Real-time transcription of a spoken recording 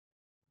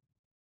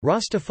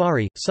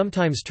Rastafari,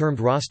 sometimes termed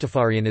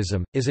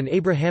Rastafarianism, is an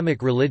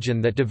Abrahamic religion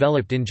that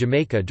developed in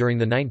Jamaica during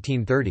the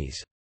 1930s.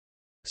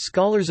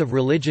 Scholars of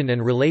religion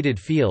and related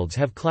fields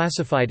have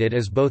classified it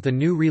as both a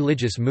new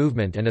religious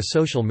movement and a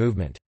social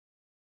movement.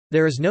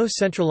 There is no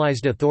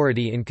centralized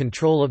authority in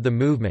control of the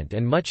movement,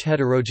 and much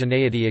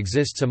heterogeneity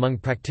exists among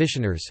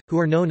practitioners, who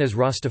are known as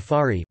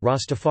Rastafari,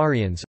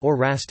 Rastafarians, or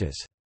Rastas.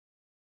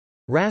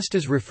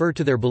 Rastas refer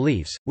to their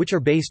beliefs, which are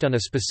based on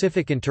a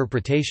specific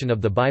interpretation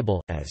of the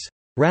Bible, as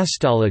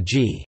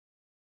Rastology.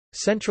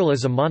 Central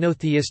is a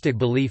monotheistic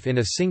belief in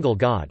a single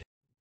God,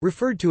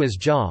 referred to as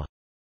Jah,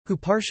 who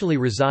partially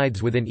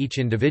resides within each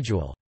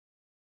individual.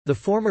 The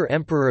former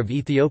emperor of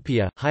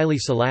Ethiopia, Haile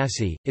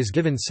Selassie, is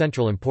given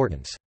central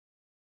importance.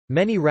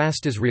 Many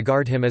Rastas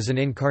regard him as an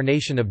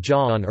incarnation of Jah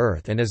on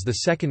earth and as the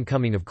second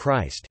coming of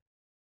Christ.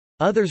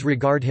 Others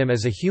regard him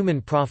as a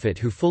human prophet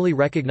who fully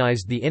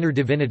recognized the inner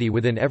divinity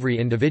within every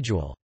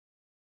individual.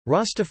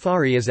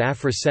 Rastafari is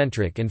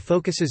Afrocentric and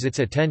focuses its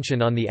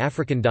attention on the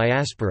African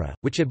diaspora,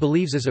 which it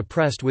believes is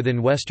oppressed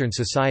within Western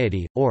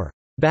society, or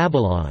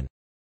Babylon.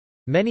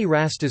 Many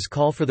Rastas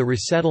call for the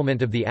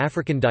resettlement of the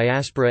African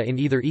diaspora in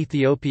either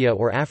Ethiopia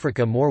or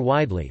Africa more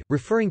widely,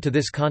 referring to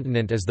this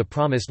continent as the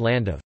Promised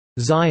Land of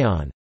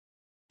Zion.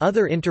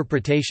 Other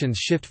interpretations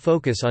shift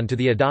focus onto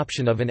the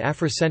adoption of an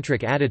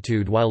Afrocentric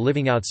attitude while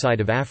living outside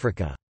of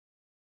Africa.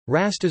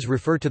 Rastas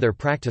refer to their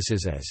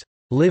practices as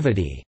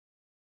livity.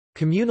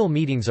 Communal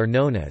meetings are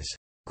known as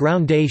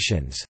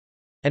groundations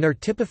and are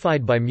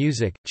typified by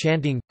music,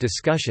 chanting,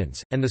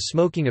 discussions, and the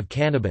smoking of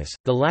cannabis,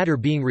 the latter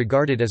being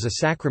regarded as a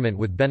sacrament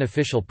with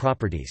beneficial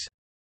properties.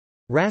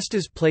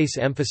 Rastas place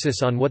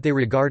emphasis on what they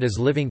regard as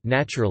living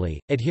naturally,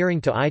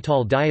 adhering to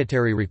Ital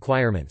dietary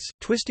requirements,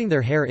 twisting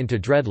their hair into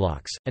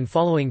dreadlocks, and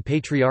following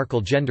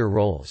patriarchal gender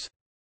roles.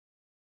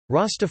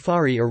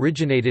 Rastafari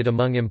originated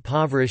among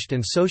impoverished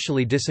and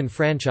socially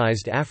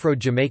disenfranchised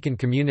Afro-Jamaican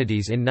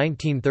communities in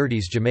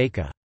 1930s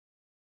Jamaica.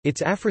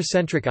 Its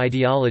Afrocentric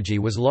ideology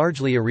was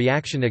largely a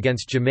reaction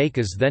against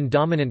Jamaica's then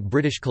dominant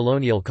British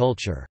colonial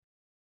culture.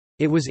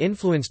 It was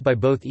influenced by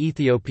both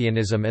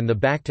Ethiopianism and the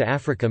Back to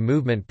Africa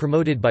movement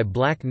promoted by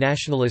black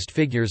nationalist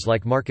figures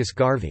like Marcus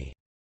Garvey.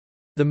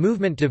 The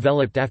movement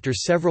developed after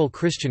several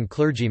Christian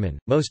clergymen,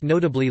 most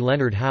notably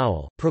Leonard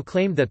Howell,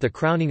 proclaimed that the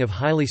crowning of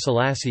Haile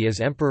Selassie as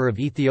Emperor of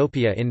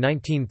Ethiopia in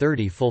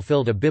 1930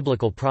 fulfilled a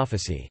biblical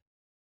prophecy.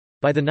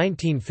 By the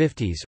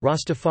 1950s,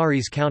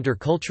 Rastafari's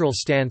counter-cultural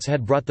stance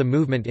had brought the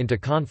movement into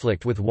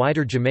conflict with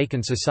wider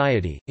Jamaican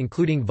society,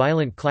 including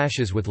violent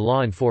clashes with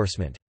law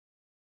enforcement.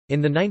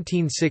 In the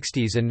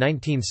 1960s and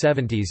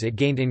 1970s it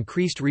gained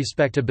increased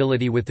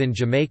respectability within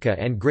Jamaica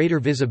and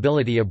greater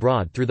visibility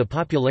abroad through the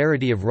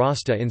popularity of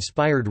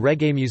Rasta-inspired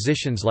reggae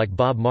musicians like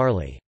Bob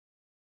Marley.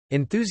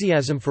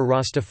 Enthusiasm for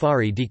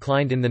Rastafari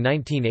declined in the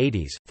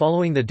 1980s,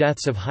 following the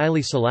deaths of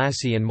Haile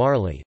Selassie and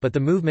Marley, but the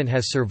movement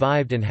has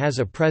survived and has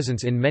a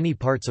presence in many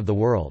parts of the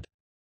world.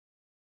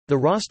 The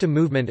Rasta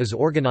movement is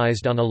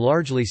organized on a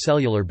largely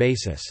cellular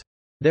basis.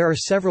 There are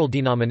several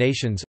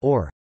denominations,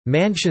 or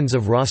mansions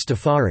of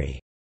Rastafari,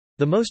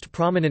 the most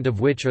prominent of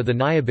which are the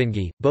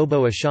Nyabingi,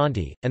 Bobo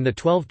Ashanti, and the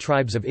 12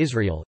 tribes of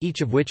Israel,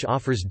 each of which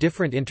offers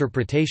different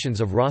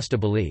interpretations of Rasta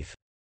belief.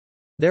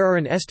 There are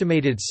an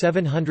estimated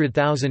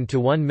 700,000 to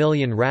 1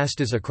 million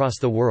Rastas across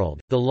the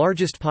world. The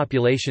largest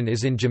population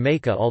is in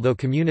Jamaica, although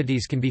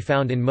communities can be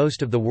found in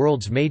most of the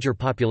world's major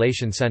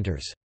population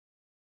centers.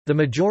 The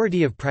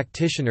majority of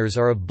practitioners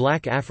are of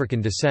black African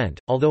descent,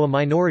 although a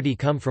minority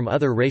come from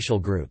other racial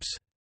groups.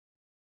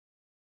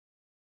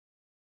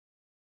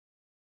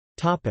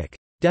 Topic: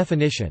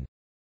 Definition.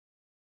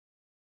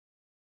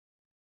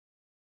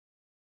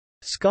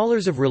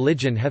 Scholars of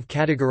religion have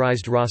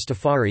categorized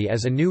Rastafari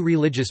as a new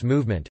religious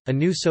movement, a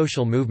new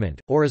social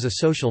movement, or as a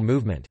social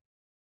movement.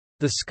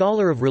 The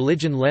scholar of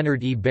religion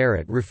Leonard E.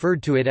 Barrett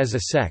referred to it as a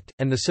sect,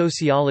 and the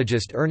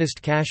sociologist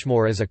Ernest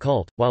Cashmore as a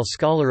cult, while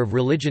scholar of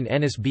religion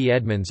Ennis B.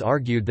 Edmonds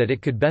argued that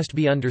it could best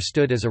be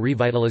understood as a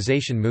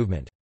revitalization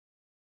movement.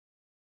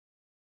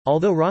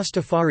 Although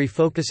Rastafari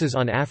focuses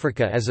on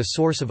Africa as a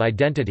source of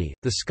identity,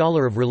 the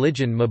scholar of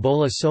religion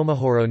Mabola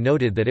Somahoro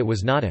noted that it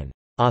was not an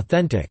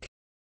authentic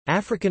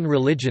African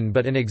religion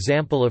but an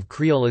example of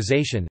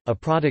creolization, a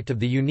product of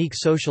the unique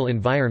social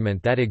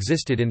environment that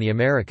existed in the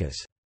Americas.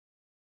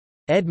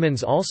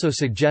 Edmonds also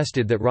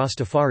suggested that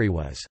Rastafari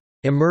was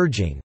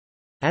emerging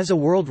as a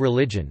world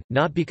religion,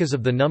 not because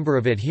of the number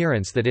of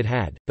adherents that it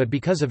had, but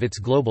because of its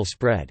global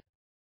spread.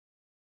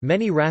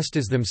 Many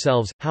Rastas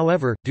themselves,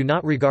 however, do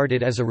not regard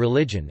it as a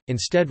religion,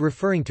 instead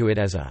referring to it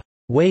as a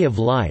way of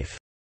life.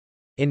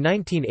 In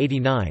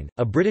 1989,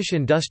 a British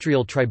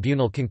industrial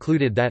tribunal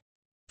concluded that,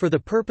 for the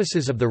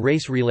purposes of the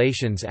Race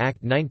Relations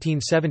Act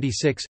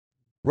 1976,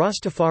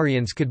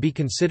 Rastafarians could be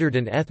considered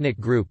an ethnic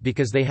group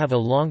because they have a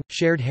long,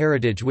 shared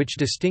heritage which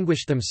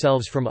distinguished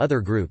themselves from other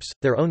groups,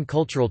 their own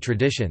cultural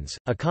traditions,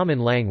 a common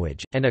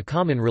language, and a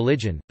common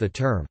religion. The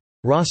term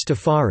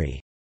Rastafari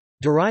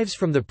derives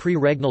from the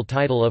pre-regnal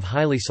title of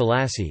Haile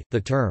Selassie. The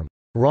term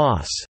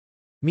Ras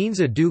means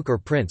a duke or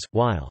prince,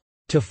 while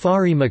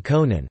Tafari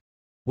Makonnen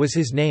was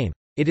his name.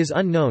 It is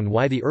unknown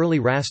why the early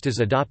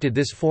Rastas adopted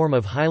this form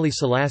of Haile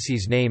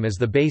Selassie's name as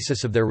the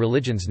basis of their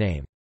religion's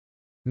name.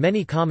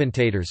 Many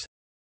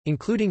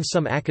commentators—including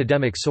some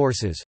academic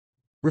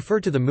sources—refer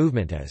to the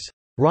movement as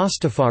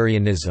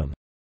Rastafarianism.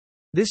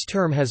 This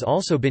term has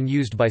also been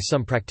used by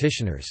some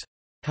practitioners.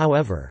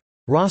 However,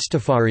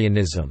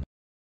 Rastafarianism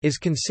is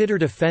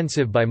considered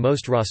offensive by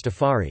most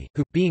Rastafari,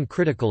 who, being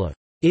critical of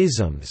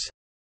isms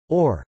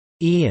or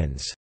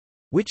eons,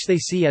 which they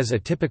see as a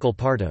typical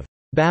part of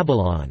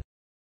Babylon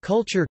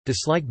culture,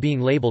 dislike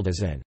being labeled as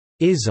an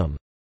ism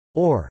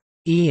or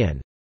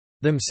eon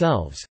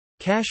themselves.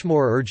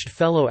 Cashmore urged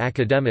fellow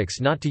academics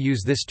not to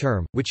use this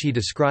term, which he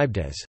described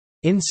as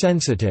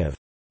insensitive.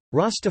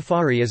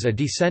 Rastafari is a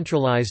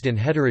decentralized and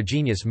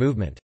heterogeneous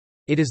movement.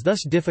 It is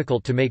thus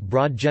difficult to make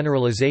broad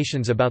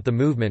generalizations about the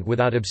movement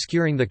without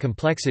obscuring the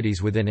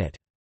complexities within it.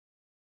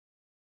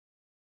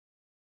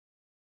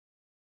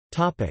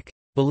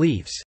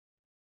 Beliefs.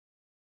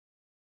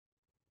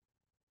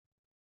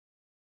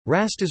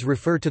 Rastas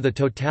refer to the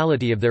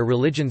totality of their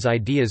religion's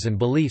ideas and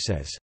beliefs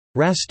as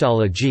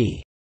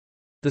Rastology.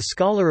 The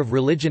scholar of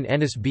religion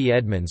Ennis B.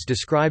 Edmonds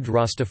described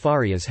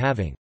Rastafari as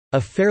having a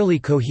fairly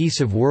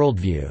cohesive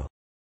worldview.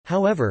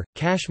 However,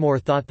 Cashmore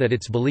thought that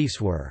its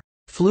beliefs were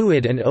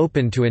fluid and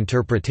open to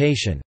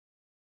interpretation.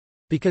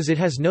 Because it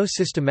has no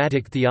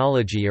systematic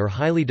theology or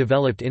highly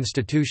developed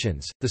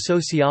institutions, the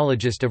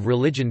sociologist of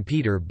religion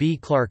Peter B.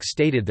 Clark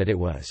stated that it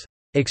was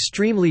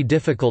extremely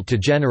difficult to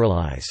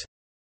generalize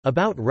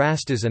about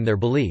Rastas and their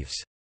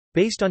beliefs.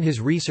 Based on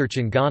his research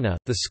in Ghana,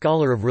 the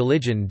scholar of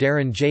religion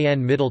Darren J.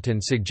 N. Middleton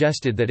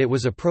suggested that it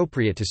was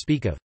appropriate to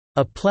speak of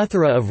a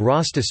plethora of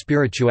Rasta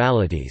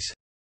spiritualities,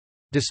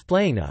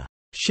 displaying a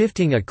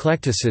shifting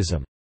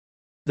eclecticism.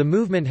 The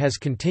movement has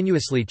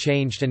continuously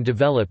changed and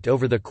developed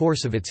over the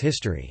course of its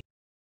history.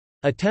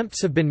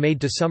 Attempts have been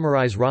made to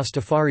summarize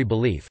Rastafari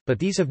belief, but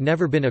these have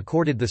never been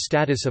accorded the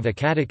status of a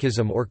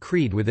catechism or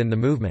creed within the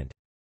movement.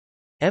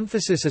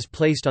 Emphasis is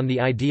placed on the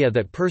idea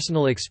that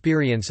personal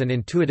experience and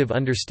intuitive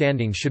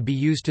understanding should be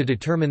used to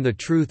determine the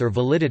truth or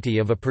validity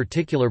of a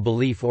particular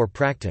belief or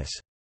practice.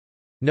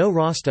 No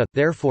Rasta,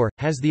 therefore,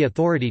 has the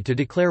authority to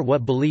declare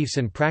what beliefs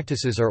and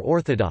practices are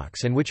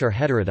orthodox and which are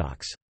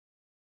heterodox.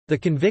 The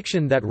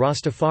conviction that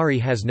Rastafari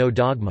has no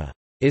dogma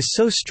is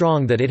so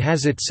strong that it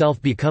has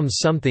itself become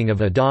something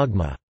of a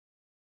dogma.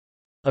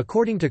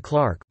 According to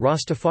Clark,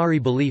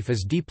 Rastafari belief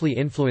is deeply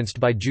influenced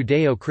by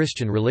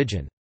Judeo-Christian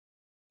religion.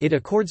 It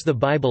accords the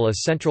Bible a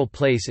central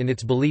place in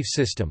its belief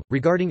system,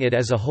 regarding it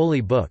as a holy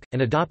book,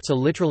 and adopts a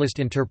literalist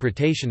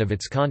interpretation of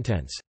its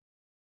contents.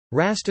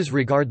 Rastas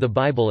regard the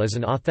Bible as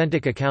an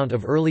authentic account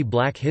of early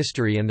black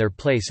history and their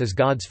place as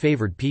God's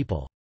favored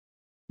people.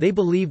 They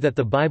believe that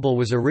the Bible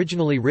was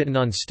originally written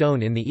on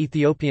stone in the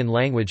Ethiopian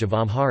language of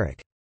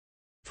Amharic.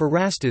 For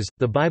Rastas,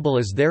 the Bible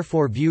is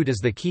therefore viewed as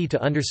the key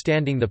to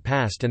understanding the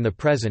past and the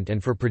present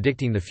and for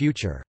predicting the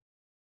future.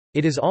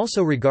 It is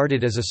also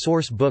regarded as a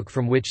source book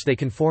from which they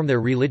can form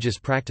their religious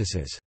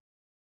practices.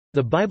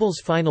 The Bible's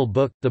final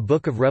book, the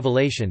Book of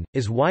Revelation,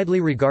 is widely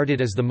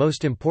regarded as the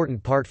most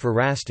important part for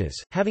Rastas,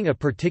 having a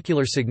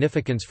particular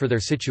significance for their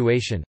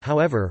situation.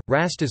 However,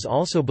 Rastas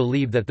also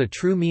believe that the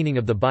true meaning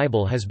of the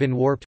Bible has been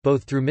warped,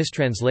 both through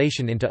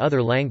mistranslation into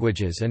other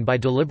languages and by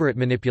deliberate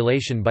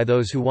manipulation by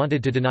those who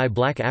wanted to deny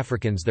black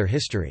Africans their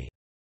history.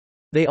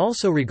 They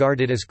also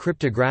regard it as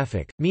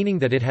cryptographic, meaning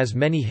that it has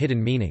many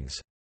hidden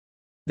meanings.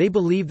 They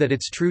believe that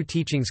its true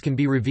teachings can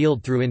be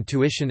revealed through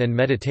intuition and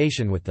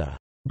meditation with the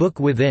book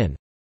within.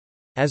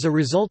 As a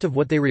result of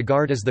what they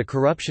regard as the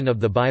corruption of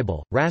the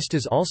Bible,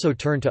 Rastas also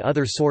turn to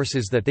other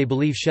sources that they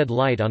believe shed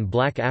light on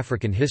black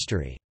African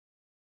history.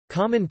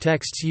 Common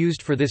texts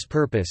used for this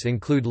purpose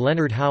include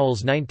Leonard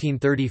Howell's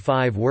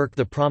 1935 work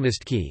The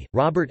Promised Key,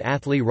 Robert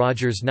Athley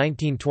Rogers'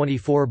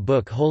 1924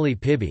 book Holy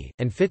Pibby,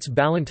 and Fitz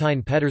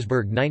Ballantyne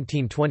Petersburg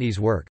 1920s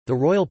work, The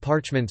Royal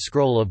Parchment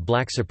Scroll of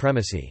Black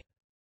Supremacy.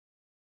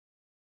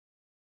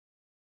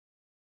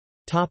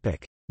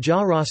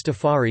 Jah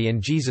Rastafari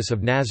and Jesus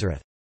of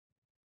Nazareth.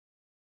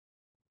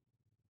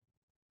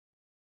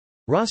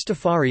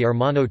 Rastafari are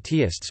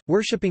monotheists,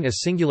 worshipping a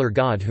singular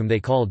God whom they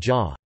call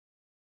Jah.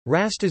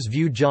 Rastas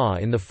view Jah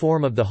in the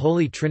form of the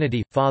Holy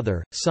Trinity,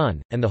 Father,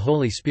 Son, and the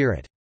Holy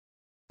Spirit.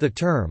 The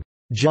term,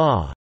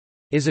 Jah,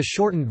 is a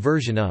shortened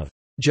version of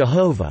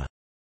Jehovah,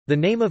 the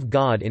name of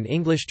God in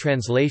English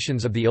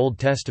translations of the Old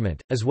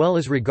Testament, as well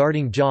as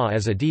regarding Jah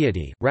as a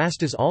deity.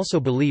 Rastas also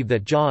believe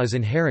that Jah is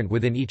inherent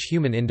within each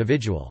human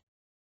individual.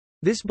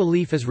 This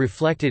belief is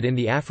reflected in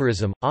the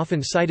aphorism,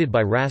 often cited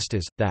by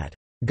Rastas, that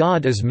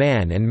God is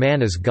man and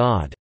man is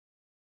God.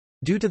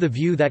 Due to the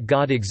view that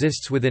God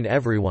exists within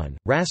everyone,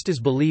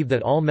 Rastas believe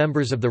that all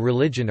members of the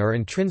religion are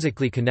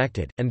intrinsically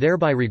connected, and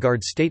thereby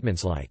regard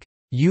statements like,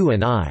 you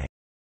and I,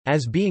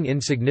 as being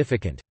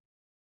insignificant.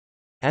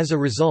 As a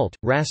result,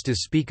 Rastas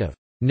speak of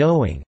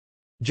knowing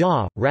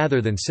Jah,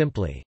 rather than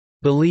simply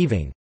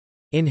believing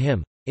in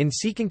him. In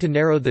seeking to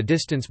narrow the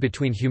distance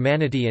between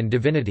humanity and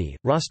divinity,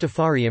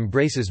 Rastafari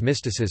embraces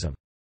mysticism.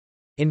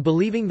 In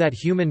believing that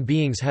human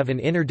beings have an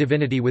inner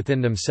divinity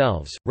within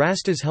themselves,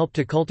 Rastas help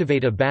to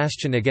cultivate a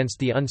bastion against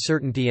the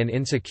uncertainty and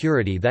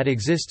insecurity that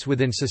exists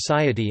within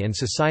society and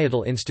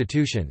societal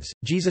institutions.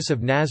 Jesus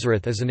of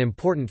Nazareth is an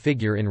important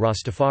figure in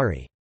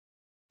Rastafari.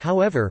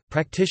 However,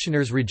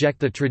 practitioners reject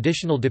the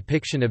traditional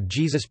depiction of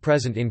Jesus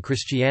present in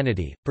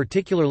Christianity,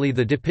 particularly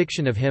the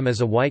depiction of him as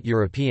a white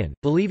European,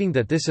 believing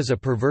that this is a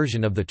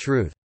perversion of the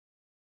truth.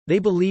 They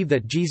believe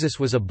that Jesus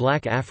was a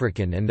black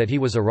African and that he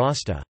was a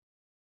Rasta.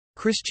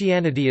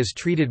 Christianity is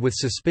treated with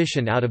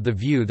suspicion out of the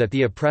view that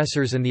the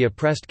oppressors and the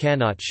oppressed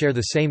cannot share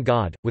the same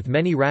God, with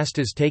many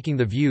Rastas taking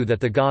the view that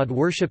the God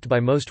worshipped by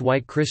most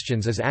white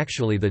Christians is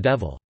actually the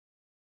devil.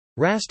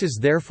 Rastas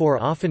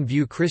therefore often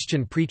view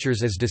Christian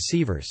preachers as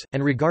deceivers,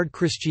 and regard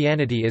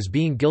Christianity as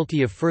being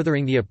guilty of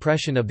furthering the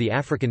oppression of the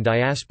African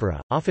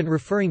diaspora, often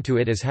referring to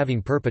it as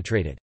having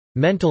perpetrated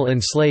mental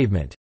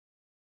enslavement.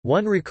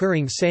 One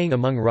recurring saying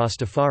among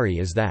Rastafari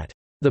is that,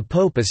 "The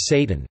Pope is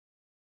Satan."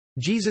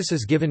 Jesus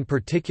is given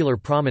particular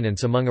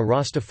prominence among a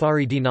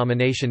Rastafari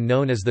denomination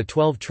known as the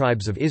 12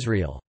 Tribes of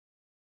Israel.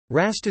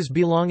 Rastas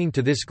belonging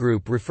to this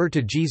group refer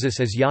to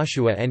Jesus as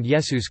Yahshua and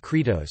Jesus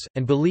Christos,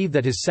 and believe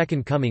that his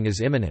second coming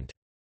is imminent.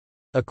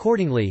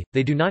 Accordingly,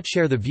 they do not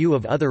share the view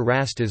of other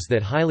Rastas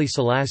that Haile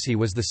Selassie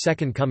was the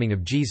second coming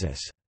of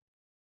Jesus.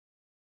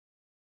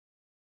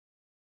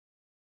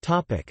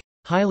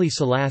 Haile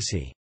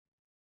Selassie.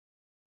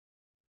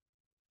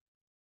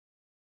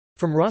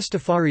 From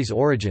Rastafari's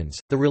origins,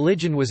 the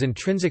religion was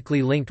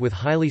intrinsically linked with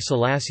Haile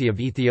Selassie of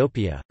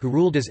Ethiopia, who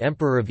ruled as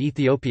Emperor of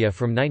Ethiopia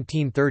from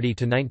 1930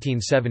 to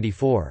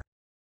 1974.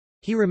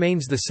 He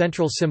remains the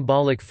central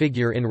symbolic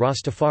figure in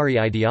Rastafari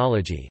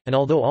ideology, and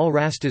although all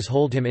Rastas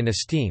hold him in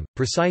esteem,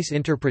 precise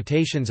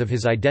interpretations of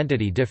his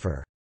identity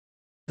differ.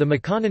 The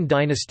Makhonan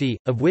dynasty,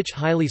 of which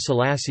Haile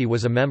Selassie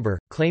was a member,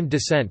 claimed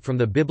descent from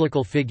the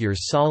biblical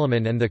figures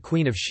Solomon and the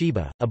Queen of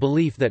Sheba, a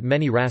belief that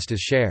many Rastas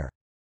share.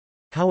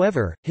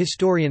 However,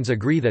 historians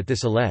agree that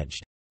this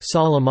alleged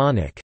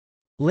Solomonic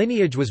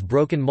lineage was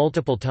broken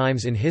multiple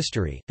times in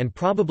history, and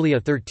probably a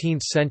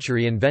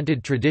 13th-century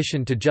invented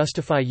tradition to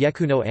justify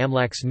Yekuno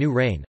Amlak's new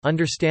reign.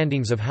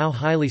 Understandings of how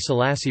Haile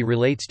Selassie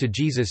relates to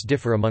Jesus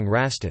differ among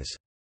Rastas.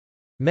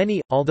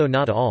 Many, although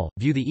not all,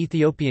 view the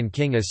Ethiopian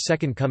king as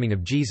second coming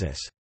of Jesus.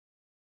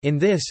 In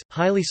this,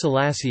 Haile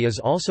Selassie is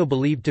also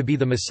believed to be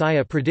the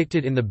Messiah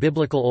predicted in the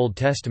biblical Old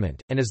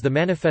Testament, and as the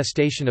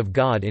manifestation of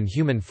God in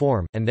human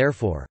form, and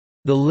therefore,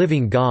 the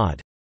living God.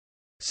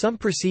 Some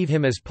perceive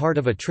him as part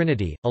of a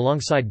trinity,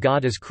 alongside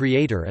God as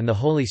Creator and the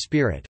Holy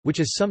Spirit, which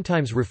is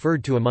sometimes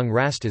referred to among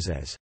Rastas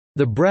as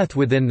the breath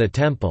within the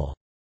temple.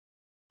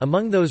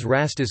 Among those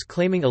Rastas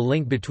claiming a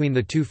link between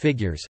the two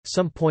figures,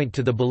 some point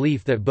to the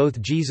belief that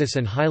both Jesus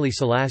and Haile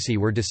Selassie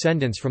were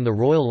descendants from the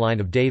royal line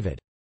of David.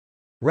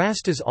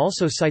 Rastas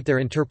also cite their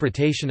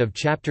interpretation of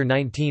chapter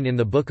 19 in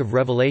the Book of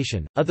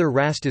Revelation. Other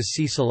Rastas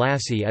see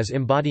Selassie as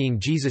embodying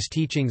Jesus'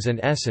 teachings and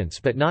essence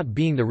but not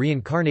being the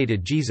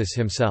reincarnated Jesus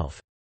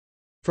himself.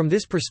 From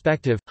this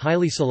perspective,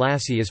 Haile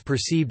Selassie is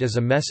perceived as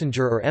a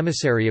messenger or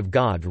emissary of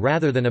God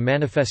rather than a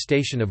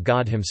manifestation of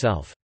God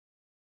himself.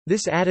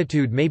 This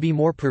attitude may be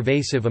more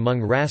pervasive among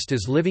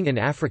Rastas living in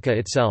Africa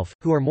itself,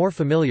 who are more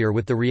familiar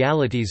with the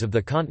realities of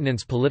the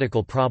continent's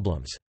political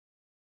problems.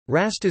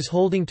 Rastas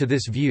holding to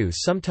this view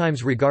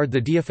sometimes regard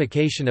the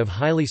deification of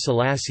Haile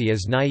Selassie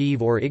as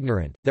naive or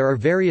ignorant. There are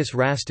various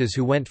Rastas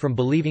who went from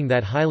believing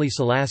that Haile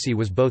Selassie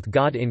was both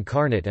God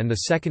incarnate and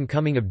the second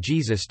coming of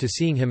Jesus to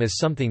seeing him as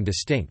something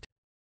distinct.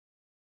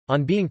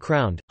 On being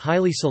crowned,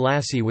 Haile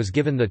Selassie was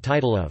given the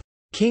title of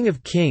King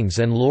of Kings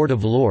and Lord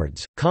of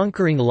Lords,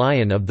 conquering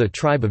Lion of the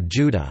tribe of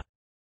Judah.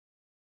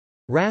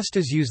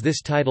 Rastas use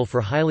this title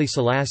for Haile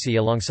Selassie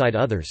alongside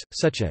others,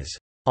 such as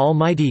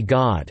Almighty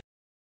God,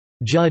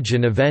 Judge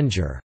and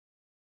Avenger,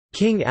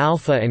 King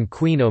Alpha and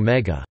Queen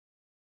Omega,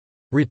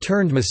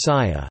 Returned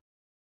Messiah,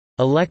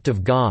 Elect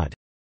of God,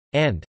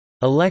 and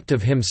Elect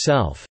of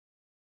Himself.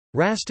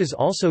 Rastas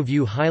also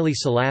view Haile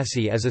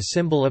Selassie as a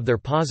symbol of their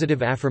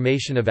positive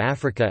affirmation of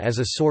Africa as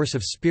a source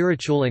of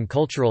spiritual and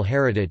cultural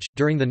heritage.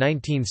 During the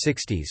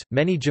 1960s,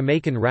 many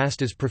Jamaican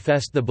Rastas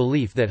professed the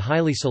belief that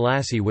Haile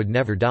Selassie would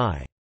never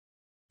die.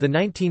 The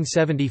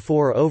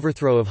 1974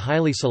 overthrow of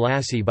Haile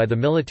Selassie by the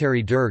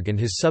military Derg and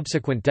his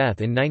subsequent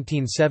death in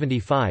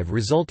 1975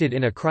 resulted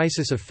in a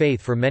crisis of faith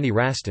for many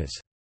Rastas.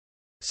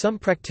 Some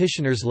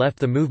practitioners left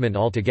the movement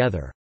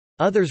altogether.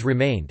 Others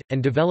remained,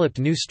 and developed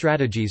new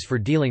strategies for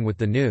dealing with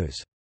the news.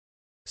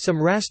 Some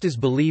Rastas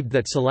believed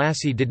that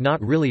Selassie did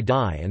not really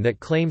die and that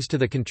claims to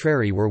the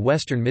contrary were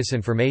Western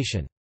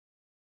misinformation.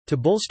 To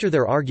bolster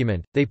their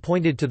argument, they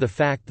pointed to the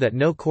fact that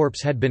no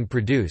corpse had been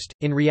produced.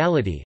 In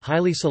reality,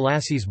 Haile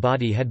Selassie's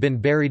body had been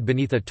buried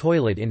beneath a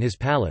toilet in his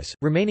palace,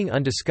 remaining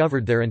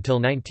undiscovered there until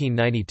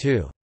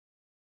 1992.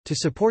 To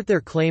support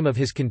their claim of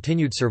his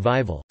continued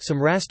survival, some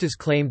Rastas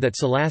claimed that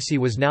Selassie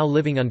was now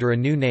living under a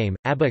new name,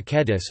 Abba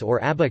Kedis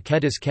or Abba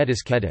Kedis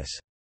Kedis Kedis.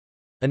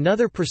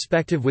 Another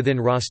perspective within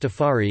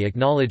Rastafari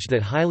acknowledged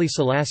that Haile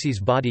Selassie's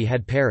body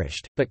had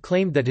perished, but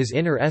claimed that his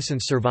inner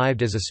essence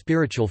survived as a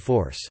spiritual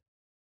force.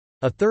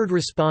 A third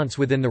response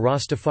within the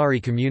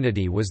Rastafari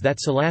community was that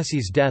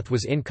Selassie's death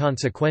was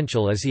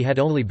inconsequential as he had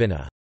only been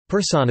a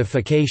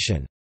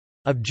personification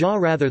of Jah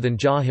rather than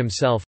Jah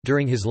himself.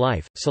 During his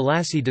life,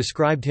 Selassie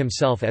described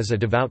himself as a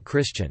devout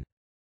Christian.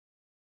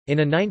 In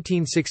a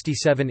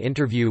 1967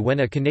 interview, when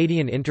a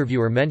Canadian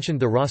interviewer mentioned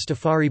the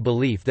Rastafari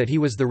belief that he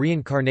was the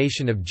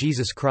reincarnation of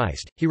Jesus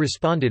Christ, he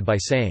responded by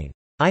saying,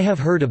 "I have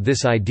heard of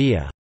this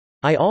idea.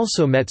 I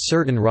also met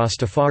certain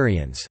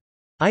Rastafarians.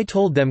 I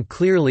told them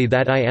clearly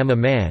that I am a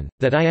man,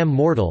 that I am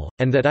mortal,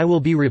 and that I will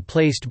be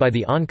replaced by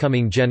the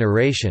oncoming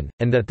generation,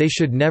 and that they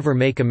should never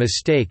make a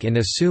mistake in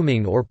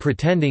assuming or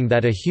pretending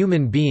that a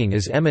human being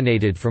is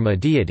emanated from a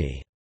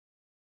deity."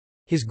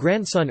 His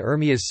grandson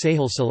Ermias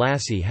Sahel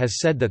Selassie has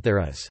said that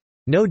there is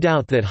no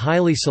doubt that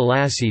Haile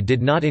Selassie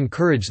did not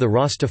encourage the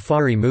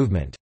Rastafari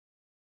movement.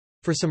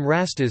 For some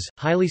Rastas,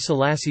 Haile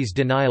Selassie's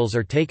denials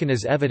are taken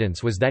as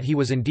evidence was that he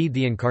was indeed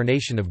the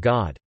incarnation of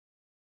God.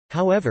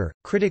 However,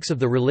 critics of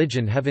the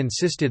religion have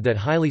insisted that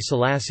Haile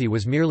Selassie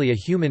was merely a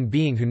human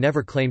being who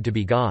never claimed to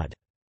be God.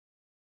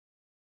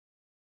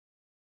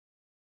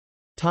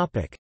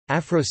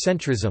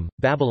 Afrocentrism,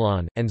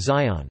 Babylon, and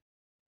Zion.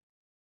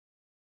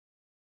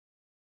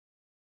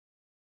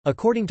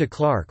 According to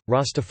Clark,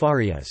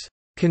 Rastafari is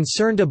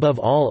concerned above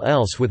all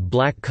else with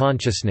black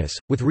consciousness,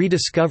 with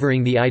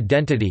rediscovering the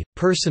identity,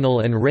 personal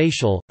and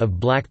racial, of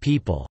black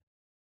people.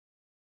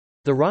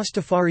 The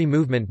Rastafari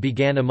movement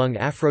began among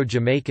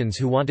Afro-Jamaicans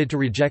who wanted to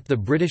reject the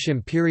British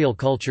imperial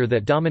culture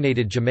that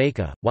dominated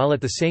Jamaica, while at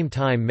the same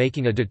time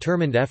making a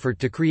determined effort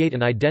to create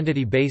an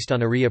identity based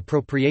on a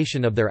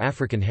reappropriation of their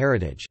African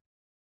heritage.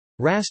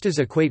 Rastas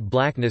equate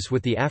blackness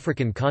with the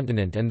African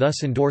continent and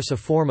thus endorse a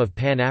form of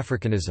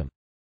Pan-Africanism.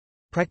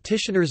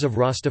 Practitioners of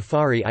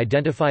Rastafari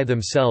identify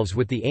themselves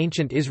with the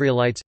ancient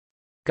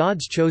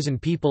Israelites—God's chosen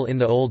people in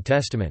the Old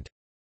Testament,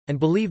 and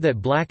believe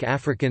that black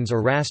Africans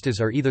or Rastas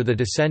are either the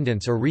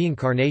descendants or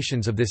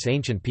reincarnations of this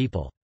ancient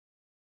people.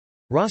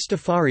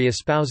 Rastafari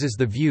espouses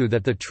the view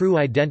that the true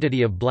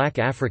identity of black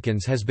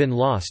Africans has been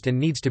lost and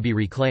needs to be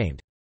reclaimed.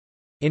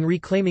 In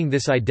reclaiming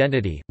this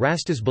identity,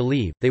 Rastas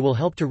believe, they will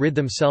help to rid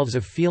themselves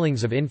of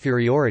feelings of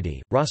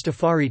inferiority.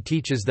 Rastafari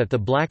teaches that the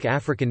black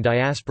African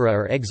diaspora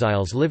are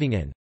exiles living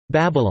in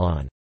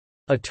Babylon,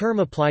 a term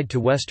applied to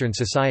Western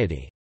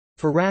society.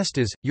 For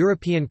Rastas,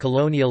 European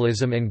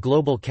colonialism and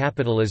global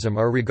capitalism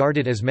are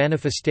regarded as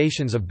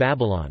manifestations of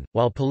Babylon,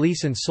 while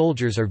police and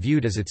soldiers are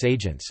viewed as its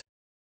agents.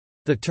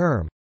 The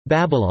term,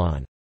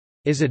 Babylon,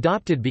 is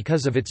adopted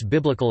because of its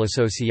biblical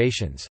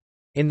associations.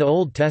 In the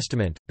Old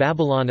Testament,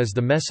 Babylon is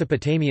the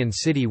Mesopotamian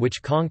city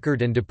which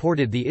conquered and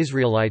deported the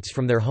Israelites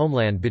from their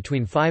homeland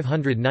between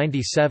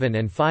 597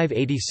 and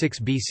 586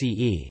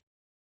 BCE.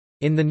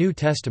 In the New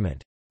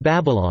Testament,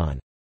 Babylon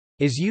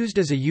is used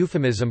as a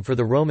euphemism for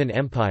the Roman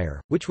Empire,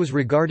 which was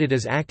regarded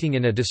as acting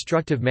in a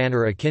destructive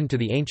manner akin to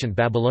the ancient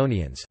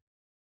Babylonians.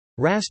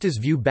 Rastas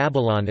view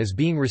Babylon as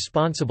being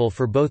responsible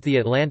for both the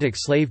Atlantic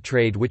slave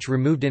trade which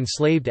removed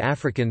enslaved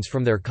Africans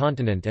from their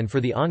continent and for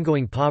the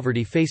ongoing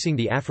poverty facing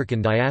the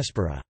African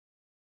diaspora.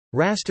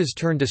 Rastas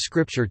turn to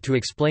scripture to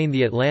explain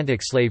the Atlantic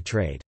slave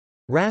trade.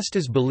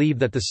 Rastas believe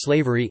that the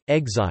slavery,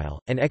 exile,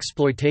 and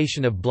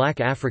exploitation of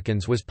black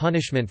Africans was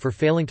punishment for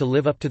failing to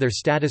live up to their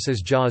status as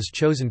Jah's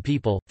chosen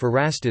people. For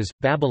Rastas,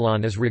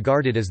 Babylon is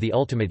regarded as the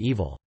ultimate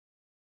evil.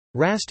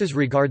 Rastas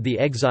regard the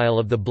exile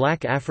of the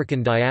black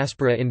African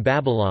diaspora in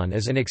Babylon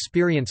as an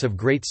experience of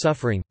great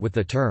suffering, with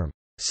the term,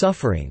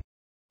 suffering,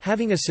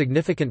 having a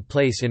significant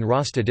place in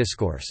Rasta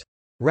discourse.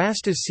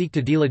 Rastas seek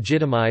to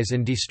delegitimize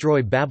and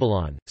destroy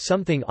Babylon,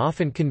 something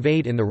often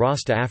conveyed in the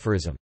Rasta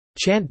aphorism,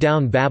 chant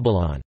down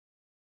Babylon.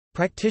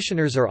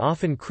 Practitioners are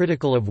often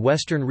critical of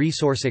Western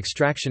resource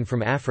extraction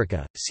from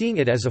Africa, seeing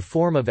it as a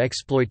form of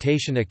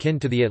exploitation akin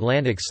to the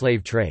Atlantic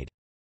slave trade.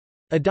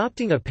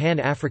 Adopting a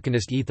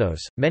Pan-Africanist ethos,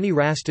 many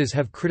Rastas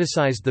have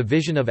criticized the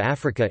vision of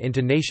Africa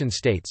into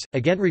nation-states,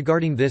 again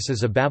regarding this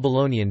as a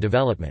Babylonian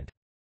development.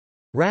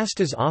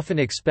 Rastas often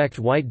expect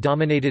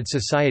white-dominated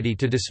society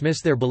to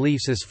dismiss their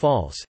beliefs as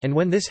false, and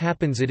when this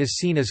happens it is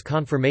seen as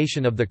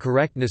confirmation of the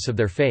correctness of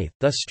their faith,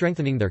 thus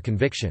strengthening their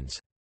convictions.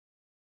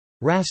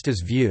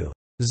 Rastas view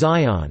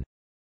Zion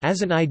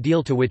as an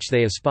ideal to which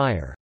they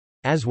aspire.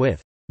 As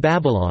with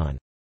Babylon,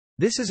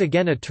 this is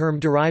again a term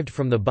derived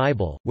from the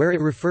Bible, where it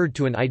referred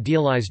to an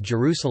idealized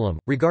Jerusalem,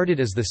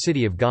 regarded as the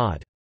city of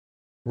God.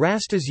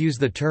 Rastas use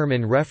the term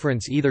in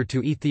reference either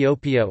to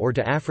Ethiopia or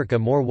to Africa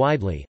more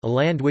widely, a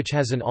land which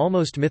has an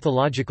almost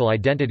mythological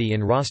identity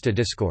in Rasta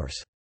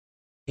discourse.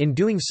 In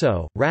doing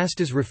so,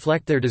 Rastas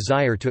reflect their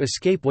desire to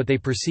escape what they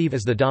perceive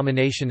as the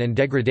domination and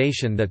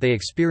degradation that they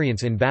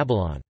experience in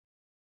Babylon.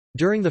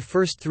 During the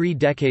first 3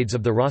 decades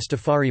of the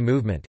Rastafari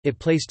movement, it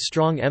placed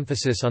strong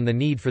emphasis on the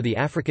need for the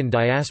African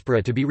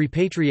diaspora to be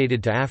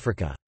repatriated to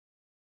Africa.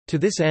 To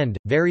this end,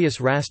 various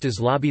Rastas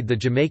lobbied the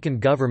Jamaican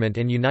government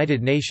and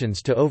United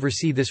Nations to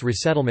oversee this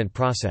resettlement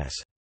process.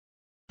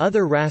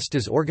 Other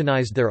Rastas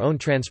organized their own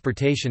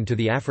transportation to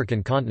the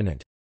African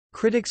continent.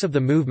 Critics of the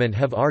movement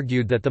have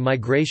argued that the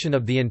migration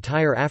of the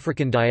entire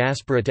African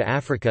diaspora to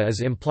Africa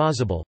is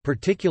implausible,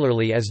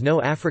 particularly as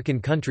no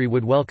African country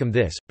would welcome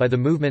this. By the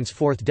movement's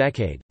fourth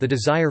decade, the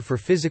desire for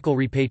physical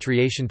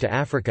repatriation to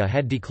Africa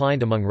had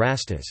declined among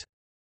Rastas.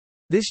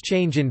 This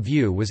change in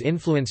view was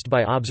influenced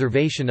by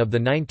observation of the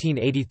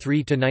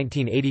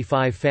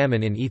 1983–1985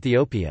 famine in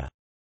Ethiopia.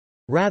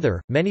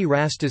 Rather, many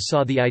Rastas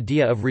saw the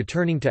idea of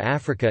returning to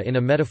Africa in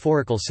a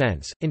metaphorical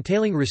sense,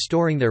 entailing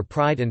restoring their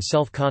pride and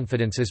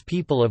self-confidence as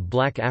people of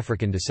black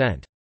African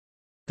descent.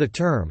 The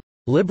term,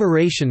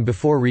 "liberation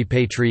before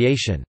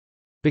repatriation,"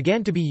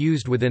 began to be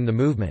used within the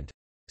movement.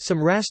 Some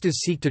Rastas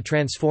seek to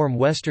transform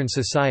Western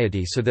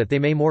society so that they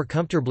may more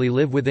comfortably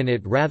live within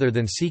it rather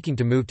than seeking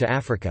to move to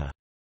Africa.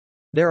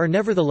 There are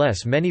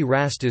nevertheless many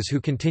Rastas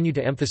who continue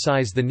to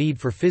emphasize the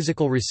need for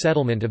physical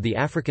resettlement of the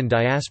African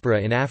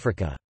diaspora in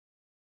Africa.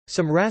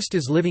 Some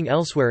Rastas living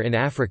elsewhere in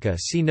Africa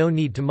see no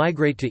need to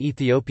migrate to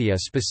Ethiopia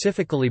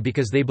specifically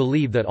because they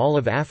believe that all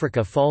of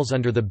Africa falls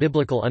under the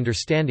biblical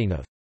understanding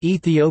of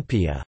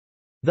Ethiopia.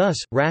 Thus,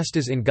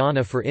 Rastas in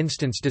Ghana for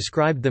instance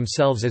described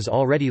themselves as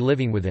already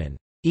living within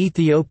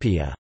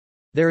Ethiopia.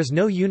 There is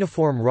no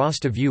uniform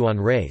Rasta view on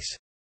race.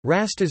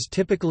 Rastas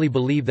typically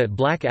believe that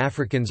black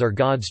Africans are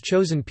God's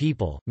chosen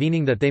people,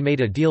 meaning that they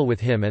made a deal with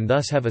him and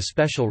thus have a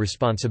special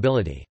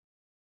responsibility.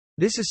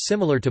 This is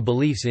similar to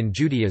beliefs in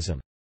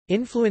Judaism.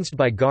 Influenced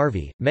by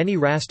Garvey, many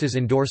Rastas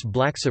endorse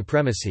black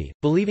supremacy,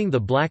 believing the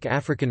black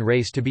African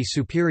race to be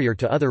superior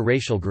to other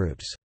racial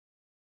groups.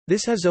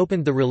 This has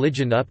opened the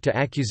religion up to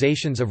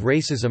accusations of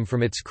racism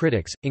from its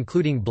critics,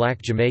 including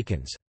black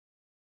Jamaicans.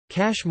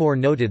 Cashmore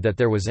noted that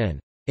there was an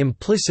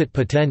implicit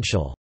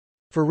potential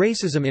for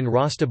racism in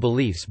Rasta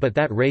beliefs but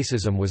that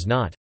racism was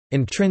not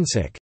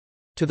intrinsic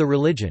to the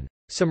religion.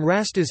 Some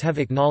Rastas have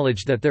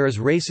acknowledged that there is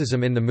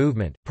racism in the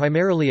movement,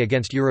 primarily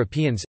against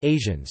Europeans,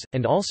 Asians,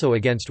 and also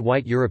against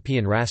white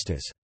European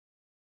Rastas.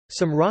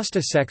 Some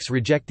Rasta sects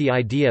reject the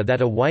idea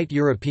that a white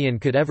European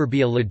could ever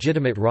be a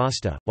legitimate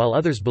Rasta, while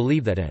others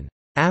believe that an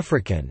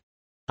African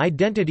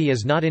identity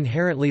is not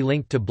inherently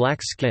linked to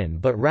black skin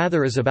but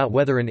rather is about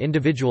whether an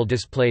individual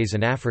displays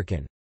an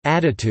African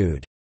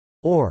attitude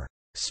or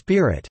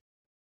spirit.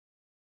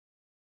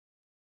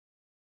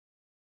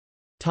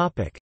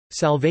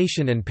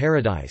 Salvation and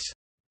paradise.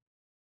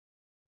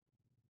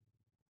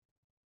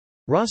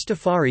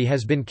 Rastafari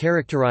has been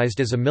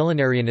characterized as a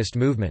millenarianist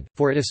movement,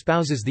 for it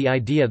espouses the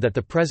idea that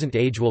the present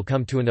age will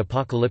come to an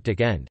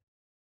apocalyptic end.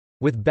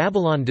 With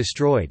Babylon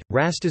destroyed,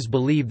 Rastas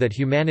believe that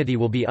humanity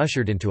will be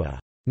ushered into a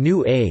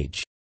new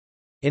age.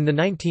 In the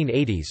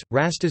 1980s,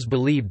 Rastas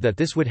believed that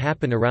this would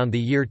happen around the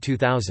year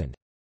 2000.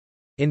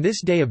 In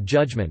this day of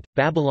judgment,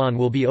 Babylon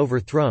will be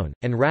overthrown,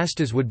 and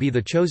Rastas would be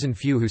the chosen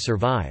few who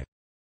survive.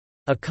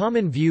 A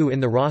common view in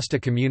the Rasta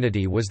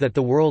community was that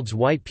the world's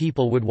white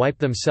people would wipe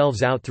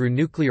themselves out through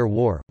nuclear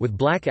war, with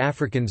black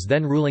Africans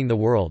then ruling the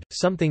world,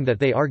 something that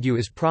they argue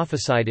is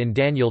prophesied in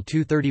Daniel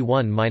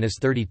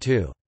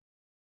 2:31–32.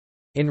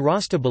 In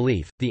Rasta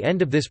belief, the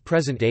end of this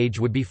present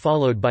age would be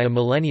followed by a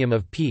millennium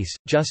of peace,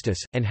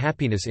 justice, and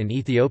happiness in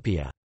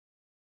Ethiopia.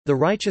 The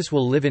righteous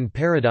will live in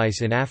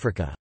paradise in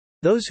Africa.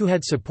 Those who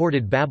had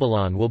supported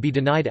Babylon will be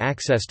denied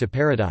access to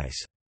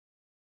paradise.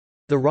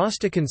 The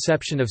Rasta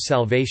conception of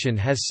salvation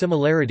has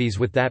similarities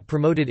with that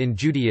promoted in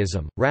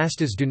Judaism.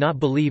 Rastas do not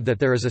believe that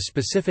there is a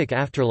specific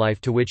afterlife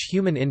to which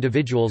human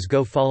individuals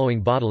go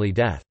following bodily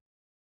death.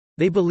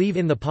 They believe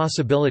in the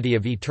possibility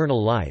of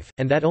eternal life,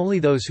 and that only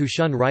those who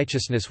shun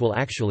righteousness will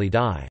actually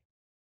die.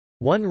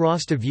 One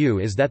Rasta view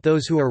is that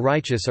those who are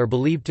righteous are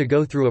believed to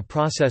go through a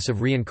process of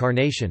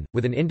reincarnation,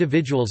 with an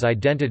individual's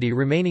identity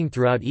remaining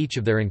throughout each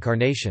of their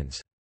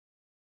incarnations.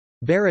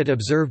 Barrett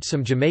observed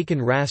some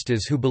Jamaican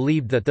Rastas who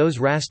believed that those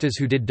Rastas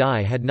who did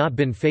die had not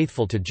been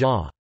faithful to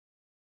Jah.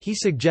 He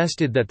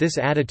suggested that this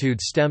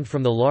attitude stemmed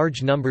from the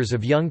large numbers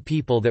of young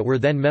people that were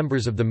then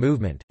members of the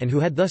movement, and who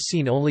had thus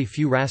seen only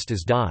few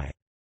Rastas die.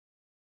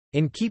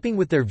 In keeping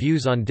with their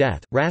views on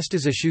death,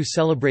 Rastas eschew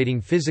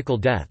celebrating physical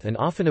death and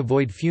often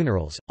avoid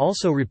funerals,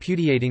 also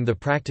repudiating the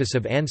practice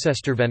of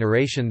ancestor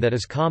veneration that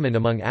is common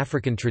among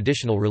African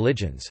traditional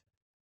religions.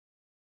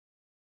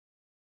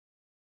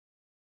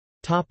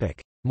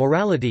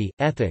 Morality,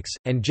 ethics,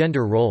 and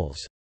gender roles.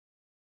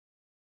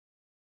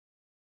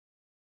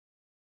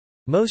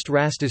 Most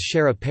Rastas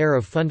share a pair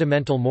of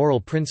fundamental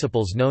moral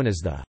principles known as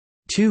the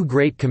Two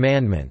Great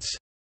Commandments.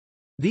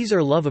 These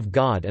are love of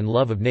God and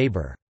love of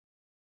neighbor.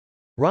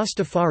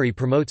 Rastafari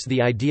promotes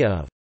the idea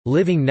of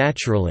living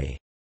naturally,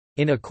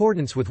 in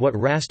accordance with what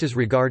Rastas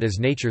regard as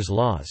nature's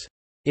laws.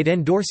 It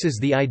endorses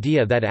the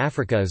idea that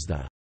Africa is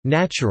the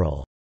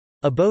natural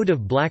abode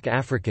of black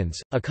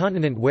Africans, a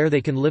continent where they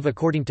can live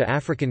according to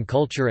African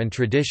culture and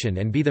tradition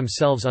and be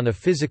themselves on a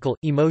physical,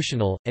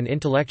 emotional, and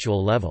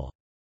intellectual level.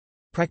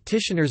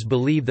 Practitioners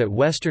believe that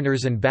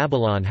Westerners and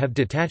Babylon have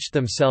detached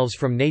themselves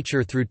from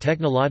nature through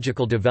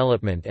technological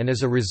development and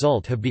as a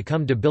result have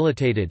become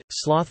debilitated,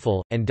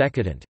 slothful, and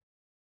decadent.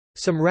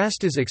 Some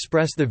Rastas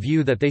express the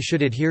view that they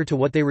should adhere to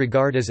what they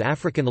regard as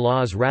African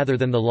laws rather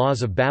than the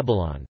laws of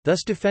Babylon,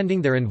 thus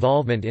defending their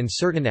involvement in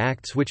certain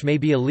acts which may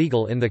be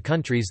illegal in the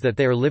countries that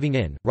they are living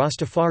in.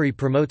 Rastafari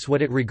promotes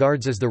what it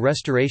regards as the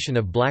restoration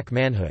of black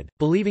manhood,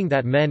 believing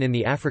that men in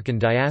the African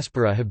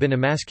diaspora have been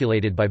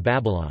emasculated by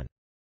Babylon.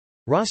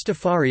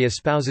 Rastafari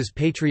espouses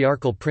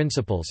patriarchal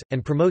principles,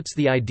 and promotes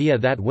the idea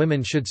that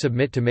women should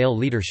submit to male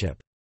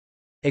leadership.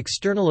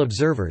 External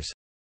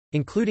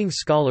observers—including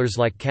scholars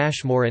like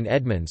Cashmore and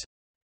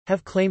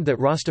Edmonds—have claimed that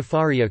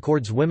Rastafari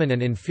accords women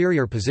an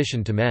inferior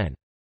position to men.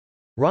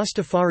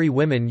 Rastafari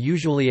women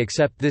usually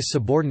accept this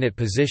subordinate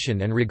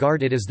position and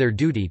regard it as their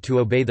duty to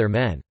obey their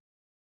men.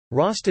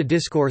 Rasta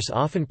discourse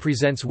often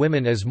presents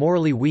women as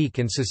morally weak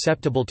and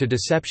susceptible to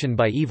deception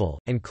by evil,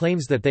 and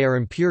claims that they are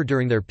impure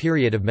during their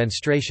period of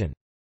menstruation.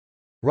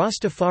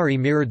 Rastafari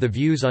mirrored the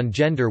views on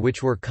gender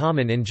which were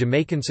common in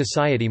Jamaican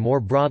society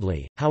more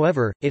broadly,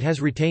 however, it has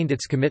retained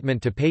its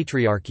commitment to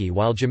patriarchy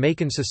while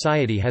Jamaican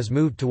society has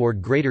moved toward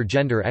greater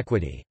gender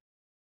equity.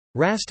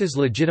 Rastas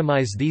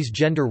legitimize these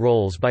gender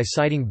roles by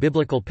citing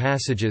biblical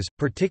passages,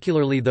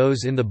 particularly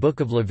those in the Book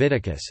of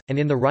Leviticus, and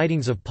in the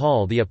writings of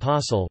Paul the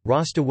Apostle.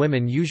 Rasta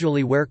women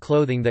usually wear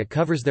clothing that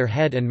covers their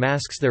head and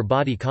masks their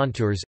body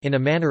contours, in a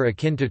manner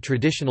akin to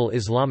traditional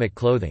Islamic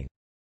clothing.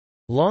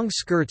 Long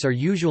skirts are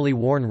usually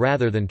worn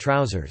rather than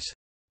trousers.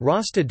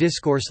 Rasta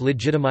discourse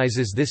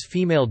legitimizes this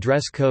female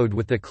dress code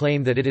with the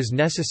claim that it is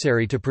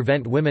necessary to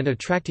prevent women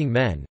attracting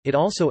men. It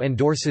also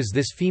endorses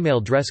this female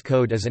dress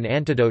code as an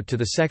antidote to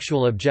the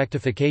sexual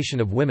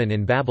objectification of women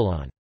in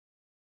Babylon.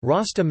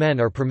 Rasta men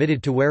are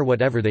permitted to wear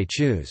whatever they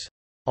choose.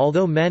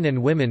 Although men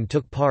and women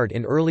took part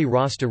in early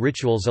Rasta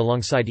rituals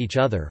alongside each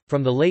other,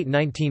 from the late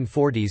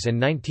 1940s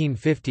and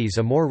 1950s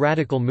a more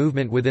radical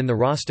movement within the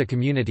Rasta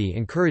community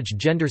encouraged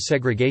gender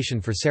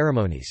segregation for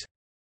ceremonies.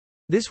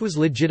 This was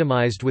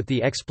legitimized with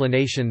the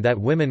explanation that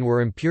women were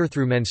impure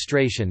through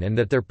menstruation and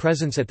that their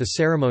presence at the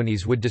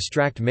ceremonies would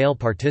distract male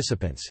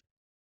participants.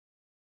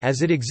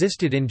 As it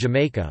existed in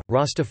Jamaica,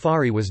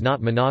 Rastafari was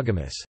not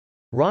monogamous.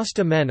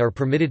 Rasta men are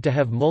permitted to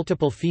have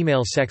multiple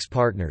female sex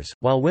partners,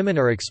 while women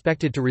are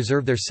expected to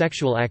reserve their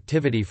sexual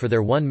activity for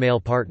their one male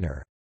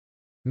partner.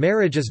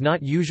 Marriage is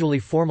not usually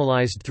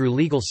formalized through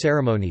legal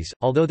ceremonies,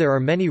 although there are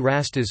many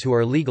Rastas who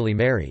are legally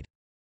married.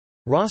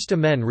 Rasta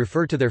men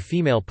refer to their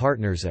female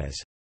partners as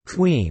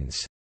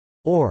queens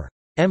or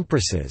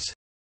empresses,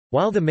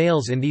 while the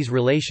males in these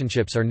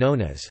relationships are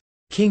known as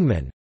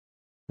kingmen.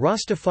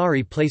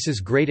 Rastafari places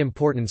great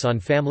importance on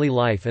family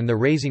life and the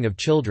raising of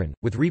children,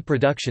 with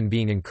reproduction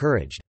being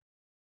encouraged.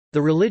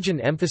 The religion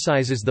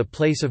emphasizes the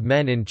place of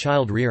men in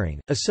child rearing,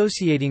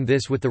 associating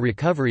this with the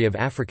recovery of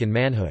African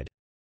manhood.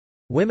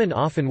 Women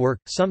often work,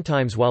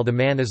 sometimes while the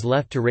man is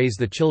left to raise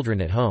the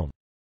children at home.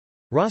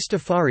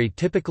 Rastafari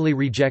typically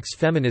rejects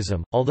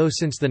feminism, although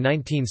since the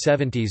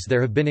 1970s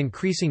there have been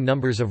increasing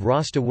numbers of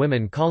Rasta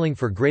women calling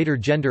for greater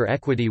gender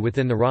equity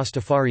within the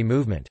Rastafari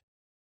movement.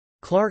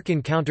 Clarke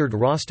encountered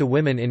Rasta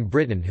women in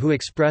Britain who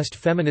expressed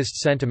feminist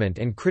sentiment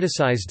and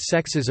criticized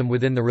sexism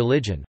within the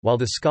religion, while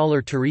the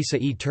scholar Teresa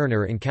E.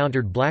 Turner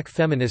encountered black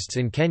feminists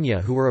in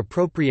Kenya who were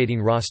appropriating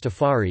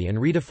Rastafari and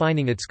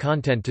redefining its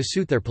content to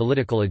suit their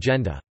political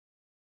agenda.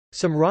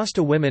 Some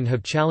Rasta women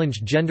have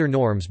challenged gender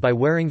norms by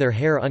wearing their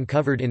hair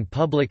uncovered in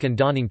public and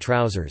donning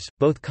trousers.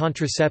 Both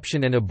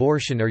contraception and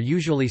abortion are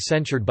usually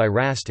censured by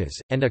Rastas,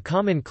 and a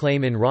common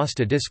claim in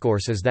Rasta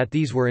discourse is that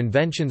these were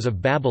inventions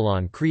of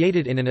Babylon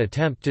created in an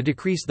attempt to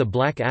decrease the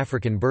black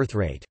African birth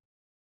rate.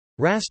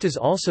 Rastas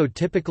also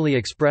typically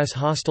express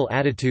hostile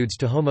attitudes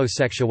to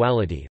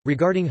homosexuality,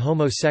 regarding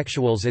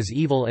homosexuals as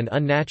evil and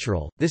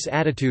unnatural. This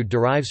attitude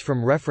derives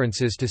from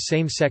references to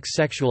same-sex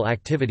sexual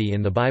activity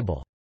in the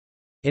Bible.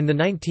 In the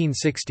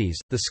 1960s,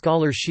 the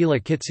scholar Sheila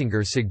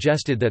Kitzinger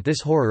suggested that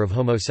this horror of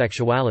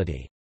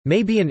homosexuality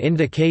may be an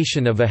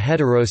indication of a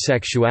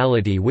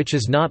heterosexuality which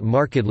is not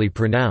markedly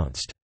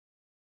pronounced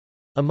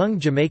among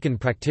Jamaican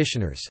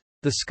practitioners.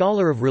 The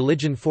scholar of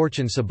religion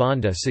Fortune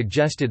Sabanda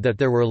suggested that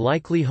there were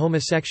likely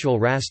homosexual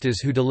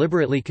Rastas who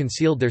deliberately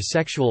concealed their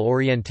sexual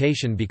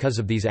orientation because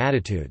of these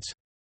attitudes.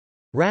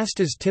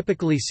 Rastas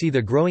typically see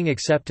the growing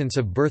acceptance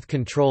of birth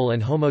control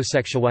and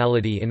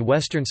homosexuality in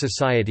Western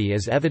society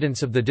as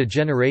evidence of the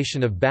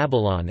degeneration of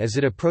Babylon as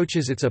it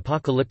approaches its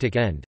apocalyptic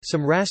end.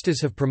 Some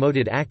Rastas have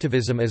promoted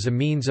activism as a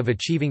means of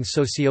achieving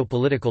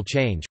socio-political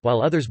change,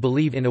 while others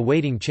believe in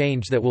awaiting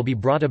change that will be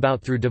brought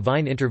about through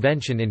divine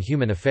intervention in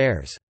human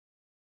affairs.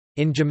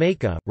 In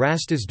Jamaica,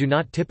 Rastas do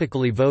not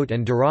typically vote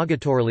and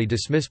derogatorily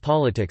dismiss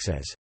politics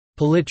as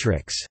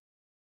politricks.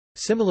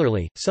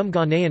 Similarly, some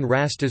Ghanaian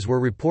Rastas were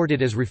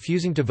reported as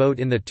refusing to vote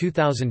in the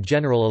 2000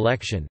 general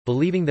election,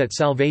 believing that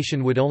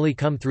salvation would only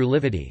come through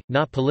livity,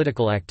 not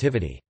political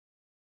activity.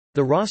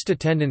 The Rasta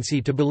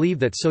tendency to believe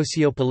that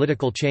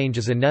socio-political change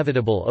is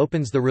inevitable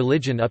opens the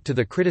religion up to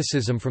the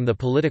criticism from the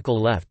political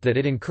left that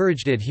it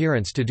encouraged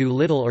adherents to do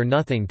little or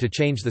nothing to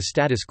change the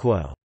status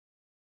quo.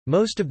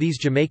 Most of these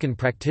Jamaican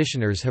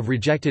practitioners have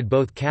rejected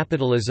both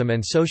capitalism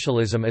and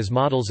socialism as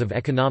models of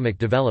economic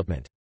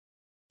development.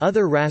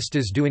 Other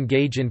Rastas do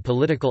engage in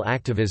political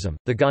activism.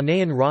 The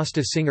Ghanaian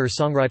Rasta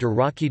singer-songwriter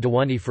Rocky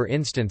Dewani, for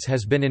instance,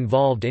 has been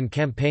involved in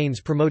campaigns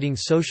promoting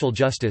social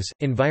justice,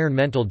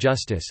 environmental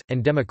justice,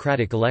 and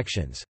democratic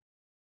elections.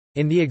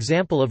 In the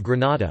example of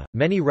Grenada,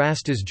 many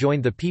Rastas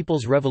joined the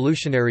People's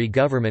Revolutionary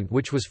Government,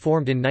 which was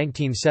formed in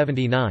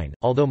 1979,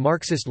 although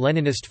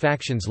Marxist-Leninist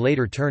factions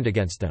later turned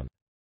against them.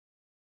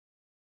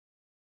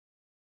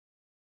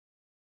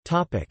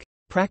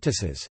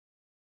 Practices.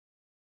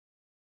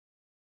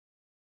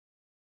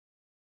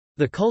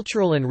 The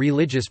cultural and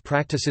religious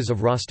practices of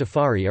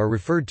Rastafari are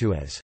referred to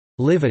as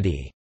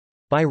livity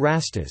by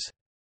Rastas.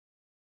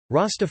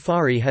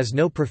 Rastafari has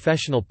no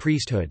professional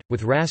priesthood,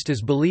 with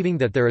Rastas believing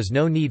that there is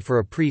no need for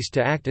a priest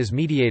to act as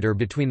mediator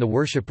between the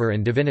worshipper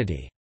and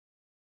divinity.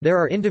 There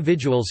are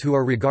individuals who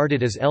are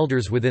regarded as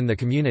elders within the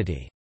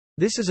community.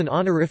 This is an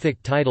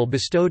honorific title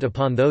bestowed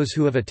upon those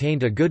who have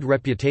attained a good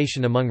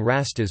reputation among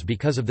Rastas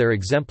because of their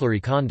exemplary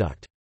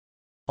conduct.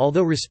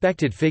 Although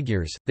respected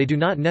figures, they do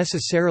not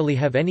necessarily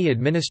have any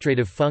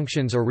administrative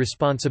functions or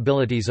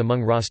responsibilities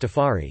among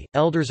Rastafari.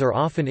 Elders are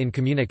often in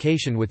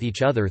communication with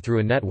each other through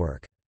a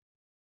network.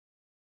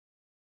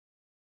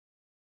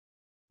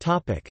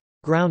 Topic: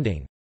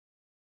 Grounding.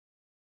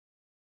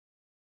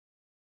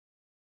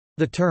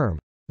 The term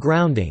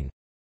grounding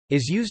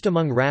is used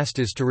among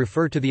Rastas to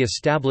refer to the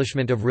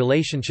establishment of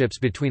relationships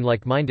between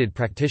like-minded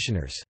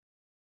practitioners.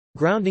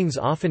 Groundings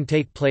often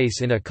take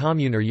place in a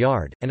commune or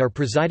yard, and are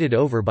presided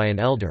over by an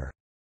elder.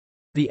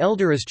 The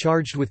elder is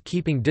charged with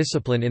keeping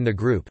discipline in the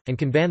group, and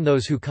can ban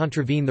those who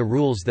contravene the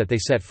rules that they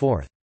set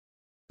forth.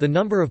 The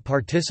number of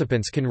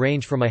participants can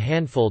range from a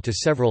handful to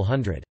several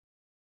hundred.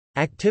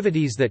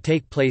 Activities that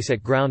take place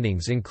at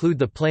groundings include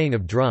the playing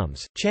of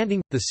drums,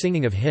 chanting, the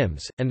singing of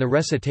hymns, and the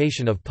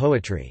recitation of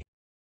poetry.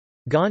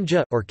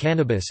 Ganja, or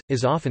cannabis,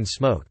 is often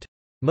smoked.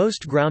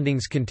 Most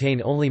groundings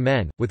contain only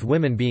men, with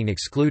women being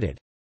excluded.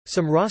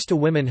 Some Rasta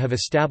women have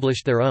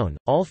established their own,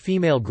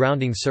 all-female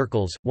grounding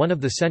circles. One of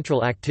the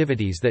central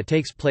activities that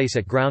takes place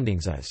at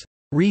groundings is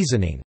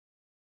reasoning.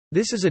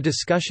 This is a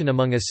discussion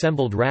among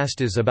assembled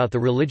Rastas about the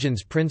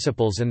religion's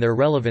principles and their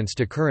relevance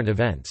to current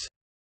events.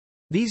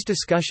 These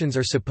discussions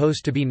are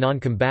supposed to be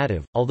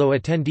non-combative, although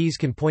attendees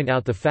can point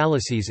out the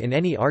fallacies in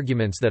any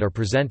arguments that are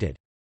presented.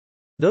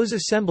 Those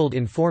assembled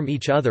inform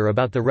each other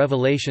about the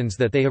revelations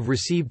that they have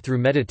received through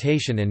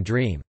meditation and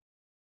dream.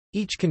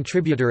 Each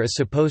contributor is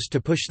supposed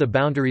to push the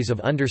boundaries of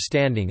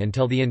understanding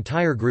until the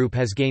entire group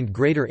has gained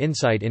greater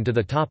insight into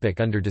the topic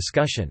under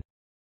discussion.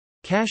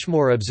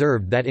 Cashmore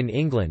observed that in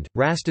England,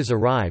 Rastas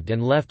arrived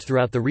and left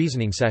throughout the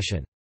reasoning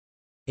session.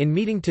 In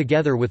meeting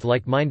together with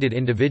like-minded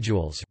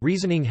individuals,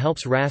 reasoning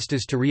helps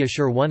Rastas to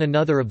reassure one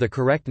another of the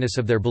correctness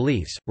of their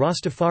beliefs.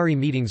 Rastafari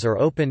meetings are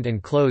opened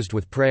and closed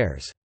with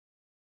prayers.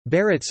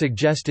 Barrett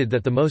suggested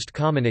that the most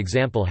common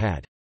example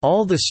had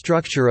all the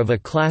structure of a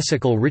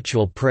classical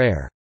ritual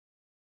prayer.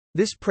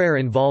 This prayer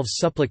involves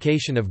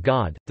supplication of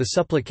God, the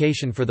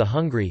supplication for the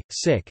hungry,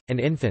 sick, and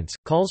infants,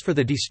 calls for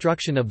the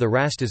destruction of the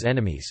Rastas'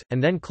 enemies,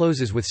 and then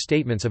closes with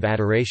statements of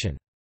adoration.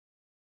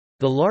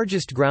 The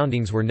largest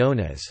groundings were known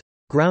as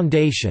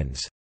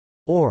groundations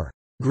or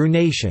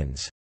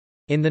grunations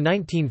in the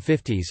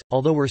 1950s,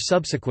 although were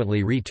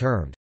subsequently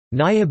re-termed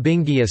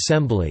Nyabingi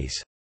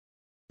assemblies.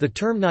 The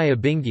term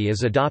Nyabingi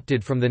is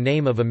adopted from the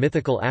name of a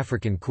mythical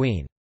African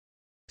queen.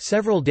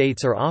 Several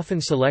dates are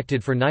often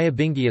selected for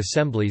Nyabingi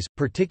assemblies,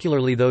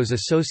 particularly those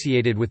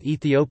associated with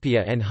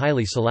Ethiopia and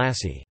Haile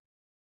Selassie.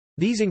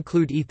 These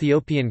include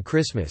Ethiopian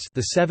Christmas,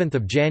 the 7th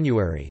of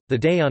January, the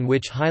day on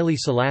which Haile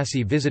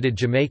Selassie visited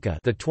Jamaica,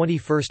 the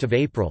 21st of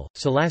April,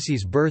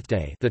 Selassie's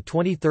birthday, the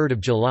 23rd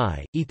of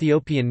July,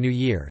 Ethiopian New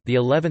Year, the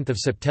 11th of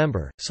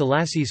September,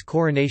 Selassie's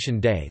coronation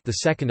day,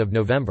 the 2nd of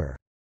November.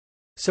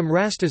 Some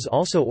Rastas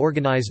also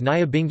organize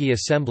Nyabingi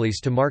assemblies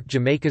to mark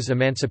Jamaica's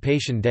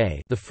Emancipation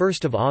Day, the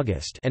 1st of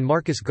August, and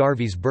Marcus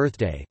Garvey's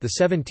birthday, the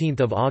 17th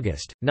of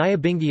August.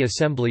 Nyabingi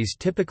assemblies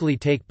typically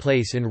take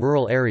place in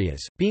rural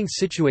areas, being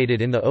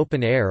situated in the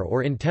open air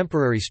or in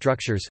temporary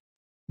structures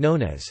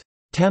known as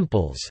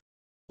temples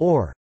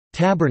or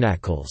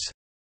tabernacles,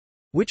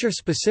 which are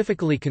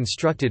specifically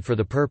constructed for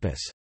the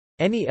purpose.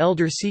 Any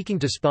elder seeking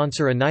to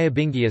sponsor a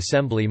Nyabingi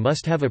assembly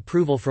must have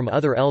approval from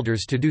other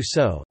elders to do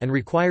so, and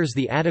requires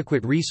the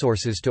adequate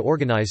resources to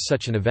organize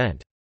such an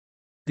event.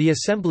 The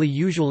assembly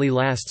usually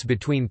lasts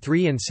between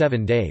 3 and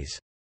 7 days.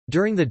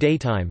 During the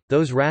daytime,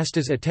 those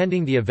Rastas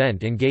attending the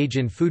event engage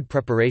in food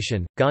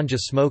preparation, ganja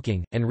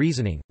smoking, and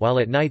reasoning, while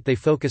at night they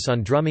focus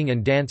on drumming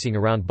and dancing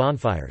around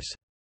bonfires.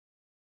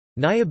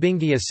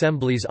 Nyabingi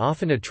assemblies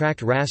often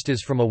attract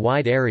Rastas from a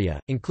wide area,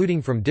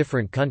 including from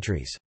different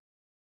countries.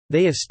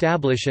 They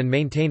establish and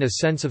maintain a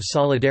sense of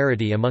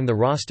solidarity among the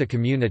Rasta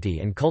community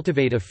and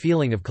cultivate a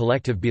feeling of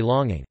collective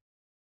belonging.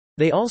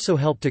 They also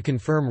help to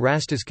confirm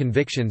Rastas'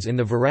 convictions in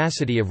the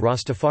veracity of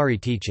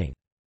Rastafari teaching.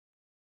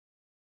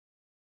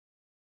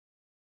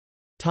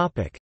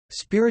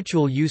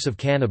 Spiritual use of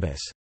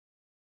cannabis.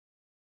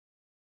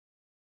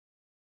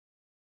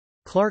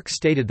 Clark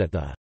stated that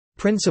the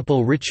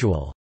principal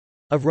ritual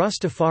of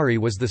Rastafari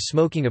was the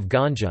smoking of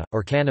ganja,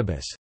 or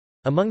cannabis.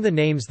 Among the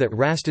names that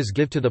Rastas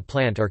give to the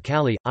plant are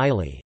Kali,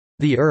 Ili,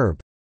 the herb,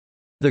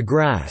 the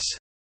grass,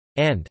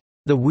 and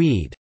the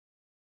weed.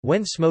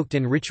 When smoked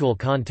in ritual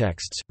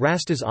contexts,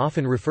 Rastas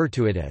often refer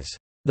to it as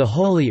the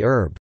holy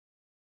herb.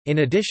 In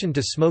addition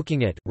to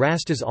smoking it,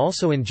 Rastas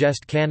also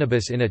ingest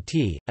cannabis in a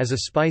tea, as a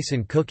spice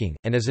in cooking,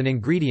 and as an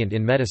ingredient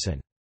in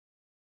medicine.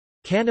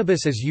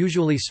 Cannabis is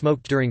usually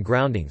smoked during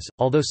groundings,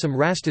 although some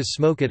Rastas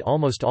smoke it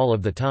almost all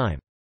of the time.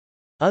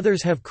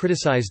 Others have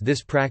criticized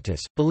this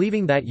practice,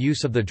 believing that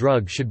use of the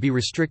drug should be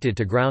restricted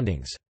to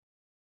groundings.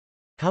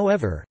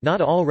 However,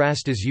 not all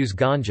Rastas use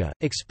ganja,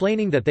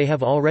 explaining that they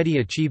have already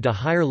achieved a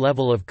higher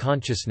level of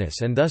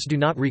consciousness and thus do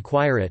not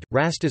require it.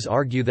 Rastas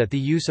argue that the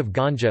use of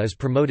ganja is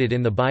promoted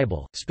in the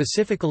Bible,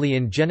 specifically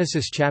in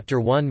Genesis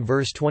chapter 1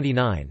 verse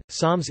 29,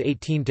 Psalms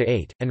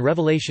 18-8, and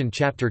Revelation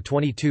chapter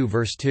 22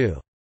 verse 2.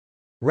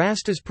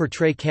 Rastas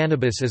portray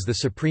cannabis as the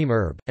supreme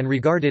herb, and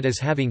regard it as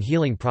having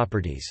healing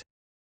properties.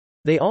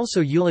 They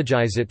also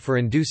eulogize it for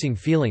inducing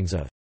feelings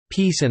of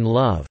peace and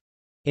love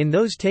in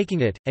those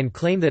taking it, and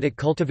claim that it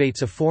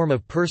cultivates a form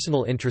of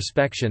personal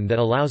introspection that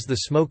allows the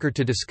smoker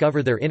to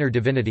discover their inner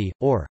divinity,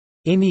 or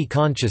inni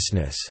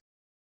consciousness.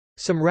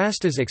 Some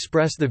Rastas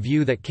express the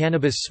view that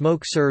cannabis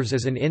smoke serves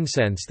as an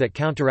incense that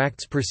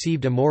counteracts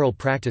perceived immoral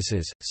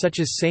practices, such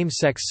as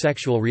same-sex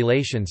sexual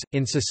relations.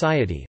 In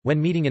society,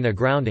 when meeting in a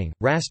grounding,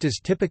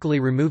 Rastas typically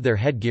remove their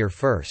headgear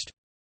first.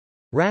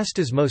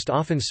 Rastas most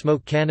often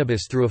smoke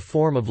cannabis through a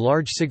form of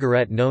large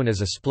cigarette known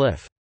as a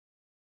spliff.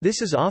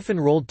 This is often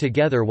rolled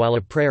together while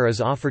a prayer is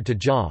offered to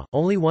Jah.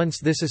 Only once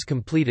this is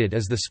completed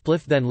is the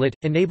spliff then lit,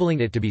 enabling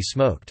it to be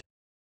smoked.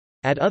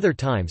 At other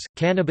times,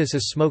 cannabis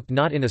is smoked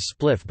not in a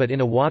spliff but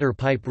in a water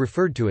pipe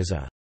referred to as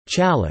a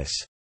chalice.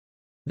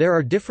 There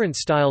are different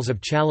styles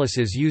of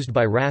chalices used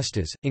by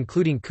Rastas,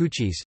 including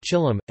kuchis,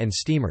 chilam, and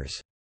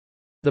steamers.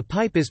 The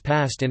pipe is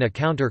passed in a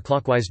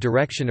counterclockwise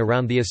direction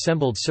around the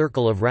assembled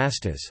circle of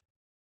Rastas.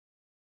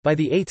 By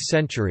the 8th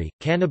century,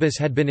 cannabis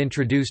had been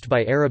introduced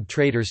by Arab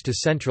traders to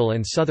Central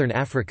and Southern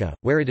Africa,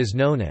 where it is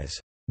known as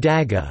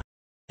daga,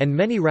 and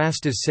many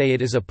Rastas say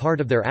it is a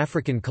part of their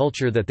African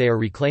culture that they are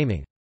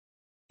reclaiming.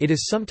 It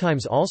is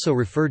sometimes also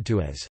referred to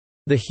as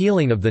the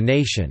healing of the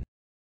nation,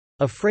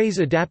 a phrase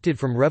adapted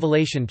from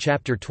Revelation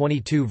chapter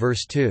 22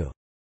 verse 2.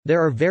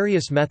 There are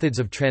various methods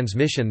of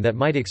transmission that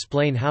might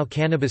explain how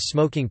cannabis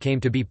smoking came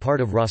to be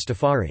part of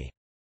Rastafari.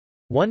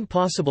 One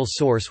possible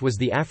source was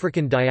the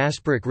African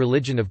diasporic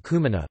religion of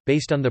Kumina,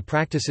 based on the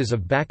practices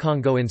of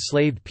Bakongo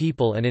enslaved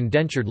people and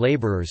indentured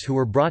laborers who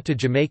were brought to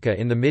Jamaica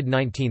in the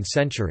mid-19th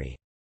century.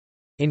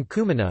 In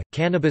Kumina,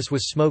 cannabis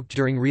was smoked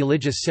during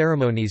religious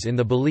ceremonies in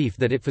the belief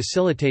that it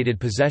facilitated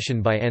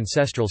possession by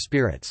ancestral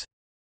spirits.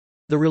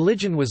 The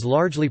religion was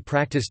largely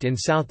practiced in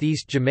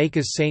southeast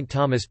Jamaica's St.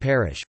 Thomas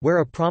Parish, where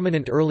a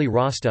prominent early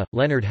Rasta,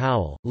 Leonard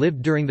Howell,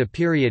 lived during the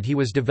period he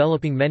was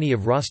developing many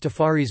of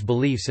Rastafari's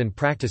beliefs and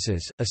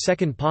practices. A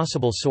second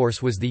possible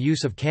source was the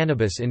use of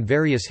cannabis in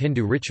various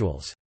Hindu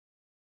rituals.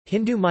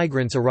 Hindu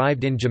migrants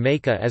arrived in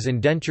Jamaica as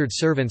indentured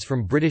servants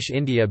from British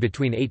India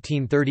between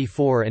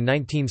 1834 and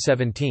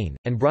 1917,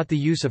 and brought the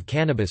use of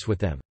cannabis with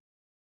them.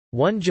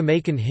 One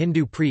Jamaican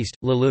Hindu priest,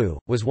 Lalu,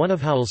 was one of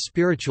Howell's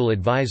spiritual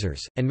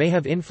advisors, and may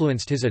have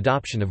influenced his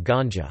adoption of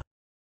ganja.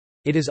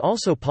 It is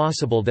also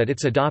possible that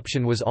its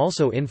adoption was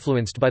also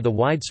influenced by the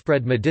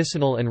widespread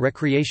medicinal and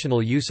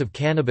recreational use of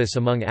cannabis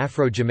among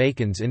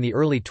Afro-Jamaicans in the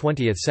early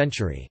 20th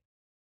century.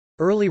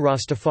 Early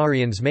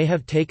Rastafarians may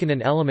have taken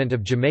an element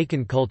of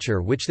Jamaican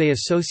culture which they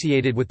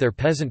associated with their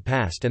peasant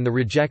past and the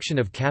rejection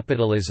of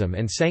capitalism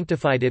and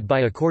sanctified it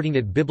by according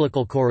it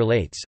biblical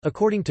correlates.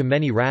 According to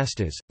many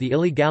Rastas, the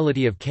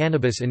illegality of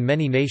cannabis in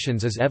many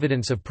nations is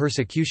evidence of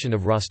persecution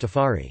of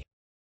Rastafari.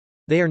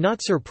 They are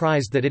not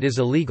surprised that it is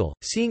illegal,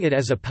 seeing it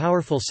as a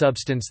powerful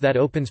substance that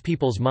opens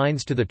people's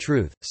minds to the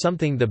truth,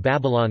 something the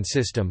Babylon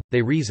system,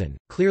 they reason,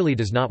 clearly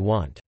does not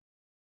want.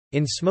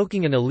 In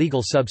smoking an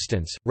illegal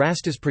substance,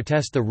 Rastas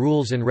protest the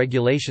rules and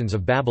regulations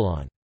of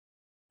Babylon.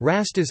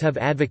 Rastas have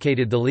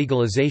advocated the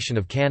legalization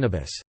of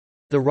cannabis.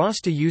 The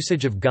Rasta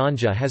usage of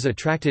ganja has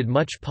attracted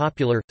much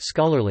popular,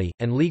 scholarly,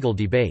 and legal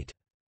debate.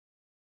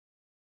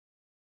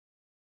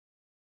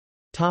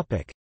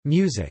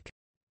 Music.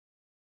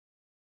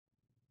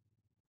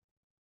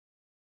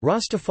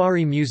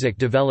 Rastafari music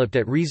developed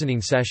at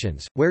reasoning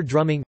sessions, where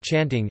drumming,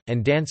 chanting,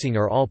 and dancing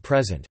are all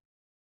present.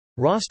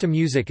 Rasta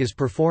music is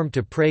performed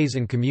to praise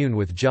and commune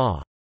with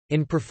Jah.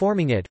 In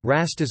performing it,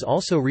 Rastas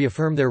also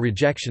reaffirm their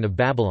rejection of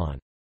Babylon.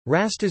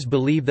 Rastas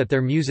believe that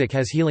their music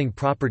has healing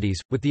properties,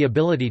 with the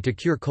ability to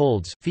cure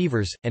colds,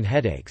 fevers, and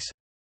headaches.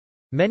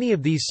 Many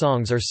of these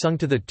songs are sung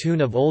to the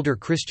tune of older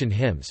Christian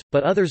hymns,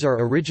 but others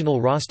are original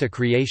Rasta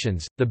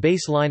creations. The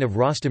bass line of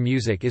Rasta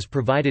music is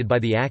provided by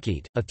the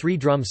akit, a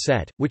 3-drum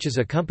set, which is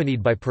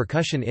accompanied by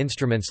percussion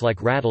instruments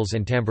like rattles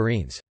and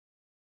tambourines.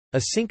 A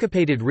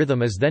syncopated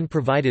rhythm is then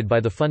provided by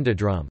the funda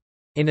drum.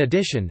 In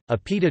addition, a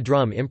pita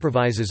drum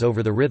improvises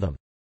over the rhythm.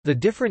 The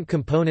different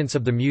components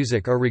of the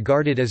music are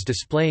regarded as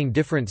displaying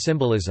different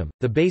symbolism.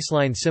 The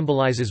bassline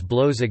symbolizes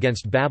blows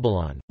against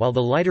Babylon, while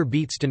the lighter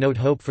beats denote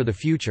hope for the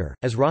future.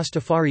 As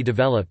Rastafari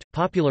developed,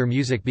 popular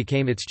music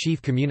became its chief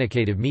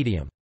communicative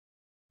medium.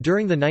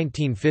 During the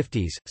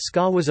 1950s,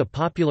 ska was a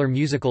popular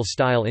musical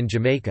style in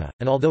Jamaica,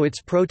 and although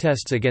its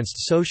protests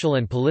against social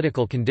and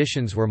political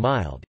conditions were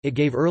mild, it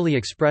gave early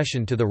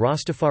expression to the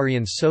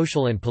Rastafarians'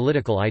 social and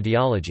political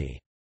ideology.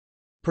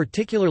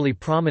 Particularly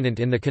prominent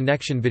in the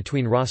connection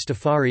between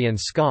Rastafari and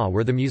ska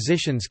were the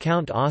musicians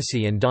Count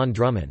Ossie and Don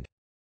Drummond.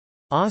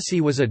 Ossie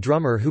was a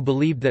drummer who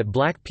believed that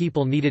black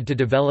people needed to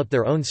develop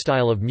their own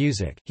style of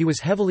music. He was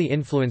heavily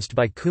influenced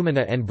by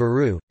Kumina and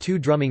Baru, two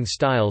drumming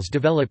styles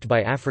developed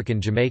by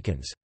African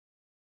Jamaicans.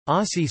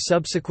 Ossie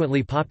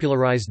subsequently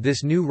popularized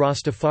this new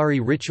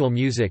Rastafari ritual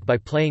music by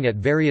playing at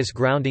various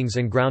groundings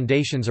and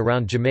groundations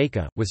around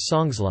Jamaica, with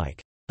songs like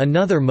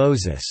 "Another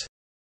Moses"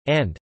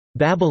 and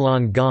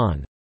 "Babylon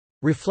Gone",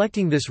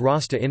 reflecting this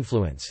Rasta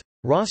influence.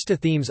 Rasta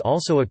themes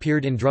also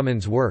appeared in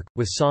Drummond's work,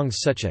 with songs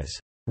such as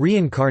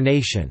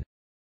 "Reincarnation"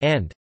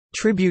 and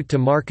 "Tribute to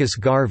Marcus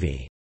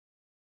Garvey".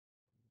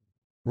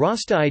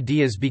 Rasta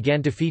ideas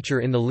began to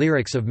feature in the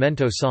lyrics of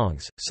Mento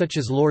songs, such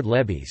as Lord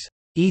Leby's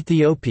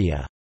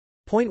Ethiopia.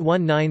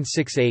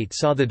 .1968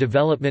 saw the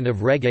development of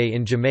reggae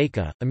in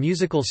Jamaica, a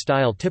musical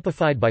style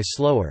typified by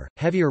slower,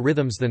 heavier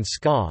rhythms than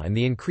ska and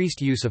the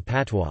increased use of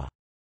patois.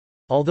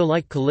 Although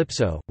like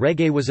calypso,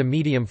 reggae was a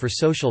medium for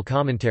social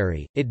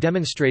commentary, it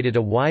demonstrated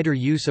a wider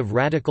use of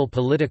radical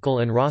political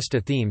and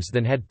Rasta themes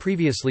than had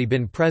previously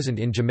been present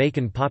in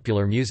Jamaican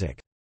popular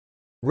music.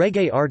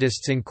 Reggae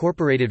artists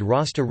incorporated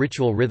Rasta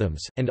ritual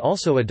rhythms, and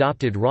also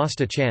adopted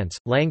Rasta chants,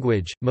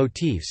 language,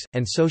 motifs,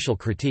 and social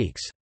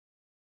critiques.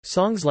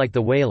 Songs like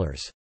The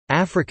Wailers'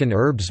 African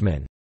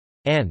Herbsman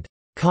and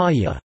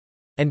Kaya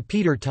and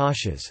Peter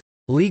Tosh's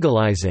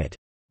Legalize It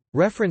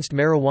referenced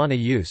marijuana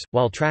use,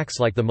 while tracks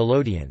like the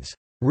Melodians'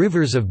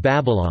 Rivers of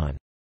Babylon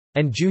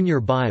and Junior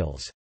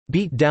Biles'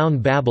 Beat Down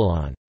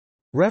Babylon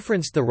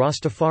referenced the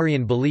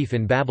Rastafarian belief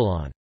in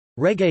Babylon.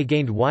 Reggae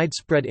gained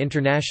widespread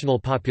international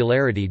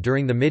popularity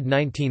during the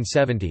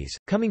mid-1970s,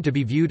 coming to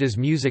be viewed as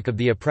music of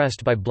the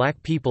oppressed by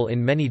black people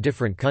in many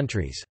different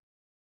countries.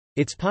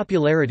 Its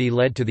popularity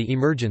led to the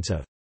emergence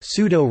of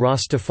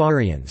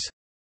pseudo-Rastafarians,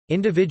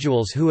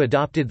 individuals who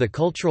adopted the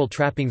cultural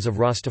trappings of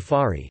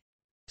Rastafari,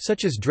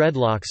 such as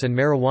dreadlocks and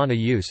marijuana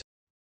use,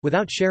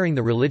 without sharing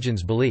the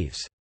religion's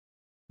beliefs.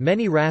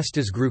 Many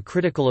Rastas grew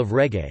critical of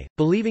reggae,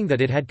 believing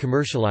that it had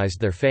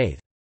commercialized their faith.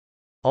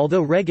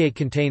 Although reggae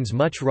contains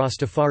much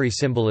Rastafari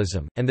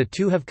symbolism, and the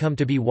two have come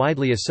to be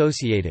widely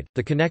associated,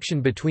 the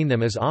connection between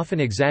them is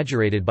often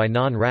exaggerated by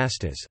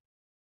non-Rastas.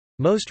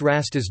 Most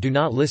Rastas do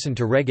not listen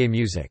to reggae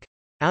music.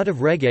 Out of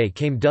reggae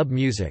came dub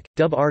music.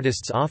 Dub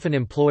artists often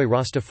employ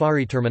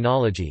Rastafari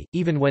terminology,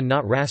 even when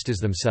not Rastas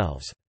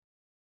themselves.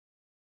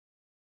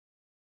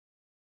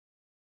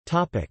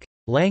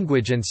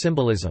 Language and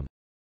symbolism.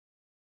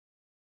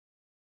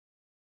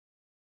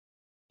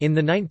 In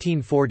the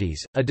 1940s,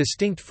 a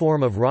distinct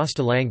form of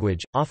Rasta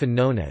language, often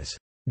known as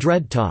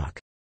dread talk,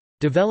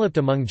 developed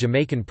among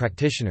Jamaican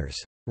practitioners.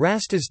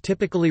 Rastas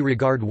typically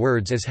regard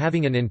words as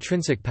having an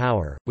intrinsic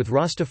power, with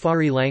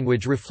Rastafari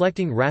language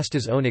reflecting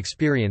Rasta's own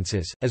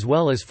experiences, as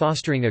well as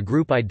fostering a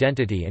group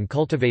identity and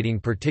cultivating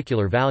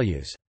particular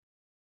values.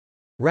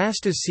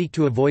 Rastas seek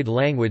to avoid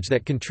language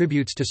that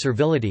contributes to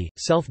servility,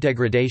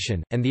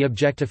 self-degradation, and the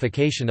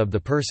objectification of the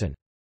person.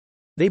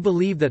 They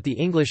believe that the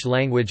English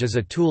language is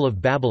a tool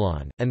of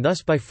Babylon, and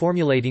thus by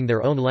formulating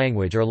their own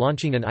language are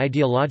launching an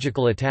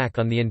ideological attack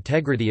on the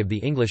integrity of the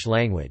English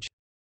language.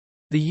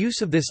 The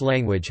use of this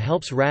language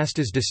helps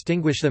Rastas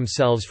distinguish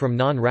themselves from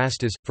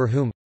non-Rastas, for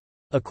whom,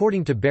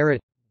 according to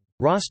Barrett,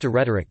 Rasta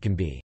rhetoric can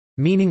be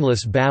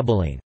meaningless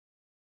babbling.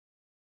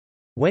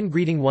 When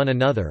greeting one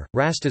another,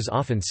 Rastas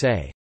often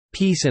say,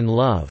 "Peace and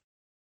love."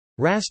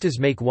 Rastas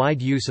make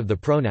wide use of the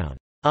pronoun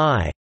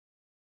I.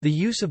 The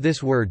use of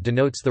this word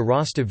denotes the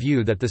Rasta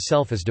view that the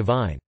self is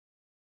divine.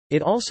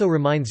 It also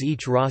reminds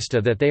each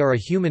Rasta that they are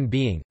a human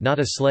being, not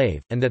a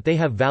slave, and that they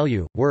have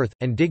value, worth,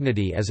 and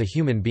dignity as a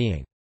human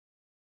being.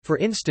 For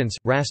instance,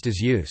 Rastas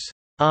use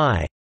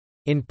I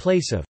in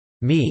place of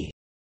me,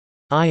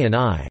 I and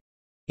I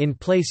in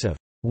place of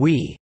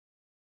we,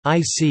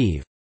 I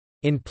sieve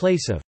in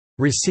place of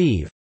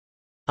receive,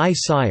 I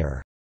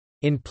sire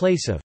in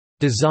place of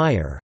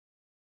desire,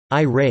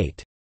 I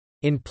rate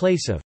in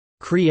place of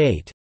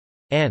create,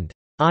 and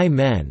I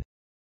men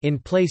in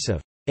place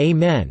of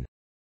amen.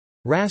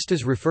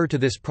 Rastas refer to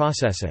this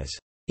process as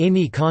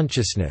inni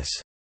consciousness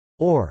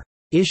or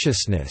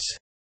ishousness.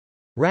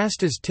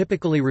 Rastas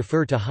typically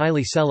refer to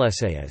Haile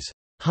Selassie as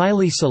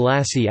Haile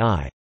Selassie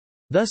I,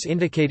 thus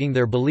indicating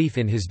their belief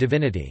in his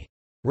divinity.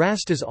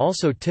 Rastas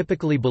also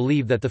typically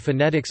believe that the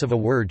phonetics of a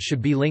word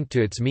should be linked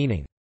to its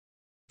meaning.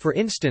 For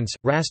instance,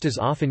 Rastas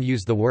often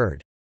use the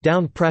word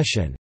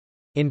downpression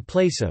in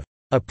place of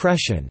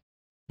oppression,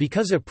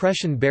 because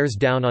oppression bears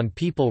down on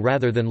people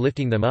rather than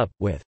lifting them up,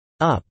 with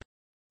up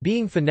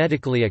being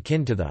phonetically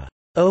akin to the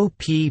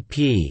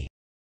OPP.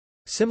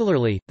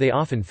 Similarly, they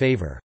often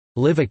favor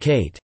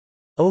livicate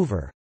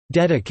over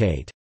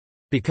dedicate,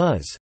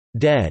 because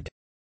dead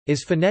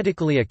is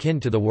phonetically akin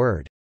to the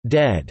word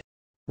dead.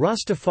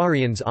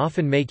 Rastafarians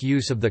often make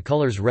use of the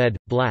colors red,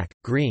 black,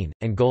 green,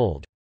 and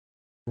gold.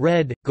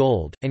 Red,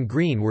 gold, and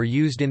green were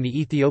used in the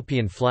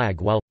Ethiopian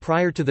flag while,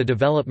 prior to the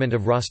development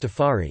of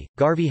Rastafari,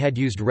 Garvey had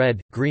used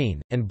red,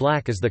 green, and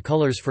black as the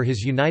colors for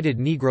his United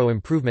Negro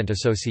Improvement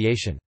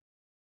Association.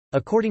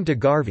 According to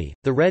Garvey,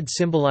 the red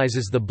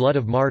symbolizes the blood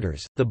of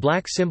martyrs, the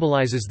black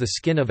symbolizes the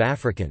skin of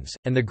Africans,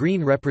 and the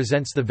green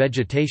represents the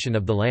vegetation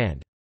of the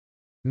land.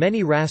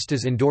 Many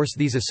Rastas endorse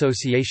these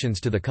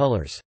associations to the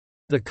colors.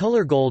 The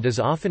color gold is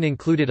often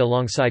included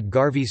alongside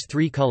Garvey's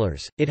three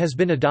colors. It has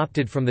been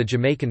adopted from the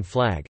Jamaican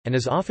flag, and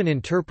is often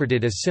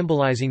interpreted as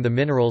symbolizing the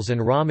minerals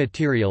and raw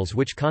materials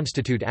which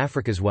constitute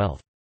Africa's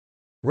wealth.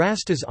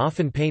 Rastas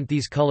often paint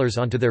these colors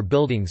onto their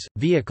buildings,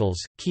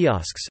 vehicles,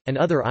 kiosks, and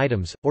other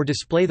items, or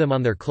display them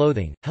on their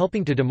clothing,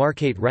 helping to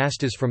demarcate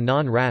Rastas from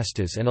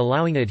non-Rastas and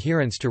allowing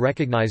adherents to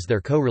recognize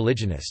their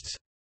co-religionists.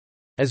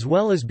 As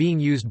well as being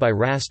used by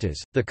Rastas,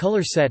 the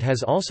color set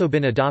has also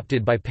been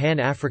adopted by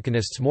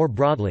Pan-Africanists more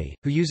broadly,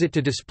 who use it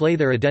to display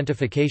their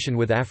identification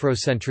with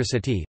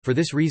Afrocentricity. For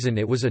this reason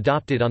it was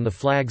adopted on the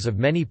flags of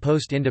many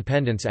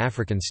post-independence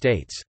African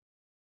states.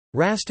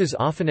 Rastas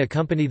often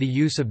accompany the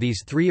use of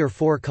these 3 or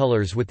 4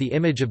 colors with the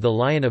image of the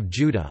Lion of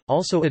Judah,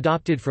 also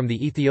adopted from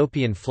the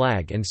Ethiopian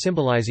flag and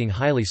symbolizing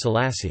Haile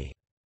Selassie.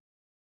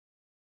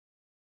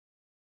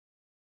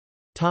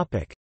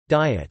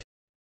 Diet.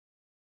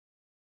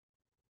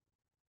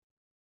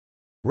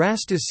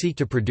 Rastas seek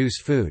to produce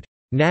food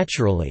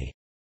naturally,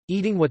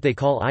 eating what they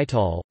call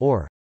ital,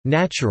 or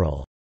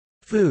natural,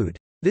 food.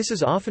 This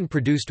is often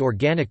produced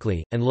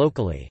organically, and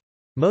locally.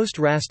 Most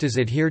Rastas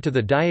adhere to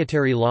the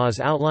dietary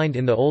laws outlined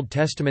in the Old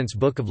Testament's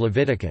Book of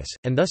Leviticus,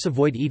 and thus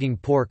avoid eating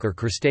pork or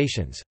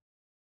crustaceans.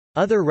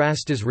 Other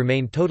Rastas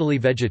remain totally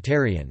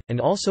vegetarian,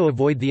 and also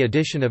avoid the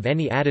addition of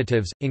any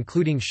additives,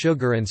 including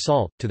sugar and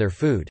salt, to their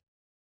food.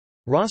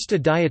 Rasta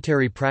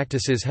dietary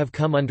practices have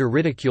come under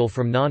ridicule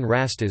from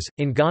non-Rastas.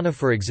 In Ghana,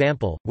 for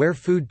example, where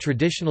food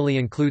traditionally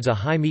includes a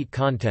high meat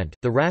content,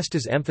 the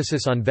Rastas'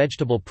 emphasis on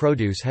vegetable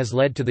produce has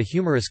led to the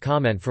humorous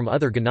comment from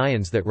other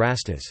Ghanaians that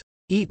Rastas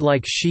eat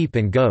like sheep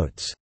and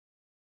goats.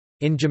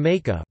 In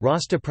Jamaica,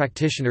 Rasta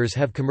practitioners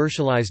have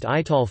commercialized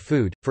ital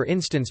food, for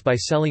instance by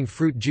selling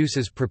fruit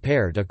juices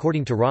prepared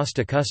according to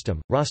Rasta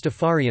custom.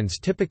 Rastafarians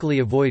typically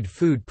avoid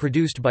food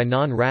produced by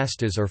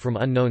non-Rastas or from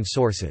unknown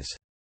sources.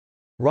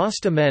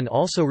 Rasta men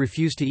also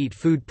refuse to eat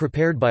food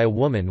prepared by a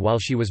woman while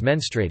she was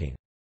menstruating.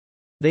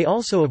 They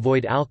also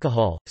avoid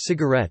alcohol,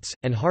 cigarettes,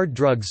 and hard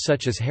drugs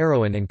such as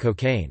heroin and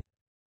cocaine.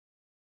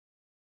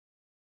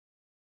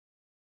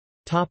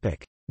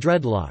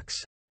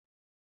 Dreadlocks.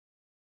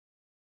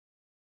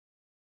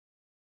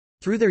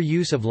 Through their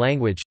use of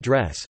language,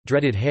 dress,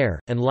 dreaded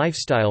hair, and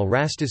lifestyle,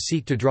 Rastas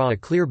seek to draw a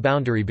clear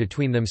boundary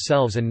between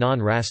themselves and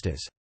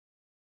non-Rastas.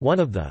 One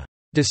of the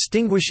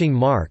distinguishing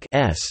marks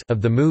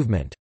of the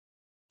movement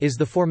is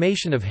the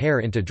formation of hair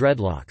into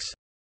dreadlocks.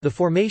 The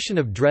formation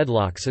of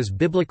dreadlocks is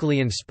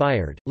biblically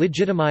inspired,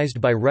 legitimized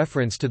by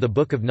reference to the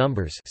Book of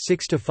Numbers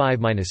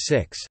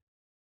 6-5-6.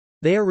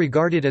 They are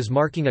regarded as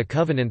marking a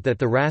covenant that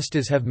the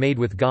Rastas have made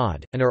with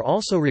God, and are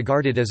also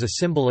regarded as a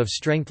symbol of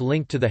strength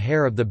linked to the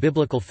hair of the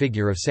biblical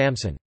figure of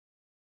Samson.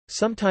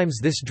 Sometimes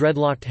this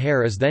dreadlocked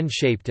hair is then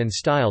shaped and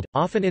styled,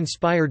 often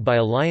inspired by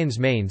a lion's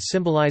mane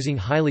symbolizing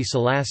Haile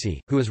Selassie,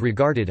 who is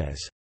regarded as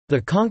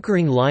the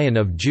conquering Lion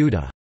of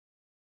Judah.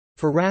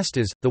 For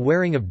Rastas, the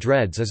wearing of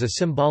dreads is a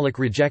symbolic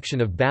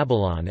rejection of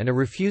Babylon and a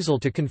refusal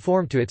to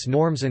conform to its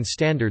norms and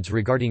standards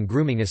regarding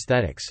grooming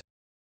aesthetics.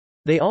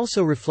 They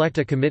also reflect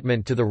a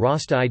commitment to the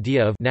Rasta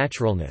idea of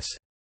naturalness.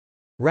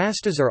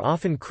 Rastas are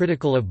often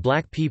critical of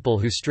black people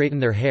who straighten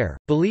their hair,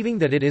 believing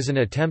that it is an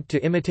attempt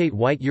to imitate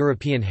white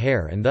European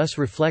hair and thus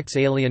reflects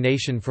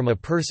alienation from a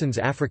person's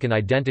African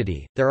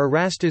identity. There are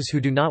Rastas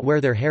who do not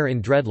wear their hair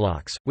in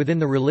dreadlocks. Within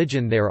the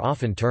religion, they are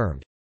often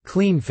termed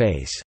clean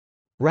face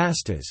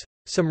Rastas.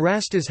 Some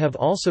Rastas have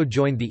also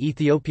joined the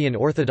Ethiopian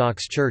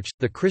Orthodox Church,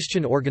 the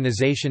Christian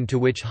organization to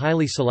which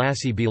Haile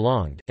Selassie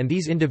belonged, and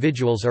these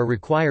individuals are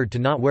required to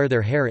not wear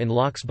their hair in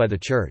locks by the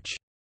church.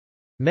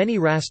 Many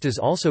Rastas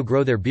also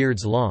grow their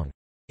beards long.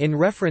 In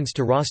reference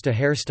to Rasta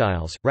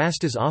hairstyles,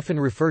 Rastas often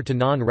refer to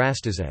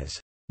non-Rastas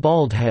as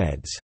bald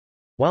heads,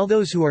 while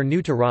those who are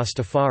new to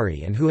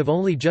Rastafari and who have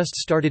only just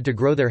started to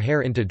grow their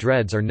hair into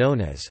dreads are known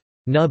as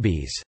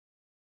nubbies.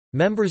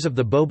 Members of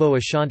the Bobo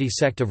Ashanti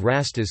sect of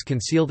Rastas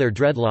conceal their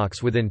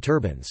dreadlocks within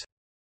turbans.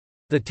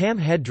 The tam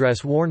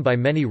headdress worn by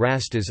many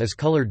Rastas is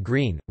colored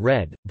green,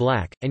 red,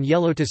 black, and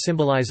yellow to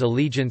symbolize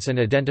allegiance and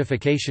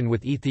identification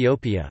with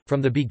Ethiopia.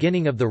 From the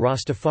beginning of the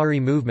Rastafari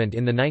movement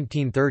in the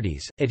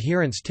 1930s,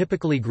 adherents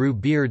typically grew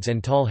beards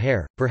and tall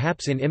hair,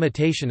 perhaps in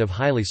imitation of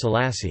Haile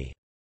Selassie.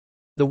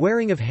 The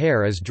wearing of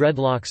hair as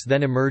dreadlocks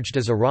then emerged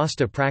as a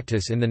Rasta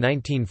practice in the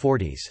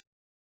 1940s.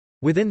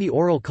 Within the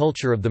oral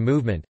culture of the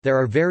movement, there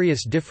are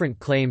various different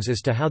claims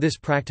as to how this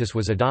practice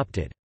was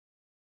adopted.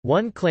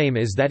 One claim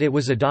is that it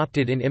was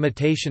adopted in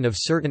imitation of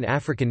certain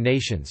African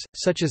nations,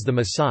 such as the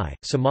Maasai,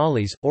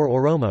 Somalis, or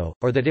Oromo,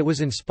 or that it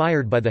was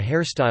inspired by the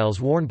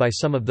hairstyles worn by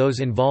some of those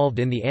involved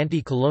in the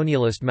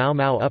anti-colonialist Mau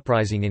Mau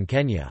uprising in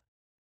Kenya.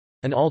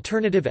 An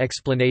alternative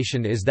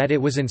explanation is that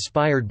it was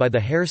inspired by the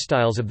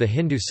hairstyles of the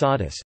Hindu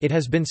sadhus. It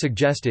has been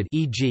suggested,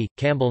 e.g.,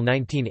 Campbell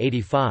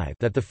 1985,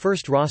 that the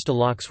first Rasta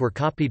locks were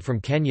copied from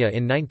Kenya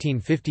in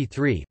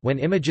 1953, when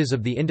images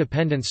of the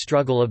independence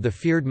struggle of the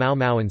feared Mau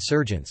Mau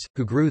insurgents,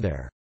 who grew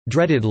their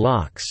dreaded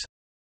locks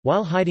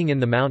while hiding in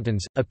the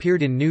mountains,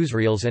 appeared in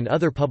newsreels and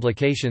other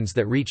publications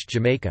that reached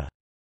Jamaica.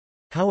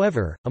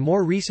 However, a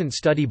more recent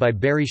study by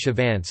Barry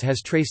Chavance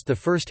has traced the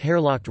first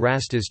hairlocked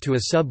Rastas to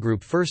a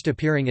subgroup first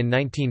appearing in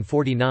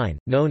 1949,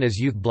 known as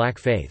Youth Black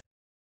Faith.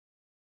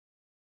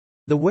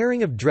 The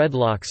wearing of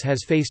dreadlocks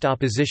has faced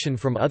opposition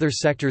from other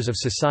sectors of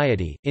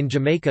society. In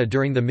Jamaica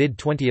during the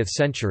mid-20th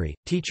century,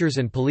 teachers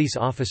and police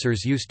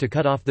officers used to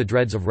cut off the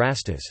dreads of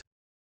Rastas.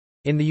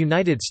 In the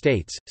United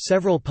States,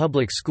 several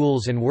public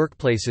schools and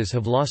workplaces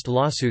have lost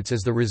lawsuits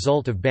as the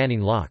result of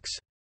banning locks.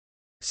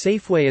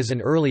 Safeway is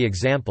an early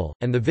example,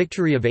 and the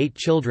victory of 8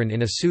 children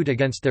in a suit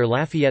against their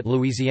Lafayette,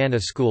 Louisiana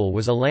school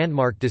was a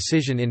landmark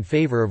decision in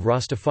favor of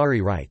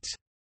Rastafari rights.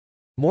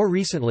 More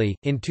recently,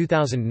 in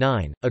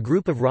 2009, a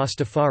group of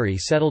Rastafari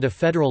settled a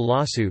federal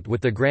lawsuit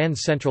with the Grand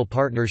Central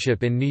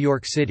Partnership in New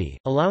York City,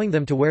 allowing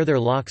them to wear their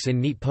locks in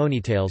neat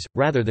ponytails,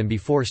 rather than be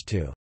forced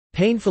to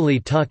painfully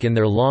tuck in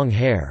their long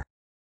hair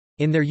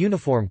in their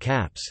uniform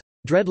caps.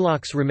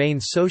 Dreadlocks remain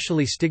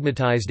socially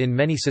stigmatized in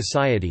many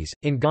societies.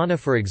 In Ghana,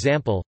 for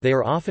example, they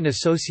are often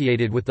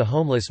associated with the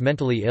homeless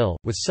mentally ill,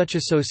 with such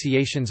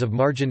associations of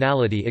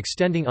marginality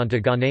extending onto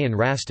Ghanaian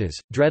Rastas.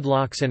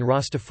 Dreadlocks and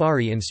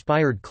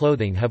Rastafari-inspired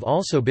clothing have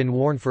also been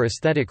worn for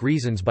aesthetic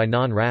reasons by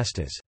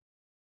non-Rastas.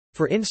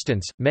 For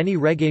instance, many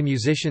reggae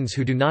musicians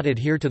who do not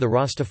adhere to the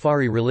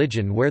Rastafari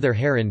religion wear their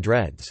hair in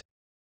dreads.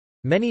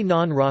 Many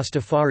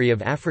non-Rastafari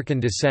of African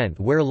descent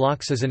wear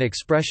locks as an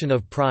expression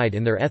of pride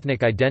in their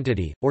ethnic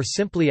identity, or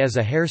simply as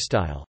a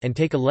hairstyle, and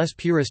take a less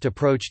purist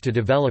approach to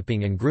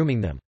developing and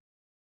grooming them.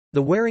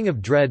 The wearing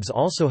of dreads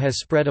also has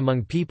spread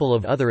among people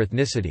of other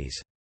ethnicities.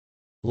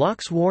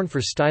 Locks worn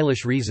for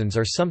stylish reasons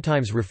are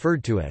sometimes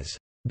referred to as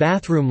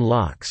bathroom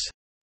locks,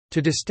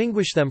 to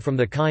distinguish them from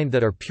the kind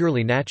that are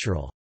purely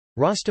natural.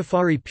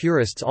 Rastafari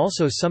purists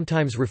also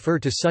sometimes refer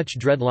to such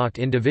dreadlocked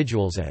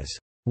individuals as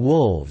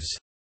wolves,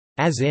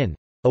 as in,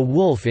 a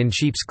wolf in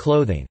sheep's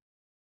clothing,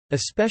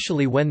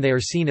 especially when they are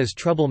seen as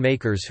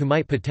troublemakers who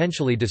might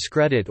potentially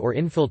discredit or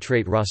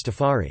infiltrate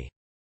Rastafari.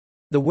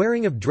 The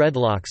wearing of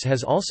dreadlocks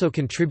has also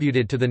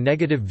contributed to the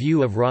negative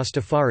view of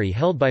Rastafari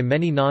held by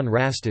many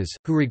non-Rastas,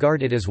 who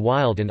regard it as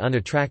wild and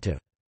unattractive.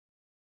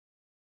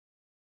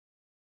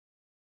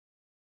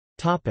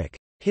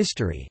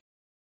 History.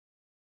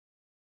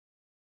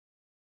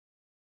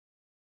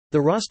 The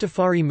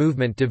Rastafari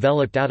movement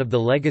developed out of the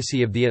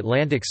legacy of the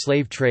Atlantic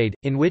slave trade,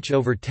 in which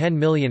over 10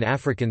 million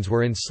Africans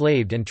were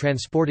enslaved and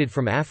transported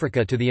from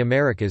Africa to the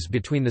Americas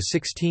between the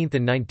 16th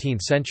and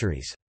 19th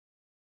centuries.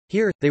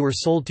 Here, they were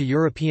sold to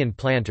European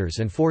planters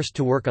and forced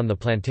to work on the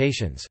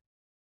plantations.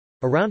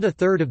 Around a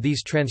third of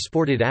these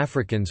transported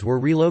Africans were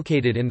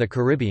relocated in the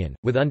Caribbean,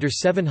 with under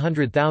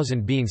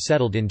 700,000 being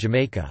settled in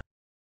Jamaica.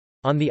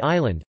 On the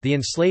island, the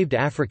enslaved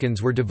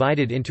Africans were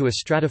divided into a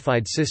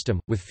stratified system,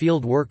 with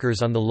field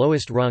workers on the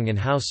lowest rung and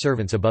house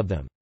servants above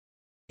them.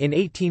 In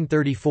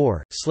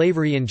 1834,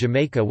 slavery in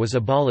Jamaica was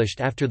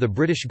abolished after the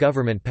British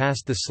government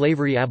passed the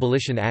Slavery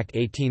Abolition Act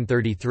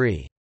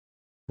 1833.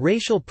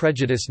 Racial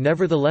prejudice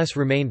nevertheless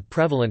remained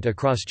prevalent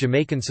across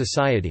Jamaican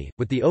society,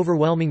 with the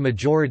overwhelming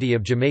majority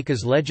of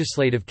Jamaica's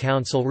Legislative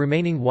Council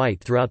remaining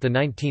white throughout the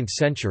 19th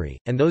century,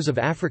 and those of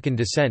African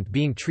descent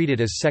being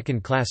treated as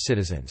second-class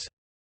citizens.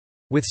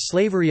 With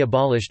slavery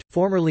abolished,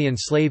 formerly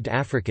enslaved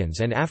Africans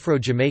and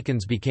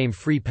Afro-Jamaicans became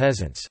free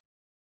peasants.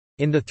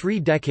 In the 3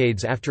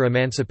 decades after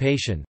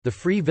emancipation, the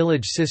free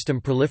village system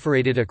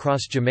proliferated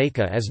across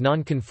Jamaica as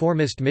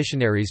nonconformist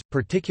missionaries,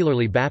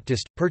 particularly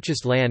Baptist,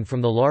 purchased land from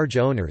the large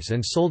owners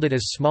and sold it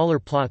as smaller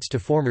plots to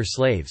former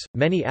slaves.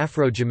 Many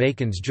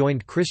Afro-Jamaicans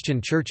joined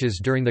Christian churches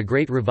during the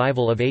Great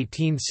Revival of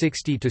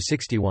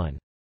 1860–61.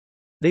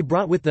 They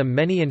brought with them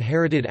many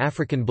inherited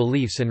African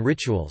beliefs and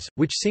rituals,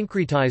 which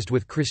syncretized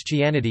with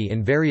Christianity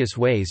in various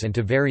ways and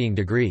to varying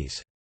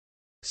degrees.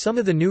 Some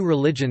of the new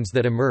religions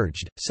that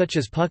emerged, such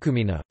as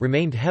Pukumina,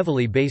 remained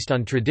heavily based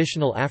on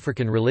traditional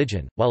African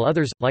religion, while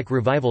others, like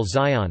Revival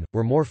Zion,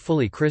 were more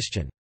fully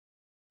Christian.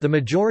 The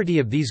majority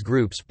of these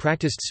groups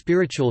practiced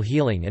spiritual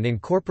healing and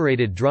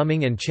incorporated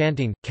drumming and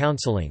chanting,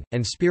 counseling,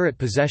 and spirit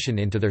possession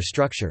into their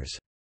structures.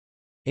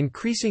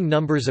 Increasing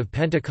numbers of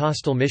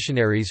Pentecostal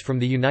missionaries from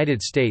the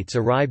United States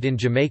arrived in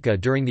Jamaica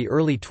during the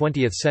early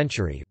 20th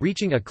century,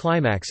 reaching a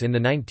climax in the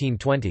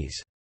 1920s.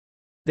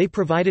 They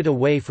provided a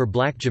way for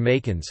black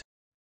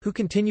Jamaicans—who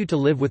continued to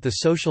live with the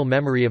social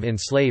memory of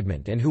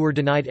enslavement and who were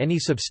denied any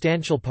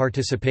substantial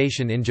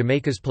participation in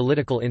Jamaica's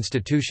political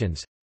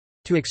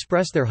institutions—to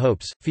express their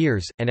hopes,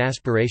 fears, and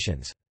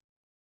aspirations.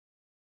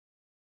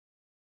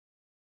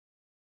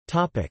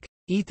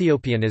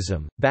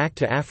 Ethiopianism, Back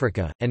to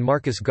Africa, and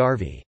Marcus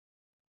Garvey.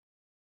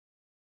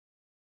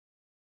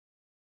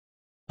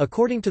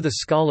 According to the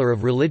scholar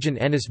of religion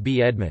Ennis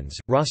B. Edmonds,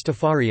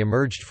 Rastafari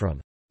emerged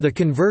from the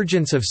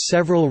convergence of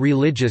several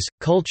religious,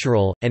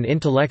 cultural, and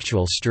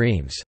intellectual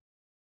streams,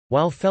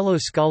 while fellow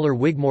scholar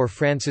Wigmore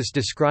Francis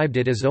described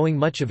it as owing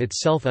much of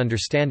its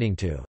self-understanding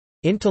to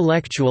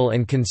intellectual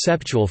and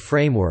conceptual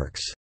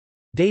frameworks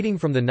dating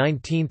from the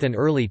 19th and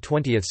early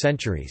 20th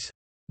centuries.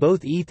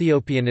 Both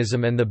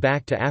Ethiopianism and the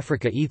Back to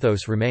Africa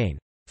ethos remain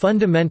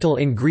fundamental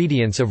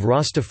ingredients of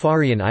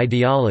Rastafarian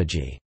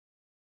ideology.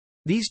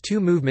 These two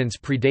movements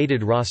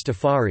predated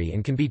Rastafari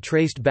and can be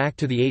traced back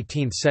to the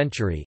 18th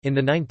century. In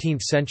the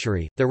 19th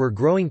century, there were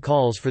growing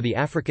calls for the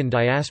African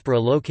diaspora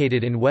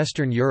located in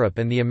Western Europe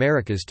and the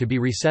Americas to be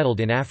resettled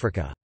in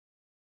Africa.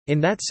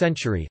 In that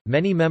century,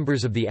 many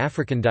members of the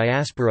African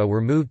diaspora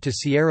were moved to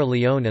Sierra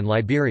Leone and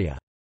Liberia.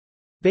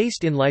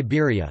 Based in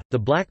Liberia, the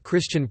black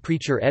Christian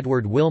preacher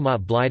Edward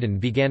Wilmot Blyden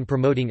began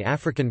promoting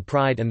African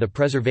pride and the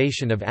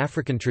preservation of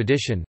African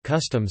tradition,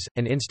 customs,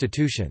 and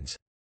institutions.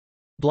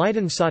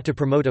 Blyden sought to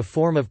promote a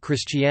form of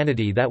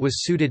Christianity that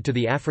was suited to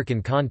the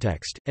African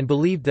context, and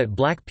believed that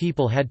black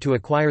people had to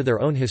acquire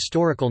their own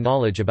historical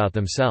knowledge about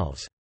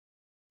themselves.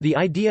 The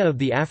idea of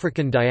the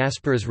African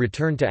diaspora's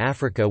return to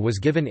Africa was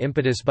given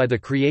impetus by the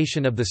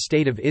creation of the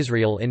State of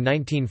Israel in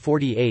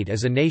 1948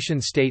 as a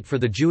nation-state for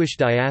the Jewish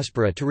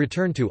diaspora to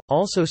return to.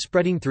 Also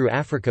spreading through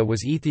Africa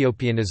was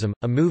Ethiopianism,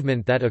 a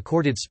movement that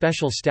accorded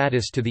special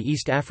status to the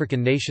East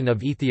African nation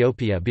of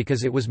Ethiopia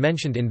because it was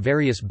mentioned in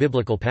various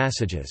biblical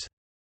passages.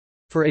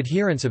 For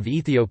adherents of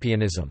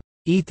Ethiopianism,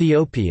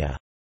 Ethiopia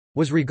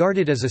was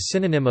regarded as a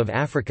synonym of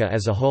Africa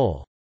as a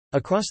whole.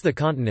 Across the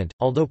continent,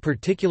 although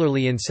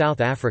particularly in South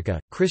Africa,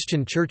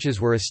 Christian churches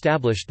were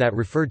established that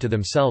referred to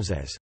themselves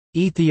as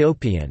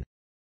Ethiopian.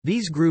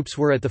 These groups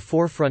were at the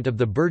forefront of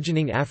the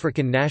burgeoning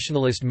African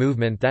nationalist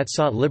movement that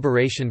sought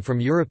liberation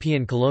from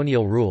European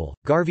colonial rule.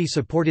 Garvey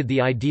supported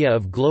the idea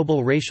of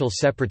global racial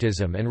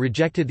separatism and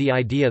rejected the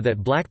idea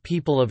that black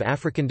people of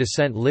African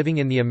descent living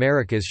in the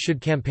Americas should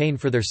campaign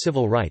for their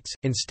civil rights.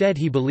 Instead,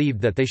 he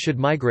believed that they should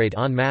migrate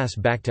en masse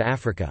back to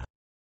Africa.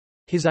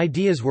 His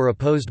ideas were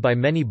opposed by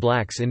many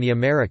blacks in the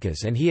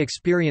Americas, and he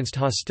experienced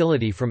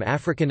hostility from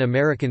African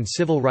American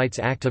civil rights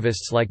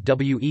activists like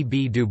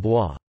W.E.B. Du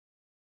Bois.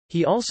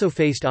 He also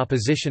faced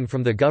opposition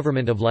from the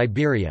government of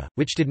Liberia,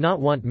 which did not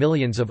want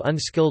millions of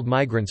unskilled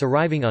migrants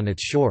arriving on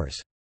its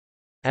shores.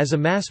 As a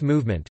mass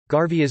movement,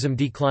 Garveyism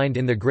declined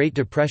in the Great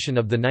Depression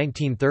of the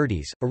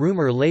 1930s. A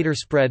rumor later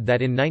spread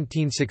that in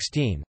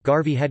 1916,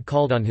 Garvey had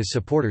called on his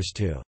supporters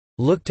to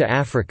look to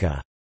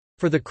Africa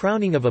for the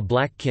crowning of a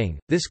black king.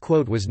 This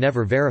quote was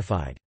never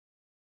verified.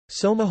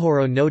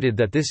 Somahoro noted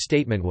that this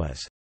statement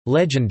was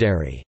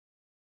legendary.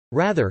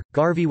 Rather,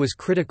 Garvey was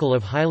critical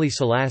of Haile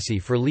Selassie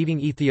for leaving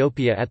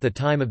Ethiopia at the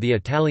time of the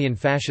Italian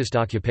fascist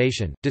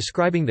occupation,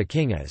 describing the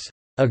king as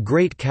a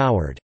great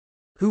coward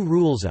who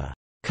rules a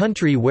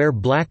country where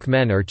black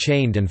men are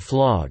chained and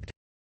flogged.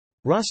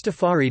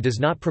 Rastafari does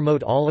not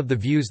promote all of the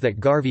views that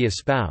Garvey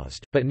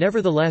espoused, but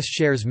nevertheless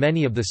shares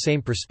many of the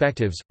same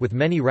perspectives, with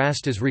many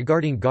Rastas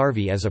regarding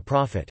Garvey as a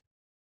prophet.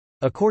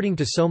 According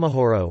to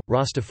Somahoro,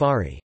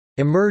 Rastafari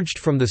emerged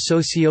from the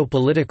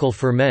socio-political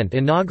ferment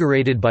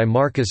inaugurated by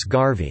Marcus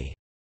Garvey,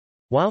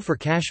 while for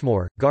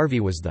Cashmore, Garvey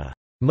was the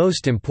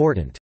most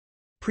important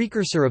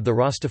precursor of the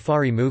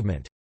Rastafari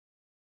movement.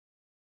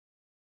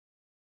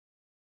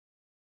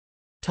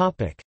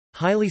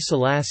 Haile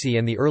Selassie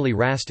and the early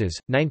Rastas,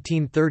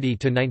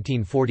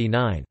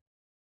 1930–1949.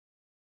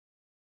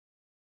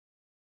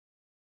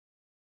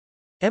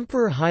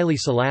 Emperor Haile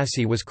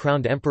Selassie was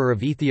crowned Emperor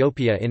of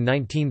Ethiopia in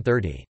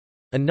 1930.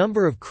 A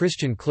number of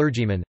Christian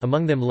clergymen,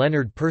 among them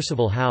Leonard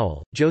Percival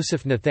Howell,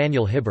 Joseph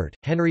Nathaniel Hibbert,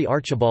 Henry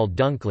Archibald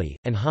Dunkley,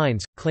 and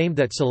Hines, claimed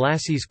that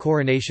Selassie's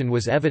coronation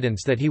was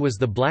evidence that he was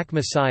the Black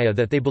Messiah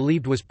that they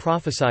believed was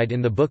prophesied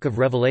in the Book of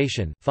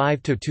Revelation,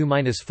 5–2–5,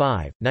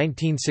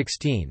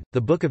 1916,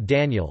 the Book of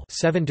Daniel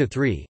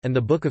 7–3, and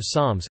the Book of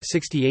Psalms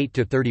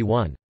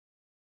 68–31.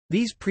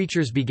 These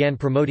preachers began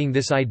promoting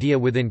this idea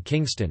within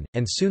Kingston,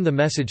 and soon the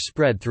message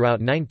spread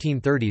throughout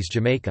 1930s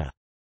Jamaica.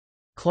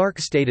 Clark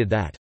stated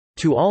that,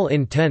 "To all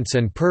intents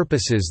and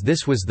purposes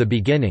this was the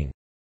beginning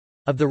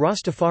of the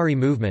Rastafari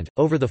movement."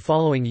 Over the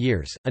following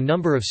years, a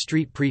number of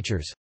street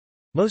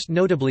preachers—most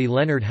notably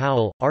Leonard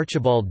Howell,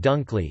 Archibald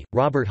Dunkley,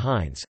 Robert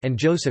Hines, and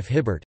Joseph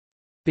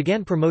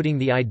Hibbert—began promoting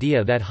the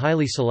idea that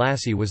Haile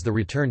Selassie was the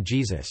returned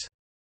Jesus.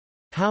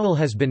 Howell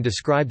has been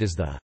described as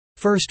the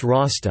first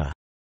Rasta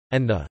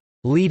and the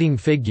leading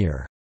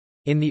figure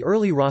in the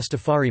early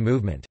Rastafari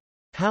movement.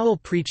 Howell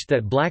preached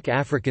that black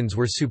Africans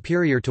were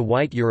superior to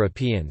white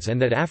Europeans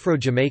and that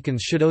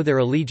Afro-Jamaicans should owe their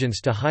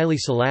allegiance to Haile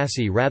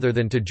Selassie rather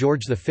than to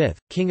George V,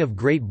 King of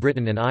Great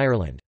Britain and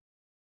Ireland.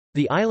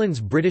 The island's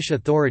British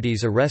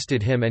authorities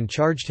arrested him and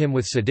charged him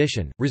with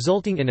sedition,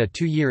 resulting in a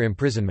 2-year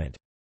imprisonment.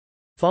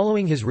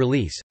 Following his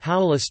release,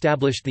 Howell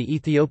established the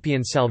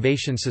Ethiopian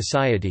Salvation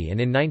Society and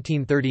in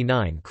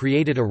 1939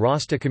 created a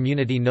Rasta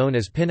community known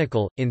as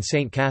Pinnacle, in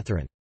St.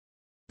 Catherine.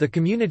 The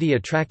community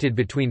attracted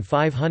between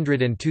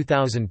 500 and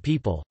 2,000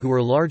 people, who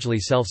were largely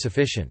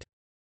self-sufficient.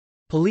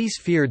 Police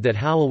feared that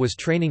Howell was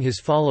training his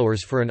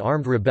followers for an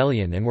armed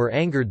rebellion and were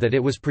angered that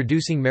it was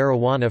producing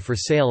marijuana for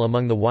sale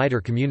among the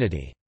wider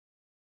community.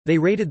 They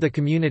raided the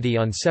community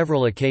on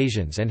several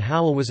occasions and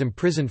Howell was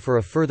imprisoned for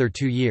a further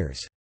 2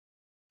 years.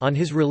 On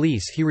his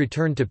release he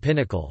returned to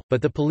Pinnacle,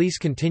 but the police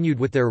continued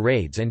with their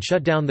raids and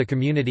shut down the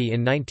community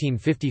in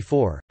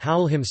 1954.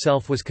 Howell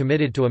himself was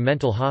committed to a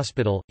mental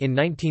hospital. In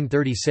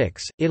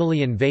 1936,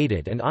 Italy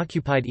invaded and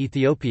occupied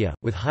Ethiopia,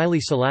 with Haile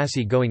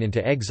Selassie going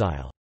into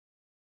exile.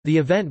 The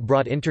event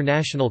brought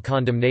international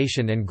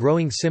condemnation and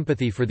growing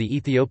sympathy for the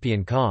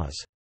Ethiopian cause.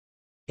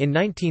 In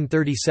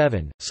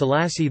 1937,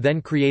 Selassie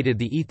then created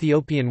the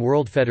Ethiopian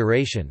World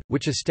Federation,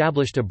 which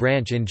established a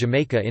branch in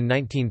Jamaica in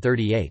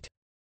 1938.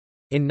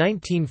 In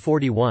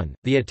 1941,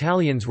 the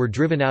Italians were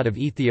driven out of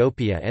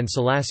Ethiopia and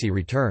Selassie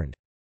returned.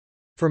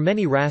 For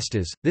many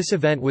Rastas, this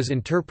event was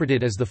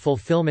interpreted as the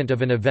fulfillment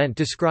of an event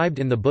described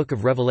in the Book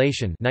of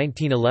Revelation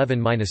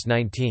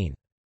 19:11–19.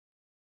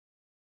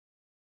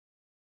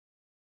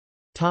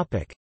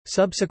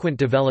 Subsequent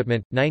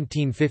development,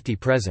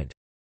 1950–present.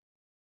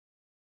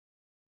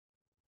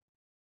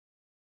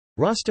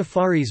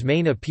 Rastafari's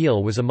main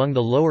appeal was among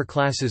the lower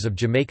classes of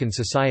Jamaican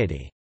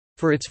society.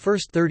 For its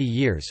first 30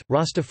 years,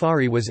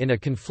 Rastafari was in a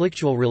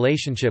conflictual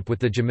relationship with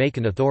the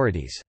Jamaican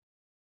authorities.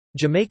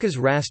 Jamaica's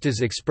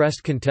Rastas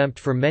expressed contempt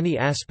for many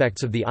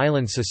aspects of the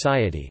island's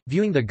society,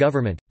 viewing the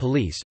government,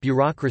 police,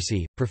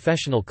 bureaucracy,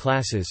 professional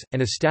classes,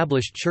 and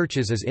established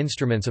churches as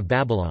instruments of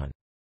Babylon.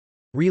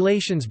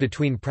 Relations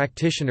between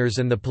practitioners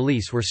and the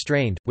police were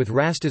strained, with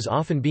Rastas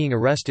often being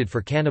arrested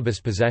for cannabis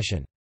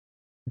possession.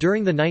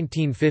 During the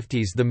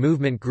 1950s the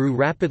movement grew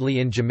rapidly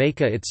in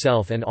Jamaica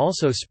itself and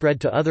also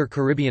spread to other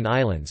Caribbean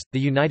islands, the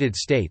United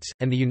States,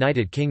 and the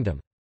United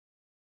Kingdom.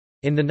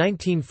 In the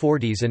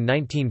 1940s and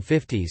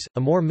 1950s, a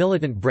more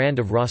militant brand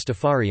of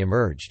Rastafari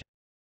emerged.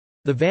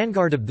 The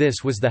vanguard of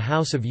this was the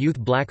House of Youth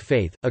Black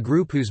Faith, a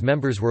group whose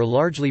members were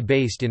largely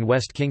based in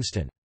West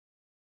Kingston.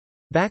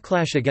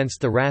 Backlash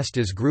against the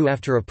Rastas grew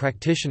after a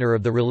practitioner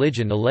of the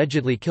religion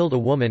allegedly killed a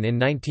woman in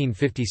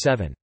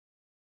 1957.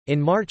 In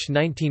March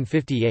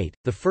 1958,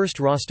 the first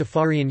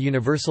Rastafarian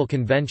Universal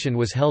Convention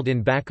was held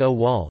in Back O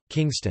Wall,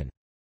 Kingston.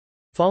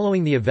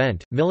 Following the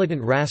event, militant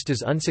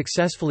Rastas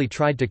unsuccessfully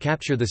tried to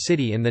capture the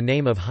city in the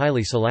name of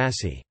Haile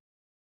Selassie.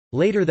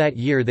 Later that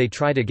year they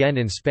tried again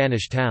in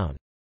Spanish Town.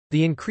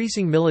 The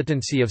increasing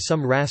militancy of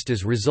some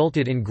Rastas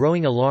resulted in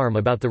growing alarm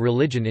about the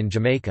religion in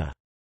Jamaica.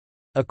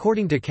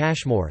 According to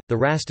Cashmore, the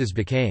Rastas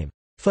became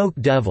folk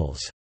devils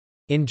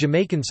in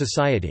Jamaican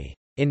society.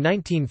 In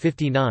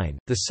 1959,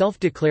 the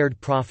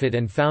self-declared prophet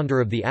and founder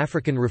of the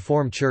African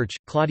Reformed Church,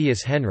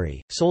 Claudius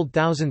Henry, sold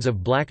thousands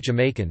of black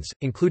Jamaicans,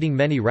 including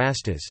many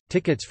Rastas,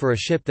 tickets for a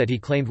ship that he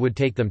claimed would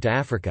take them to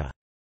Africa.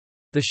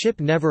 The ship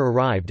never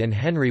arrived and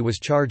Henry was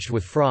charged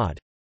with fraud.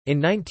 In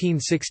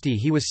 1960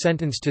 he was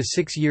sentenced to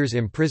 6 years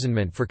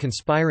imprisonment for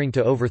conspiring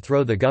to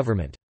overthrow the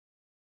government.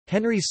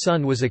 Henry's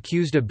son was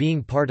accused of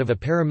being part of a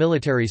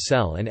paramilitary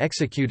cell and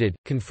executed,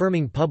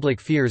 confirming public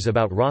fears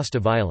about Rasta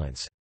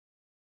violence.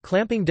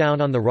 Clamping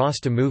down on the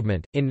Rasta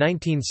movement, in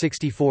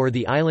 1964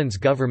 the island's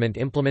government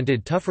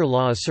implemented tougher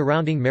laws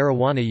surrounding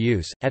marijuana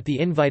use. At the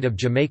invite of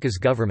Jamaica's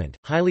government,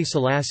 Haile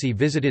Selassie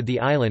visited the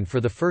island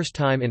for the first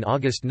time in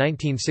August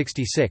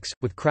 1966,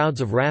 with crowds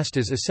of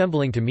Rastas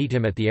assembling to meet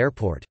him at the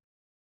airport.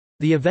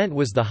 The event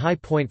was the high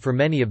point for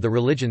many of the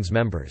religion's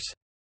members.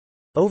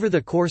 Over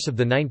the course of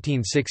the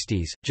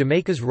 1960s,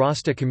 Jamaica's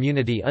Rasta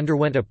community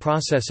underwent a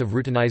process of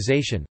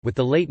routinization, with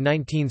the late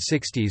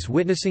 1960s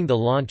witnessing the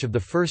launch of the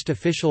first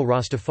official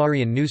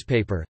Rastafarian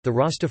newspaper, the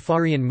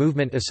Rastafarian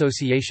Movement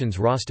Association's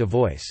Rasta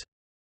Voice.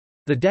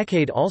 The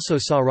decade also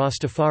saw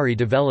Rastafari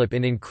develop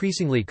in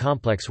increasingly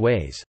complex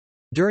ways.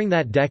 During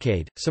that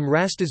decade, some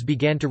Rastas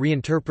began to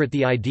reinterpret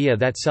the idea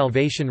that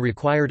salvation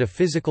required a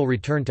physical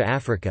return to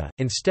Africa,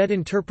 instead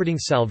interpreting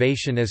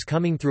salvation as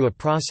coming through a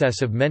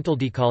process of mental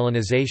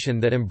decolonization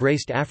that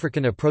embraced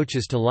African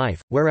approaches to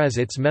life, whereas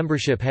its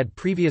membership had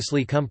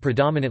previously come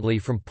predominantly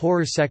from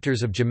poorer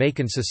sectors of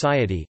Jamaican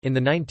society. In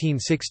the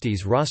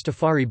 1960s,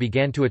 Rastafari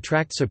began to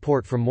attract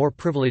support from more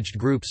privileged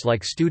groups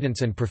like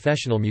students and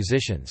professional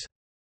musicians.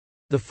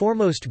 The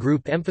foremost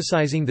group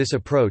emphasizing this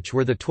approach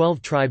were the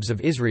 12 Tribes of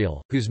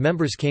Israel, whose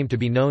members came to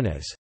be known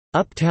as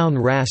Uptown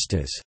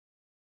Rastas.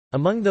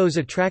 Among those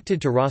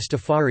attracted to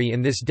Rastafari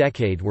in this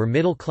decade were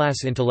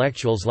middle-class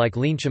intellectuals like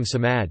Lyncham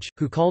Samaj,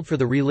 who called for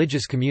the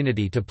religious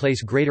community to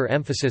place greater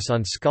emphasis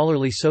on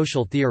scholarly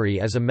social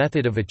theory as a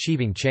method of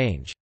achieving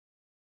change.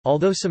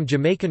 Although some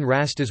Jamaican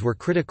Rastas were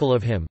critical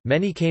of him,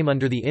 many came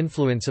under the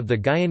influence of the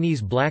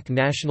Guyanese black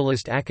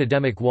nationalist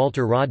academic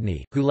Walter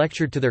Rodney, who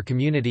lectured to their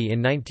community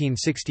in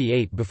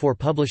 1968 before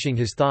publishing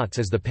his thoughts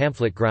as the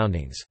pamphlet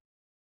Groundings.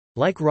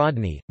 Like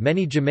Rodney,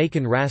 many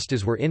Jamaican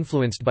Rastas were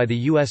influenced by the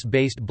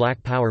US-based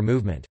Black Power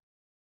movement.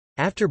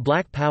 After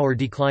Black Power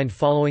declined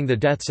following the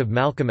deaths of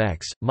Malcolm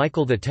X,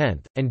 Michael X,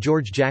 and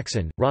George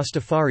Jackson,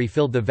 Rastafari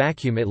filled the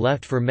vacuum it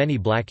left for many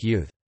black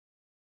youth.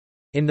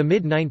 In the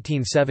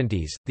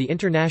mid-1970s, the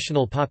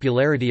international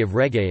popularity of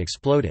reggae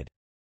exploded.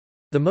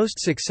 The most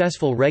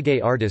successful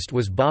reggae artist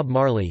was Bob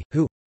Marley,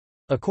 who,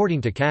 according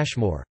to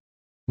Cashmore,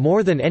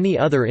 more than any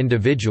other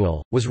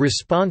individual, was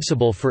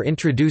responsible for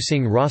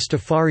introducing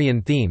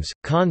Rastafarian themes,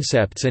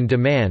 concepts and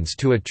demands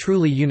to a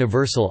truly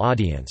universal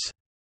audience.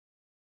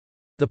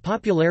 The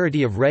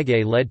popularity of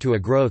reggae led to a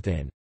growth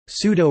in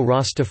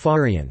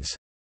pseudo-Rastafarians,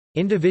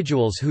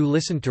 individuals who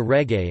listened to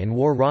reggae and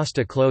wore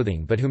Rasta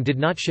clothing but whom did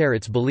not share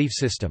its belief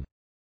system.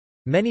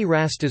 Many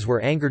Rastas were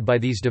angered by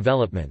these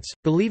developments,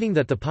 believing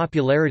that the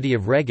popularity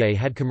of reggae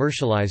had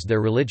commercialized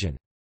their religion.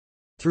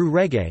 Through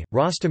reggae,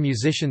 Rasta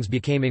musicians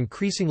became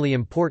increasingly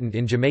important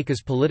in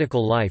Jamaica's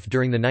political life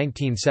during the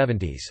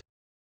 1970s.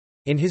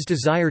 In his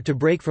desire to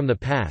break from the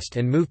past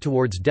and move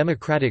towards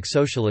democratic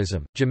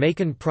socialism,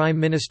 Jamaican Prime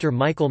Minister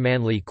Michael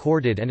Manley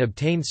courted and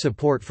obtained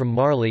support from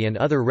Marley and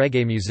other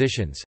reggae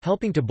musicians,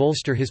 helping to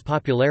bolster his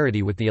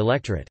popularity with the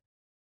electorate.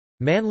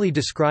 Manley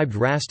described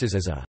Rastas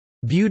as a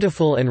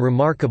beautiful and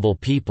remarkable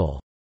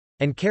people,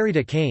 and carried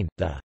a cane,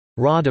 the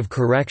rod of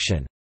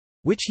correction,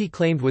 which he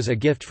claimed was a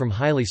gift from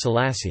Haile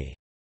Selassie.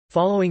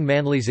 Following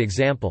Manley's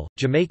example,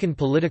 Jamaican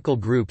political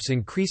groups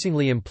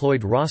increasingly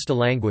employed Rasta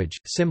language,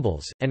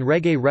 symbols, and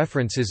reggae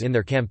references in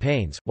their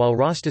campaigns, while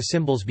Rasta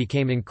symbols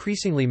became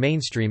increasingly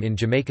mainstream in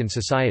Jamaican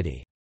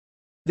society.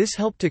 This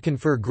helped to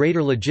confer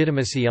greater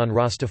legitimacy on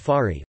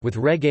Rastafari, with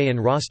reggae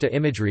and Rasta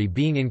imagery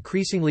being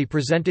increasingly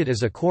presented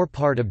as a core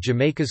part of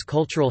Jamaica's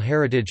cultural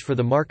heritage for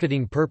the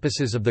marketing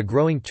purposes of the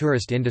growing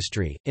tourist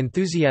industry.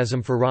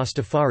 Enthusiasm for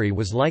Rastafari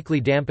was likely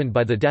dampened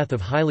by the death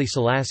of Haile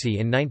Selassie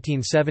in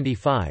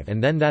 1975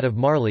 and then that of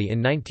Marley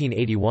in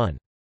 1981.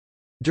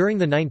 During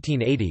the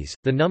 1980s,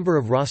 the number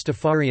of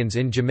Rastafarians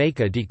in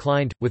Jamaica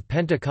declined, with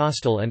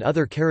Pentecostal and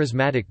other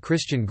charismatic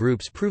Christian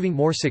groups proving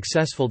more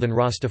successful than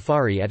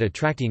Rastafari at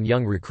attracting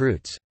young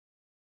recruits.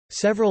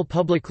 Several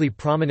publicly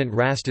prominent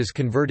Rastas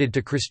converted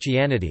to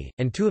Christianity,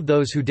 and two of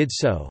those who did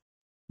so,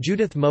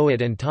 Judith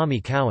Mowat and Tommy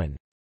Cowan,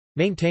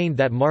 maintained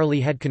that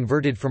Marley had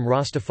converted from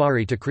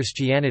Rastafari to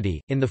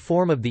Christianity, in the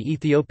form of the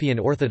Ethiopian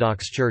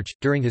Orthodox Church,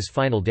 during his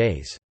final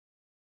days.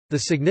 The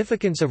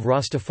significance of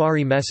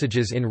Rastafari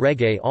messages in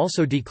reggae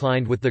also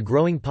declined with the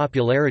growing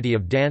popularity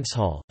of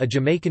dancehall, a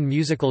Jamaican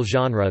musical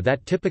genre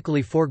that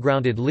typically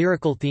foregrounded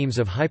lyrical themes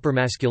of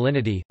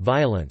hypermasculinity,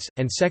 violence,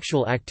 and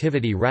sexual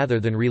activity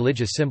rather than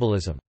religious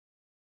symbolism.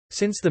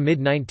 Since the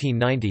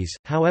mid-1990s,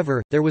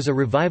 however, there was a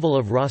revival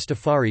of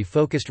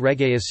Rastafari-focused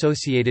reggae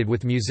associated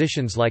with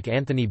musicians like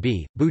Anthony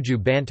B., Buju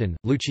Banton,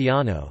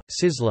 Luciano,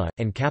 Sizzla,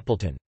 and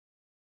Capleton.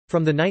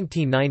 From the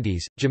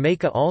 1990s,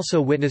 Jamaica also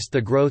witnessed the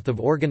growth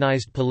of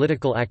organized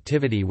political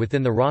activity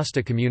within the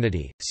Rasta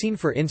community, seen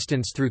for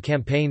instance through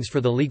campaigns for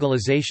the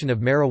legalization of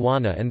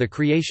marijuana and the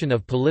creation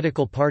of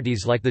political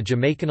parties like the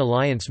Jamaican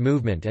Alliance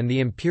Movement and the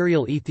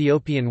Imperial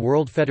Ethiopian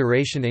World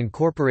Federation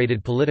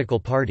Incorporated political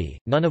party,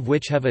 none of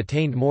which have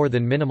attained more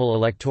than minimal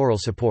electoral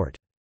support.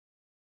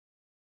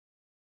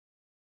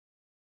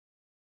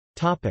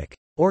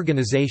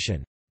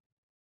 Organization.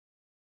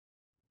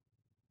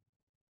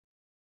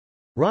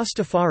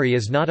 Rastafari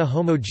is not a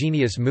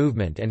homogeneous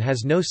movement and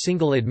has no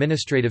single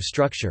administrative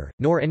structure,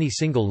 nor any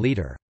single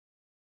leader.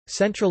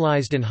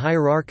 Centralized and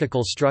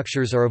hierarchical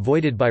structures are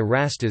avoided by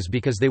Rastas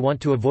because they want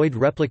to avoid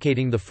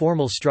replicating the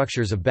formal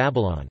structures of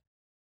Babylon.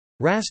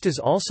 Rastas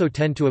also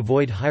tend to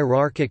avoid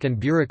hierarchic and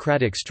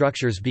bureaucratic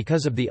structures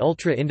because of the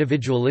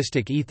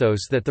ultra-individualistic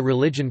ethos that the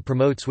religion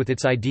promotes with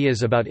its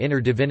ideas about inner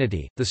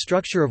divinity. The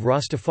structure of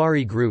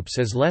Rastafari groups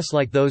is less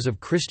like those of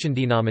Christian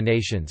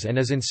denominations and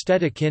is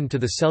instead akin to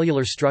the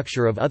cellular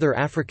structure of other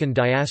African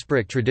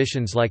diasporic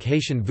traditions like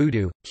Haitian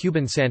Voodoo,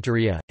 Cuban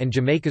Santeria, and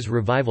Jamaica's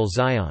Revival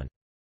Zion.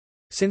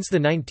 Since the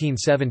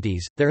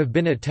 1970s, there have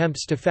been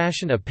attempts to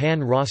fashion a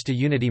pan-Rasta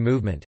unity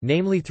movement,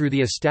 namely through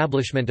the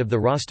establishment of the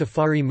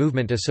Rastafari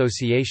Movement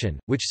Association,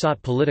 which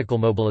sought political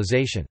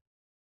mobilization.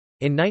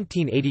 In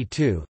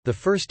 1982, the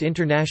first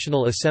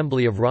International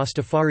Assembly of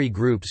Rastafari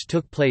Groups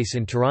took place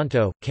in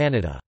Toronto,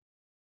 Canada.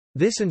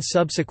 This and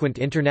subsequent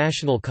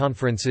international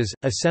conferences,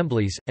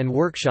 assemblies, and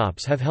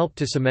workshops have helped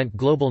to cement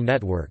global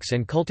networks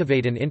and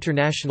cultivate an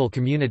international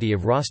community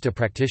of Rasta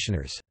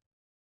practitioners.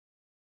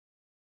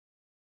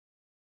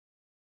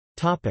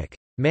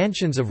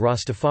 Mansions of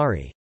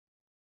Rastafari.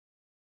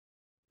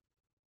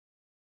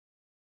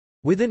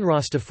 Within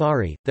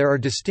Rastafari, there are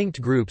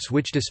distinct groups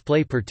which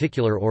display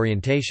particular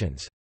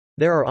orientations.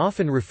 There are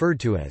often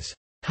referred to as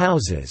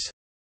houses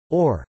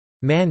or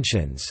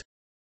mansions,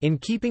 in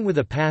keeping with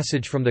a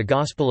passage from the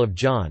Gospel of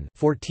John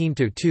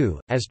 14:2,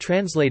 as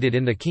translated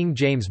in the King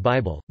James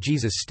Bible.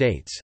 Jesus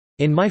states,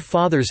 "In my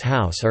Father's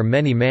house are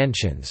many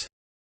mansions."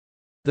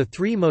 The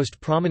three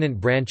most prominent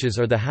branches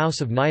are the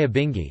House of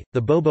Nyabingi, the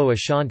Bobo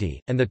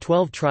Ashanti, and the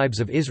 12 Tribes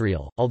of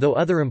Israel, although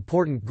other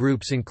important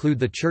groups include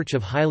the Church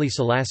of Haile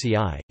Selassie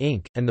I,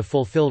 Inc., and the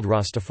Fulfilled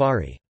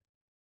Rastafari.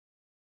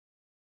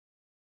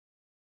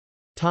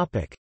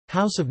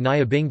 House of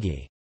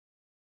Nyabingi.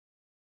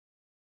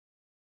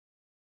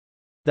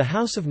 The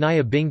House of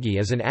Nyabingi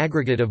is an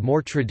aggregate of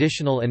more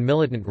traditional and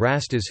militant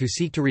Rastas who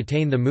seek to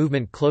retain the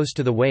movement close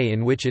to the way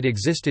in which it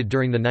existed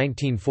during the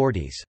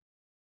 1940s.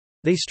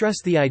 They stress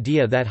the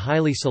idea that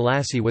Haile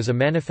Selassie was a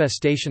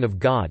manifestation of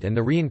God and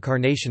the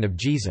reincarnation of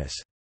Jesus.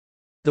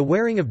 The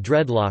wearing of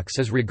dreadlocks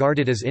is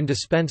regarded as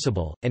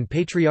indispensable, and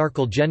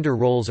patriarchal gender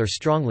roles are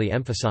strongly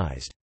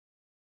emphasized.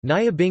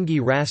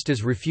 Nyabingi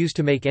Rastas refuse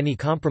to make any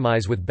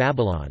compromise with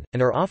Babylon,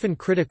 and are often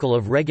critical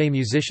of reggae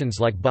musicians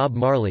like Bob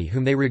Marley,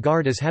 whom they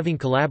regard as having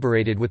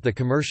collaborated with the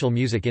commercial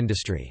music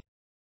industry.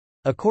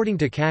 According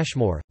to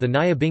Cashmore, the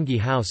Nyabingi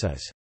House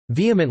is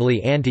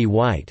vehemently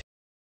anti-white.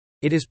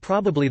 It is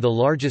probably the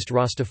largest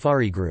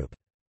Rastafari group.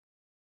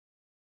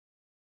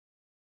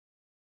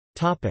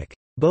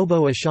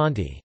 Bobo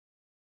Ashanti.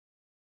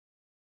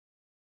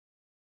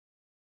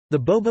 The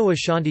Bobo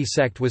Ashanti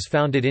sect was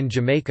founded in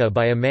Jamaica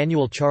by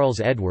Emmanuel Charles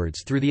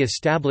Edwards through the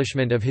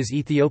establishment of his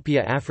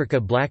Ethiopia-Africa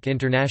Black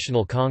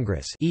International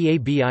Congress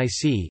in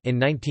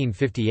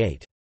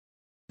 1958.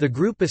 The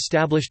group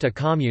established a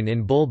commune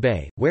in Bull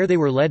Bay, where they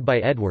were led by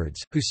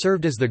Edwards, who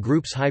served as the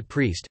group's high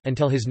priest,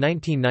 until his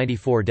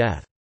 1994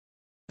 death.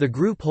 The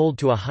group held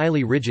to a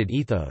highly rigid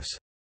ethos.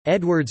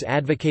 Edwards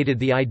advocated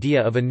the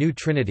idea of a new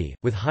trinity,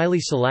 with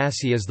Haile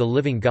Selassie as the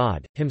living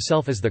God,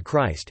 himself as the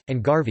Christ,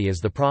 and Garvey as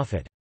the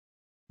prophet.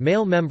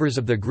 Male members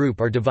of the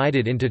group are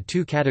divided into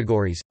two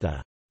categories,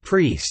 the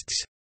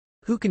priests,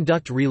 who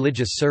conduct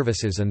religious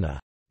services, and the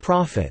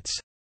prophets,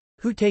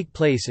 who take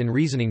place in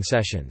reasoning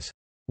sessions.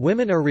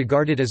 Women are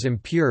regarded as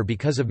impure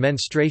because of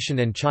menstruation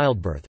and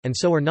childbirth, and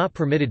so are not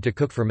permitted to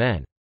cook for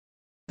men.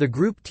 The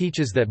group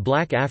teaches that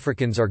black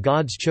Africans are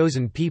God's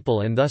chosen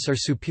people and thus are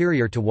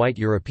superior to white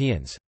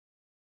Europeans.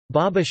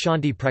 Bob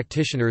Ashanti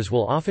practitioners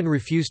will often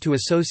refuse to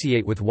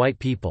associate with white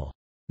people.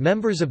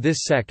 Members of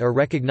this sect are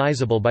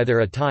recognizable by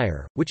their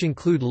attire, which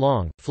include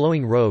long,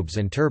 flowing robes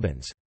and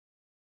turbans.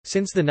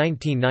 Since the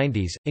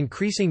 1990s,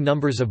 increasing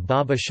numbers of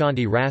Bob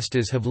Ashanti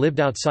Rastas have lived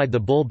outside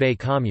the Bull Bay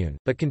commune,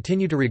 but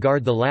continue to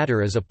regard the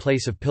latter as a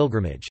place of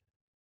pilgrimage.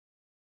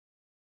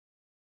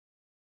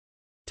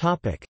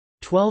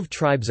 12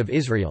 Tribes of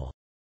Israel.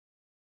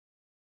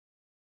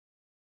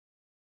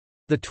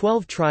 The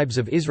 12 Tribes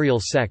of Israel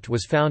sect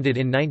was founded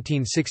in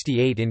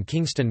 1968 in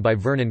Kingston by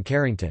Vernon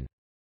Carrington.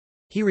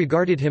 He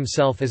regarded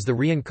himself as the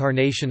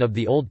reincarnation of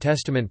the Old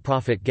Testament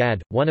prophet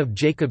Gad, one of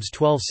Jacob's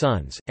 12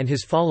 sons, and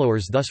his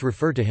followers thus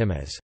refer to him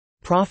as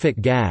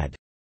Prophet Gad,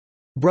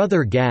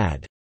 Brother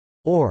Gad,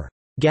 or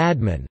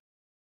Gadman.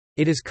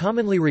 It is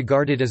commonly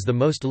regarded as the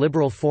most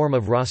liberal form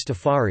of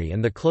Rastafari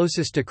and the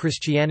closest to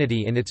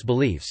Christianity in its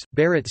beliefs.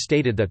 Barrett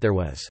stated that there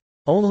was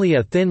only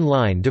a thin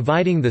line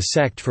dividing the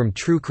sect from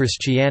true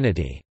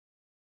Christianity.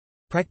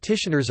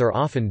 Practitioners are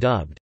often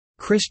dubbed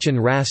Christian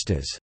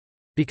Rastas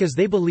because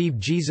they believe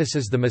Jesus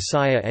is the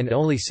Messiah and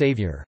only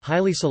Savior.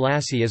 Haile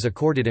Selassie is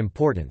accorded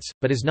importance,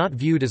 but is not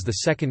viewed as the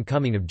second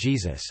coming of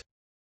Jesus.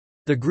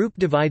 The group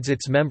divides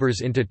its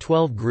members into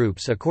 12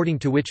 groups according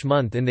to which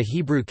month in the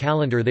Hebrew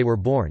calendar they were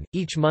born.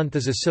 Each month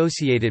is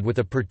associated with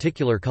a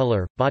particular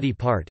color, body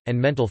part, and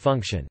mental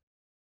function.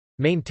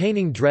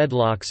 Maintaining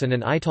dreadlocks and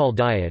an ital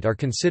diet are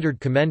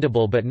considered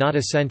commendable but not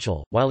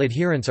essential, while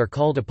adherents are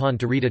called upon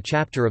to read a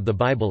chapter of the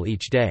Bible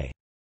each day.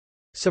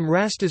 Some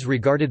Rastas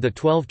regarded the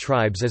 12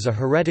 Tribes as a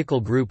heretical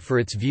group for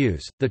its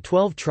views. The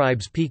 12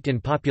 Tribes peaked in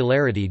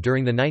popularity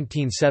during the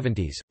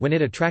 1970s, when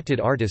it attracted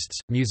artists,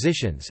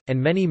 musicians, and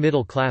many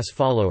middle-class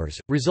followers,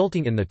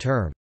 resulting in the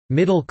term,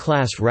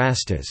 middle-class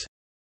Rastas,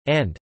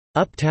 and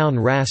uptown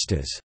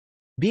Rastas,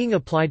 being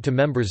applied to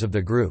members of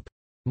the group.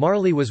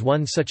 Marley was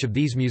one such of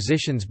these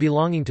musicians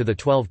belonging to the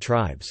 12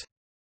 Tribes.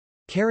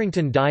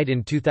 Carrington died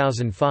in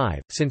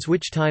 2005, since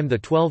which time the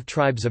 12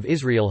 Tribes of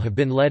Israel have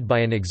been led by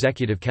an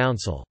executive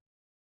council.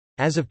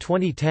 As of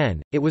 2010,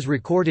 it was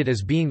recorded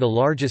as being the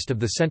largest of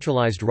the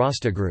centralized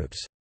Rasta groups.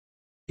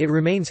 It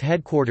remains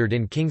headquartered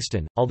in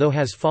Kingston, although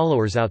has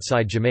followers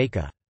outside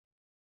Jamaica.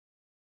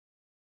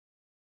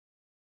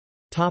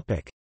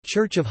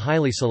 Church of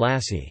Haile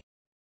Selassie.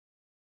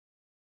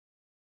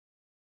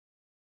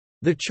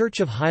 The Church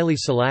of Haile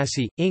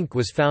Selassie, Inc.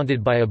 was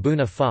founded by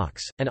Abuna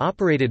Fox, and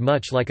operated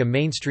much like a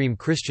mainstream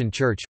Christian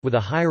church, with a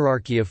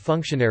hierarchy of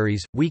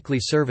functionaries, weekly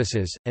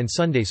services, and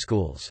Sunday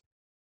schools.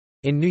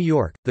 In New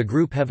York, the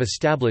group have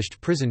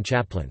established prison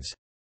chaplains.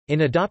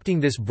 In adopting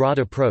this broad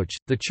approach,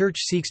 the church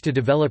seeks to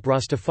develop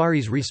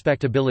Rastafari's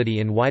respectability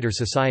in wider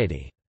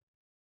society.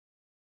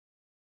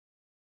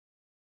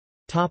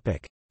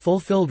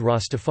 Fulfilled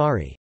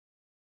Rastafari.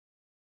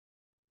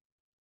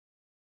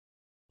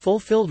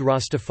 Fulfilled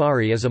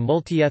Rastafari is a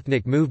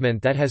multi-ethnic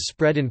movement that has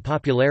spread in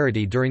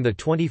popularity during the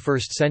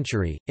 21st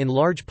century, in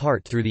large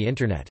part through the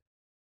Internet.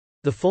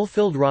 The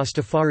Fulfilled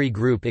Rastafari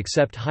group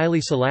accept Haile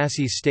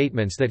Selassie's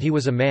statements that he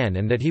was a man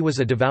and that he was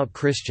a devout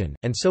Christian,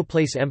 and so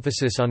place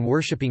emphasis on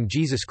worshipping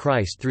Jesus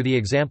Christ through the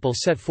example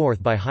set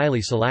forth by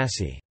Haile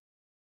Selassie.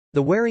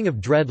 The wearing of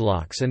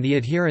dreadlocks and the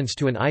adherence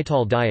to an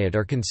ital diet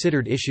are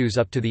considered issues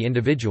up to the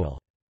individual.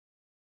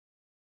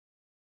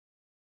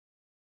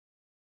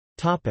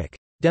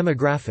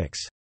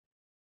 Demographics.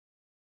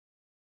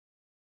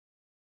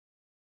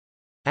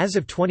 As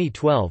of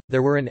 2012,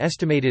 there were an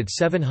estimated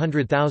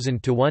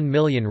 700,000 to 1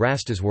 million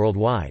Rastas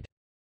worldwide.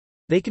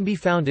 They can be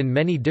found in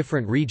many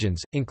different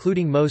regions,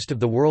 including most of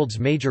the world's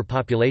major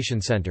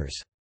population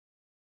centers.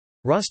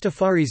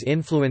 Rastafari's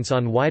influence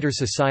on wider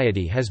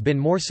society has been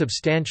more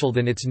substantial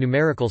than its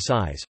numerical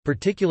size,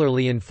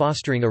 particularly in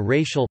fostering a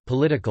racial,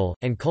 political,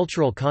 and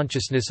cultural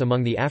consciousness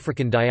among the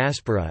African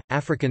diaspora,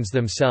 Africans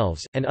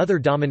themselves, and other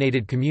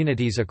dominated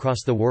communities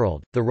across the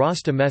world. The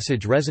Rasta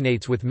message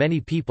resonates with many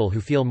people who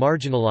feel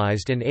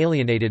marginalized and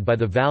alienated by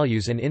the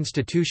values and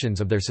institutions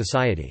of their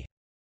society.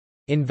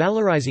 In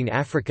valorizing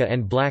Africa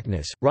and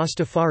blackness,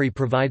 Rastafari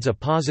provides a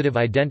positive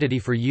identity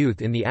for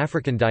youth in the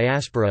African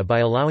diaspora by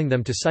allowing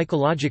them to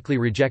psychologically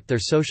reject their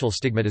social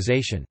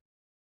stigmatization.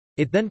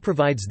 It then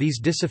provides these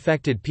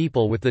disaffected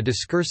people with the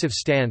discursive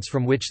stance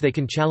from which they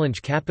can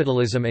challenge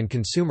capitalism and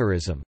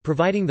consumerism,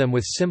 providing them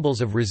with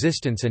symbols of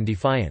resistance and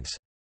defiance.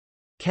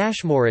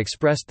 Cashmore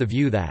expressed the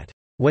view that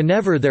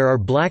whenever there are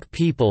black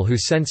people who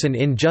sense an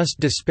unjust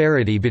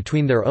disparity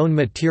between their own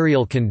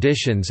material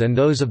conditions and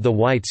those of the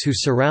whites who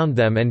surround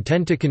them and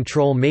tend to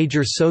control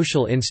major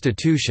social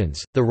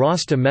institutions, the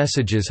Rasta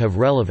messages have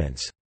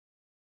relevance.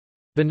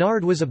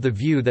 Bernard was of the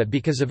view that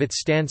because of its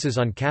stances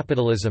on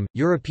capitalism,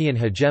 European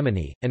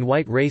hegemony, and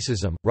white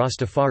racism,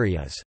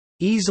 Rastafari is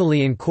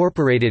easily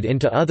incorporated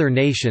into other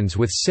nations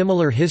with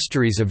similar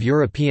histories of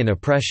European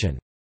oppression.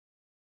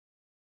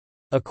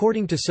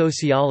 According to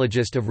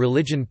sociologist of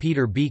religion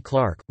Peter B.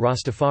 Clark,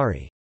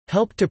 Rastafari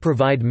helped to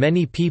provide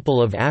many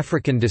people of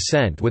African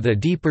descent with a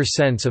deeper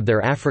sense of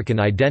their African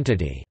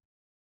identity.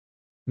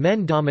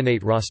 Men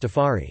dominate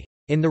Rastafari.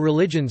 In the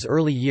religion's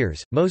early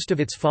years, most of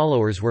its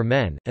followers were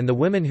men, and the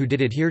women who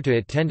did adhere to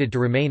it tended to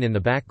remain in the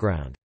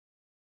background.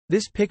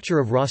 This picture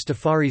of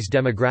Rastafari's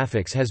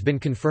demographics has been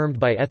confirmed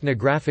by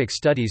ethnographic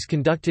studies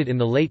conducted in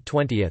the late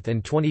 20th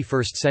and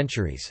 21st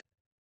centuries.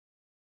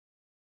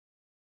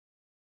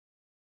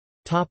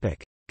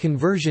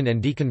 Conversion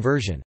and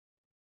deconversion.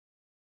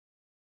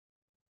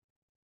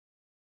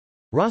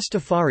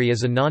 Rastafari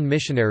is a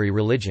non-missionary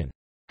religion.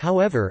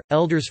 However,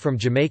 elders from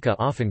Jamaica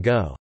often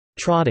go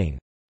trotting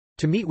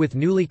to meet with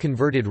newly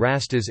converted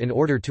Rastas in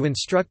order to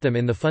instruct them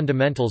in the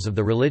fundamentals of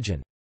the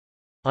religion.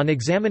 On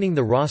examining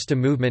the Rasta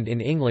movement in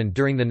England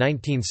during the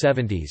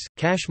 1970s,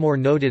 Cashmore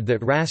noted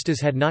that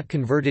Rastas had not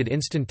converted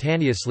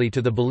instantaneously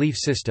to the belief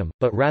system,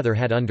 but rather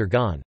had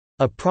undergone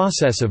a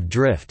process of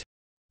drift,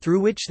 through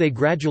which they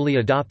gradually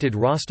adopted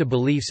Rasta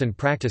beliefs and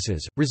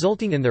practices,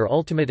 resulting in their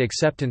ultimate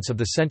acceptance of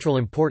the central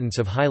importance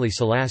of Haile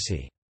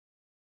Selassie.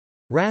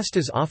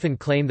 Rastas often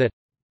claim that,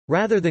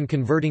 rather than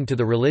converting to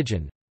the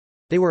religion,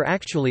 they were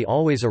actually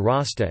always a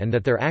Rasta and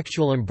that their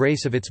actual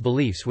embrace of its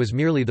beliefs was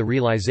merely the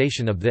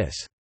realization of this.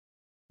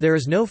 There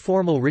is no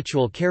formal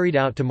ritual carried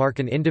out to mark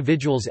an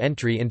individual's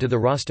entry into the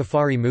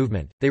Rastafari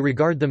movement. They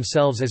regard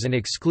themselves as an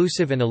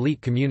exclusive and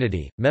elite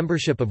community,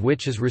 membership of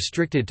which is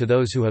restricted to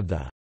those who have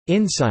the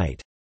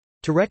insight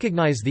to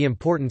recognize the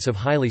importance of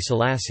Haile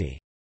Selassie.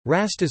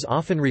 Rastas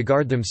often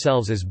regard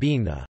themselves as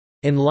being the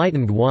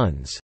enlightened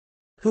ones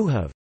who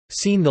have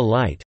seen the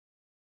light.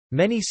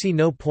 Many see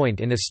no point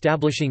in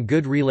establishing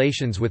good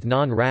relations with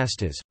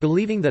non-Rastas,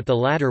 believing that the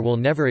latter will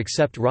never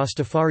accept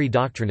Rastafari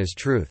doctrine as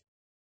truth.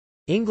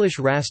 English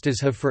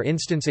Rastas have for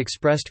instance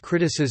expressed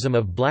criticism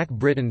of black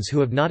Britons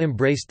who have not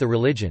embraced the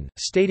religion,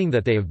 stating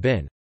that they have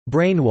been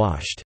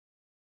brainwashed,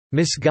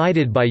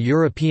 misguided by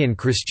European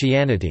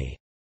Christianity,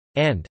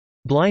 and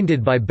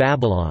blinded by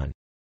Babylon.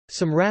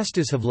 Some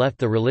Rastas have left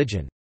the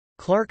religion.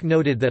 Clark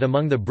noted that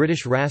among the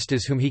British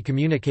Rastas whom he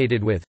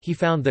communicated with, he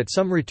found that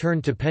some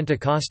returned to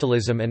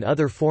Pentecostalism and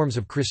other forms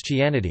of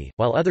Christianity,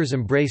 while others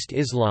embraced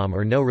Islam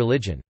or no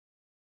religion.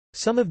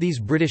 Some of these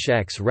British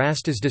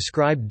ex-Rastas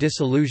described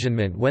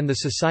disillusionment when the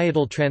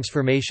societal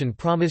transformation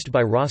promised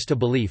by Rasta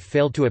belief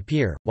failed to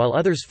appear, while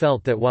others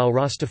felt that while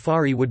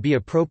Rastafari would be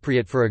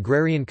appropriate for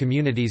agrarian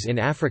communities in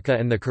Africa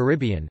and the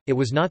Caribbean, it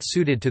was not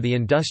suited to the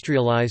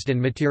industrialized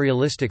and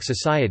materialistic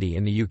society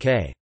in the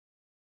UK.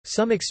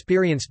 Some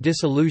experienced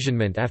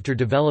disillusionment after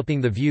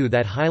developing the view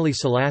that Haile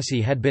Selassie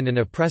had been an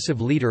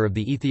oppressive leader of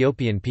the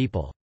Ethiopian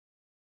people.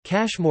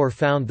 Cashmore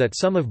found that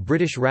some of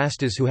British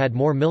Rastas who had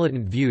more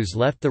militant views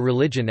left the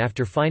religion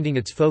after finding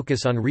its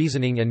focus on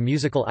reasoning and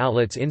musical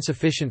outlets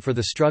insufficient for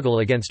the struggle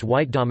against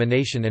white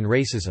domination and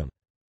racism.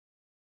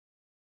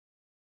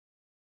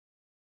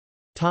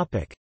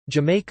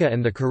 Jamaica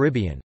and the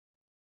Caribbean.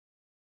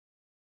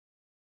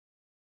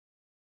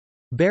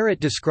 Barrett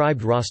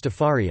described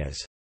Rastafari as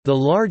the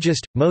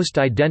largest, most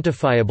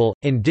identifiable,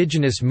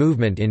 indigenous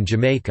movement in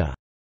Jamaica.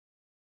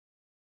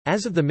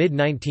 As of the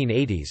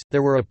mid-1980s,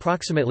 there were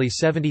approximately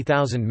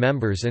 70,000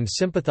 members and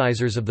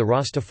sympathizers of the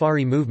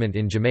Rastafari movement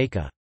in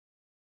Jamaica.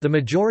 The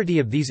majority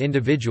of these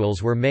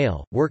individuals were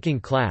male, working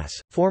class,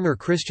 former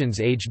Christians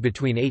aged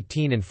between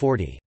 18 and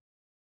 40.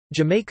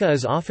 Jamaica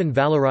is often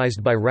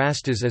valorized by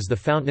Rastas as the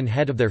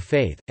fountainhead of their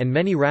faith, and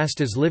many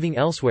Rastas living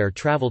elsewhere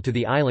travel to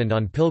the island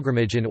on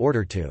pilgrimage in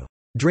order to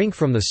drink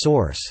from the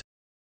source.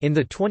 In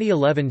the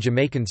 2011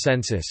 Jamaican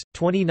census,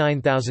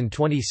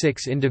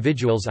 29,026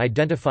 individuals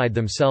identified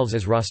themselves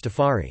as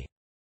Rastafari.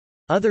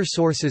 Other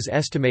sources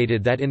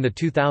estimated that in the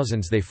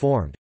 2000s they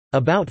formed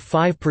about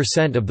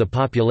 5% of the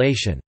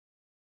population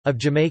of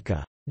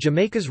Jamaica.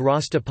 Jamaica's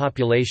Rasta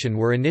population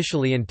were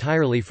initially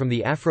entirely from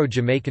the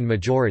Afro-Jamaican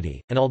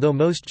majority, and although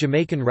most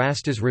Jamaican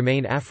Rastas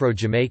remain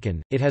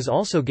Afro-Jamaican, it has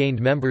also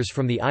gained members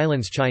from the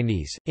island's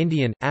Chinese,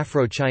 Indian,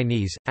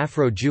 Afro-Chinese,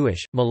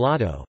 Afro-Jewish,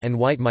 mulatto, and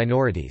white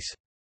minorities.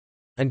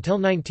 Until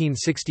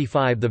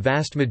 1965 the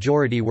vast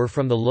majority were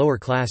from the lower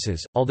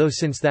classes, although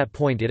since that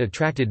point it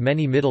attracted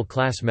many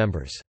middle-class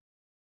members.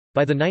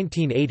 By the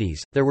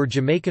 1980s, there were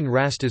Jamaican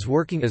Rastas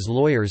working as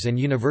lawyers and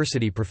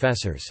university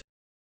professors.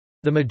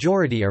 The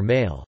majority are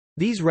male.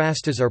 These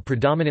Rastas are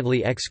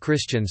predominantly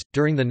ex-Christians.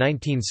 During the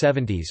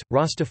 1970s,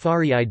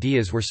 Rastafari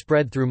ideas were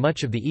spread through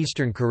much of the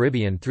Eastern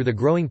Caribbean through the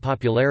growing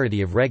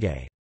popularity of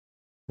reggae.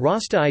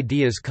 Rasta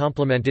ideas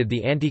complemented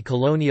the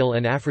anti-colonial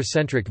and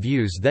Afrocentric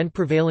views then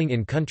prevailing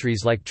in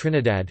countries like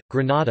Trinidad,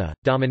 Grenada,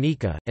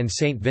 Dominica, and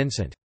St.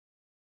 Vincent.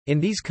 In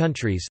these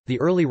countries, the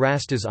early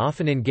Rastas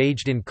often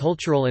engaged in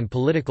cultural and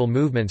political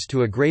movements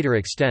to a greater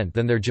extent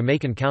than their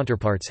Jamaican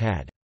counterparts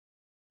had.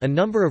 A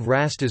number of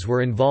Rastas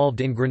were involved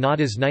in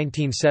Grenada's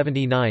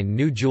 1979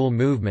 New Jewel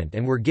movement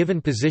and were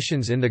given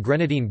positions in the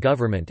Grenadine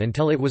government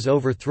until it was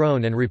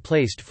overthrown and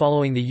replaced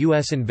following the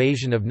U.S.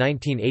 invasion of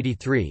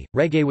 1983.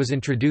 Reggae was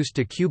introduced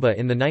to Cuba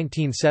in the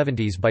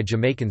 1970s by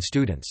Jamaican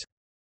students.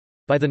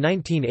 By the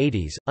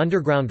 1980s,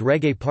 underground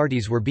reggae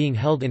parties were being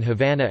held in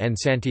Havana and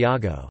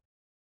Santiago.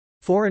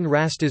 Foreign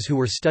Rastas who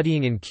were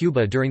studying in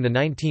Cuba during the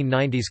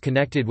 1990s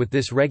connected with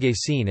this reggae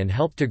scene and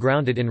helped to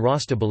ground it in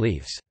Rasta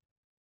beliefs.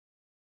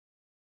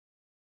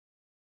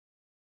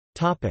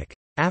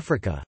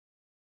 Africa.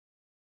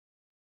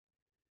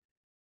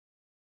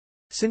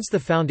 Since the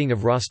founding of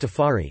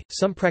Rastafari,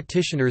 some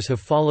practitioners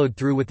have followed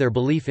through with their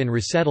belief in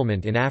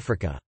resettlement in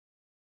Africa.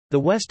 The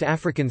West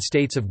African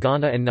states of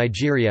Ghana and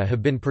Nigeria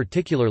have been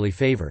particularly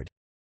favored.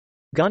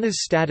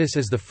 Ghana's status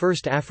as the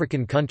first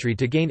African country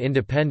to gain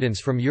independence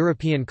from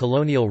European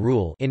colonial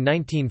rule in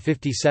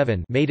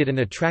 1957 made it an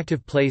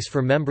attractive place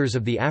for members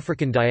of the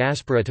African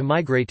diaspora to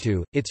migrate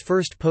to. Its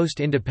first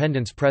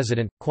post-independence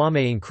president,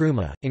 Kwame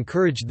Nkrumah,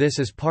 encouraged this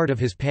as part of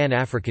his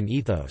Pan-African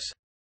ethos.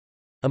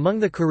 Among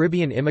the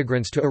Caribbean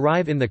immigrants to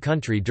arrive in the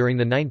country during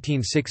the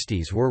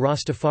 1960s were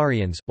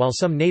Rastafarians, while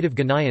some native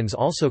Ghanaians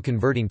also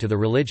converting to the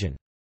religion.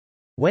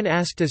 When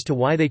asked as to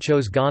why they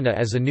chose Ghana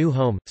as a new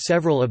home,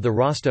 several of the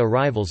Rasta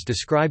arrivals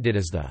described it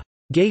as the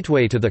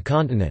gateway to the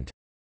continent.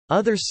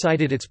 Others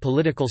cited its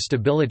political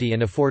stability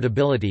and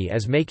affordability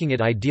as making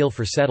it ideal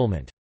for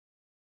settlement.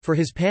 For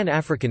his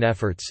Pan-African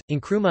efforts,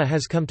 Nkrumah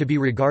has come to be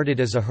regarded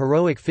as a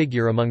heroic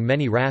figure among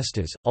many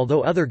Rastas,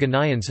 although other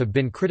Ghanaians have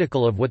been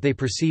critical of what they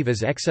perceive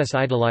as excess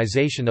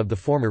idolization of the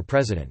former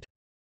president.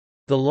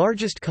 The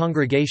largest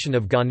congregation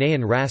of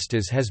Ghanaian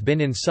Rastas has been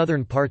in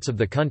southern parts of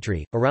the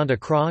country, around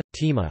Accra,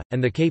 Tema,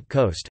 and the Cape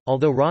Coast,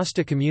 although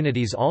Rasta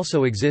communities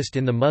also exist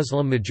in the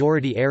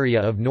Muslim-majority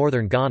area of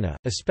northern Ghana,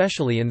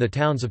 especially in the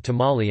towns of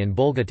Tamale and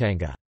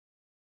Bolgatanga.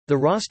 The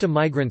Rasta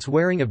migrants'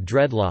 wearing of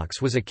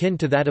dreadlocks was akin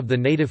to that of the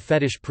native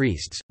fetish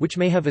priests, which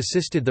may have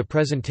assisted the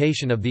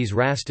presentation of these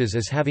Rastas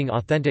as having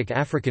authentic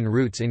African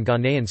roots in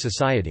Ghanaian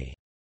society.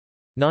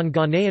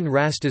 Non-Ghanaian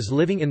Rastas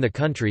living in the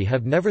country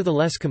have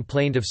nevertheless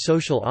complained of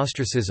social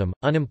ostracism,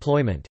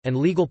 unemployment, and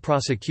legal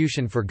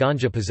prosecution for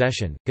ganja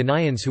possession.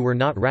 Ghanaians who were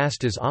not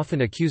Rastas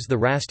often accused the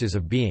Rastas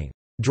of being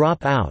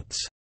dropouts,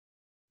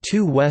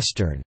 too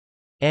Western,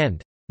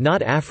 and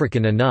not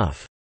African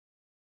enough.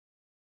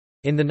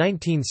 In the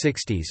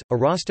 1960s, a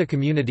Rasta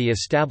community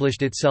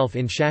established itself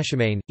in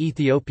Shashamane,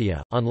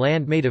 Ethiopia, on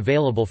land made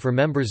available for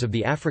members of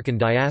the African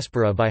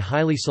diaspora by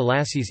Haile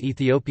Selassie's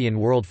Ethiopian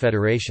World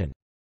Federation.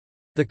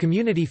 The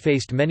community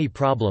faced many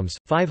problems.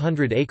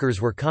 500 acres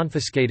were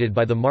confiscated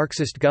by the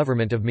Marxist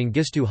government of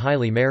Mengistu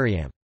Haile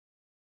Mariam.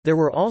 There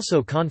were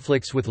also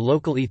conflicts with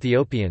local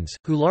Ethiopians,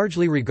 who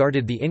largely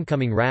regarded the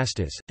incoming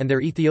Rastas, and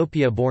their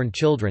Ethiopia-born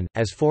children,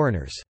 as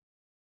foreigners.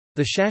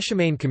 The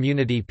Shashamane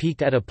community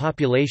peaked at a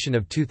population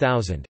of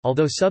 2,000,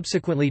 although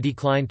subsequently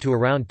declined to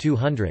around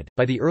 200.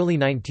 By the early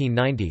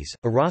 1990s,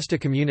 a Rasta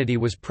community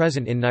was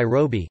present in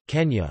Nairobi,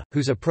 Kenya,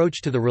 whose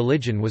approach to the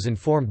religion was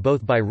informed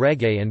both by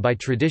reggae and by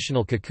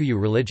traditional Kikuyu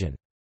religion.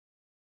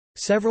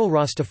 Several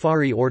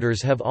Rastafari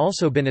orders have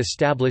also been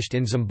established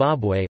in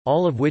Zimbabwe,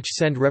 all of which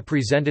send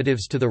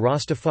representatives to the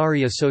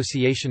Rastafari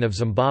Association of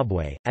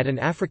Zimbabwe. At an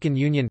African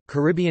Union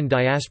Caribbean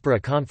Diaspora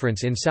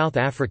Conference in South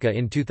Africa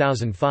in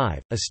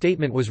 2005, a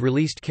statement was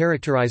released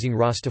characterizing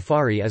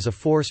Rastafari as a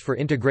force for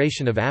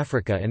integration of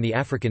Africa and the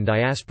African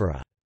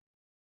diaspora.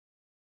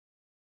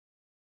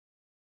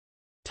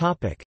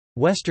 Topic: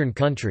 Western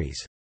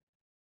countries.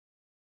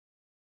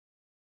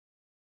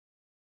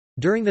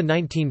 During the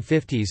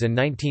 1950s and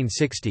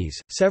 1960s,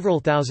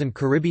 several thousand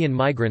Caribbean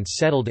migrants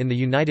settled in the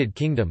United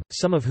Kingdom,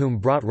 some of whom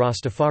brought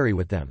Rastafari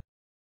with them.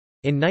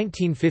 In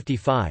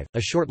 1955,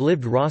 a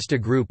short-lived Rasta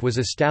group was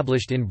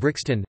established in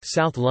Brixton,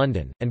 South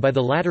London, and by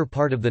the latter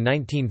part of the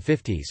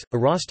 1950s, a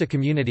Rasta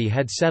community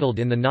had settled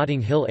in the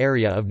Notting Hill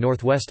area of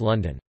northwest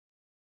London.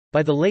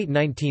 By the late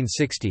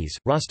 1960s,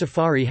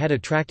 Rastafari had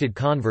attracted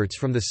converts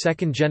from the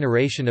second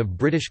generation of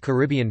British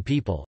Caribbean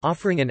people,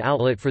 offering an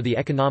outlet for the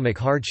economic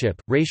hardship,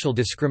 racial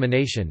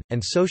discrimination,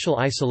 and social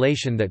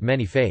isolation that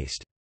many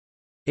faced.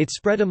 It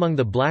spread among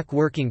the black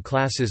working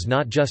classes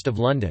not just of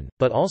London,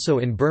 but also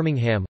in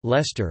Birmingham,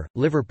 Leicester,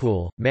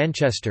 Liverpool,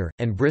 Manchester,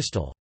 and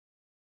Bristol.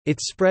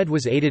 Its spread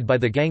was aided by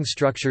the gang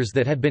structures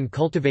that had been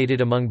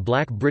cultivated among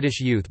black British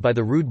youth by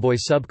the rude boy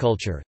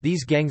subculture.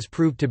 These gangs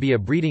proved to be a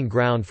breeding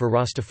ground for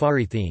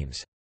Rastafari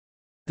themes.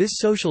 This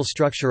social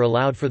structure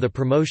allowed for the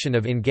promotion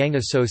of in-gang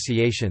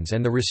associations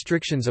and the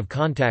restrictions of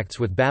contacts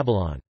with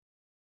Babylon.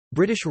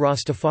 British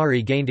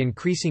Rastafari gained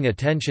increasing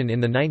attention in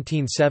the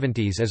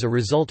 1970s as a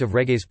result of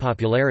reggae's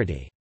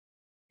popularity.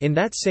 In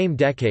that same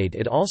decade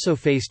it also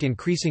faced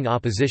increasing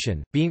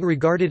opposition, being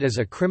regarded as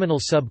a criminal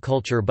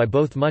subculture by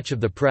both much of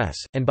the press,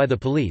 and by the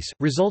police,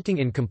 resulting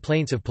in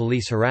complaints of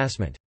police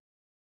harassment.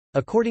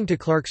 According to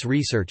Clark's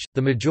research,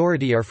 the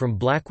majority are from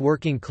black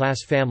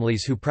working-class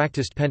families who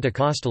practiced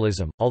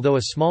Pentecostalism, although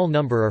a small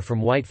number are from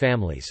white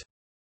families.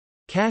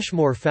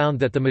 Cashmore found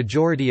that the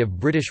majority of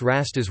British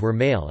Rastas were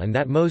male and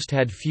that most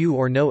had few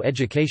or no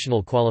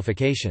educational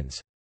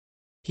qualifications.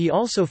 He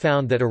also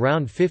found that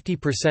around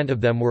 50%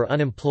 of them were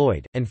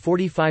unemployed, and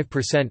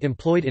 45%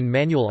 employed in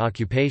manual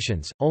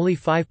occupations, only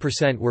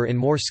 5% were in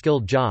more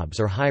skilled jobs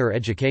or higher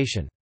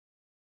education.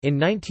 In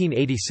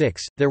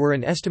 1986, there were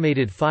an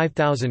estimated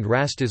 5,000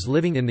 Rastas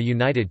living in the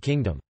United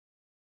Kingdom.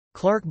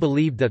 Clark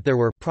believed that there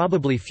were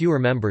probably fewer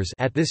members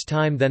at this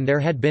time than there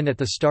had been at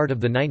the start of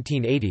the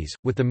 1980s,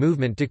 with the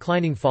movement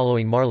declining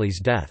following Marley's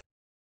death.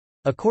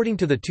 According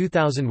to the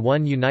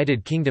 2001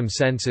 United Kingdom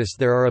census,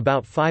 there are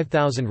about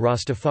 5,000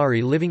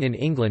 Rastafari living in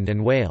England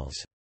and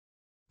Wales.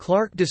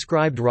 Clark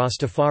described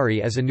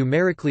Rastafari as a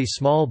numerically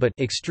small but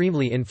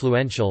extremely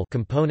influential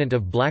component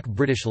of black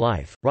British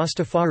life.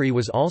 Rastafari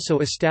was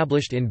also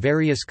established in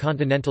various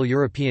continental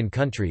European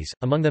countries,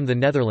 among them the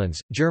Netherlands,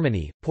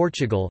 Germany,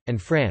 Portugal,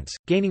 and France,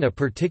 gaining a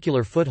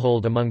particular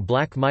foothold among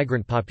black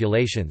migrant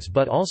populations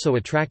but also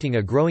attracting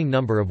a growing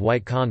number of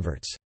white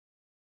converts.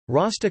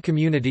 Rasta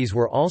communities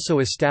were also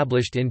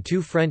established in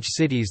two French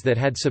cities that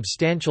had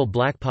substantial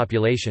black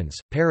populations,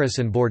 Paris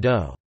and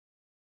Bordeaux.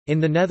 In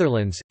the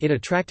Netherlands, it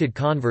attracted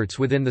converts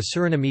within the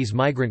Surinamese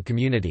migrant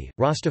community.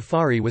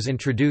 Rastafari was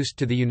introduced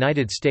to the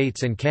United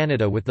States and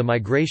Canada with the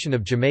migration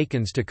of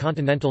Jamaicans to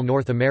continental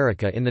North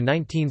America in the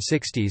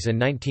 1960s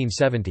and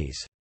 1970s.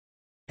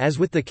 As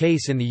with the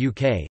case in the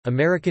UK,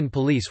 American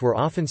police were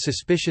often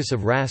suspicious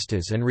of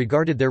Rastas and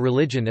regarded their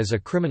religion as a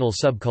criminal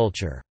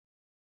subculture.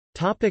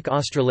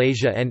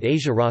 Australasia and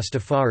Asia.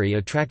 Rastafari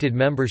attracted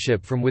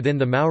membership from within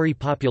the Maori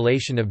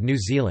population of New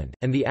Zealand,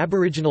 and the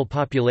Aboriginal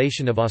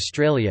population of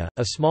Australia.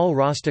 A small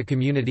Rasta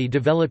community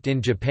developed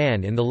in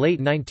Japan in the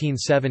late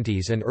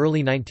 1970s and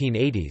early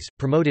 1980s,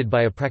 promoted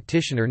by a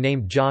practitioner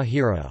named Ja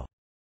Hiro.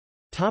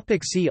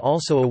 See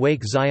also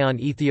Awake Zion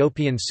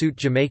Ethiopian Suit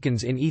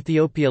Jamaicans in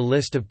Ethiopia.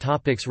 List of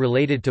topics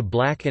related to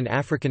black and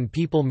African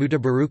people.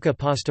 Mutabaruka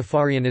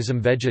Pastafarianism,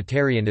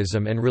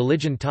 Vegetarianism and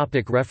religion.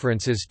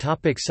 References.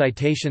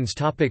 Citations.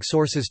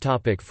 Sources.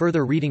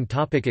 Further reading.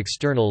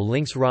 External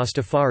links.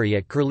 Rastafari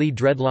at Curly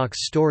Dreadlocks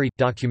Story –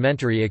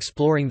 documentary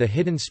exploring the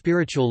hidden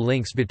spiritual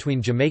links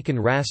between Jamaican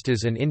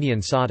Rastas and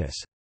Indian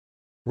Sadhus.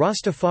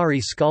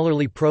 Rastafari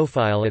scholarly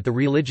profile at the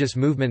Religious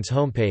Movements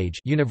homepage.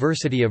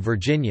 University of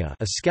Virginia,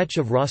 a sketch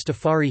of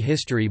Rastafari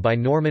history by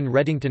Norman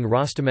Reddington.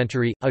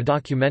 Rastamentary, a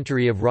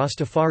documentary of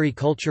Rastafari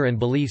culture and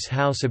beliefs.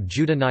 House of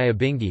Judah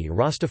Nyabingi.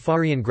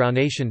 Rastafarian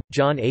Groundation,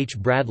 John H.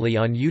 Bradley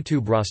on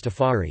YouTube.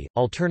 Rastafari,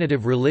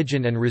 Alternative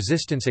Religion and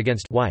Resistance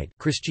Against White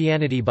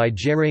Christianity by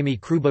Jeremy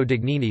Krubo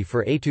Dignini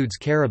for Etudes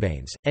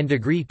Carabanes, and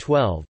Degree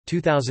 12,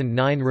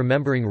 2009.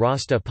 Remembering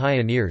Rasta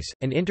Pioneers,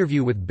 an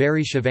interview with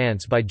Barry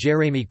Chavance by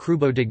Jeremy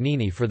Krubo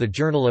Dignini for the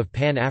Journal of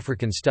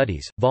Pan-African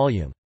Studies,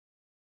 Vol.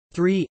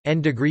 3,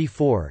 N. Degree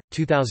 4,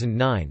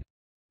 2009.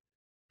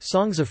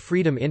 Songs of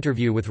Freedom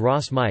interview with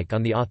Ross Mike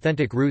on the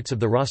authentic roots of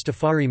the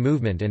Rastafari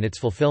movement and its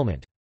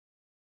fulfillment.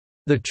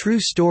 The True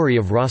Story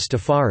of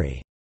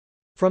Rastafari.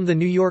 From the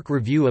New York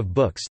Review of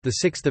Books,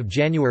 the 6th of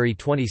January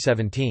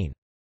 2017.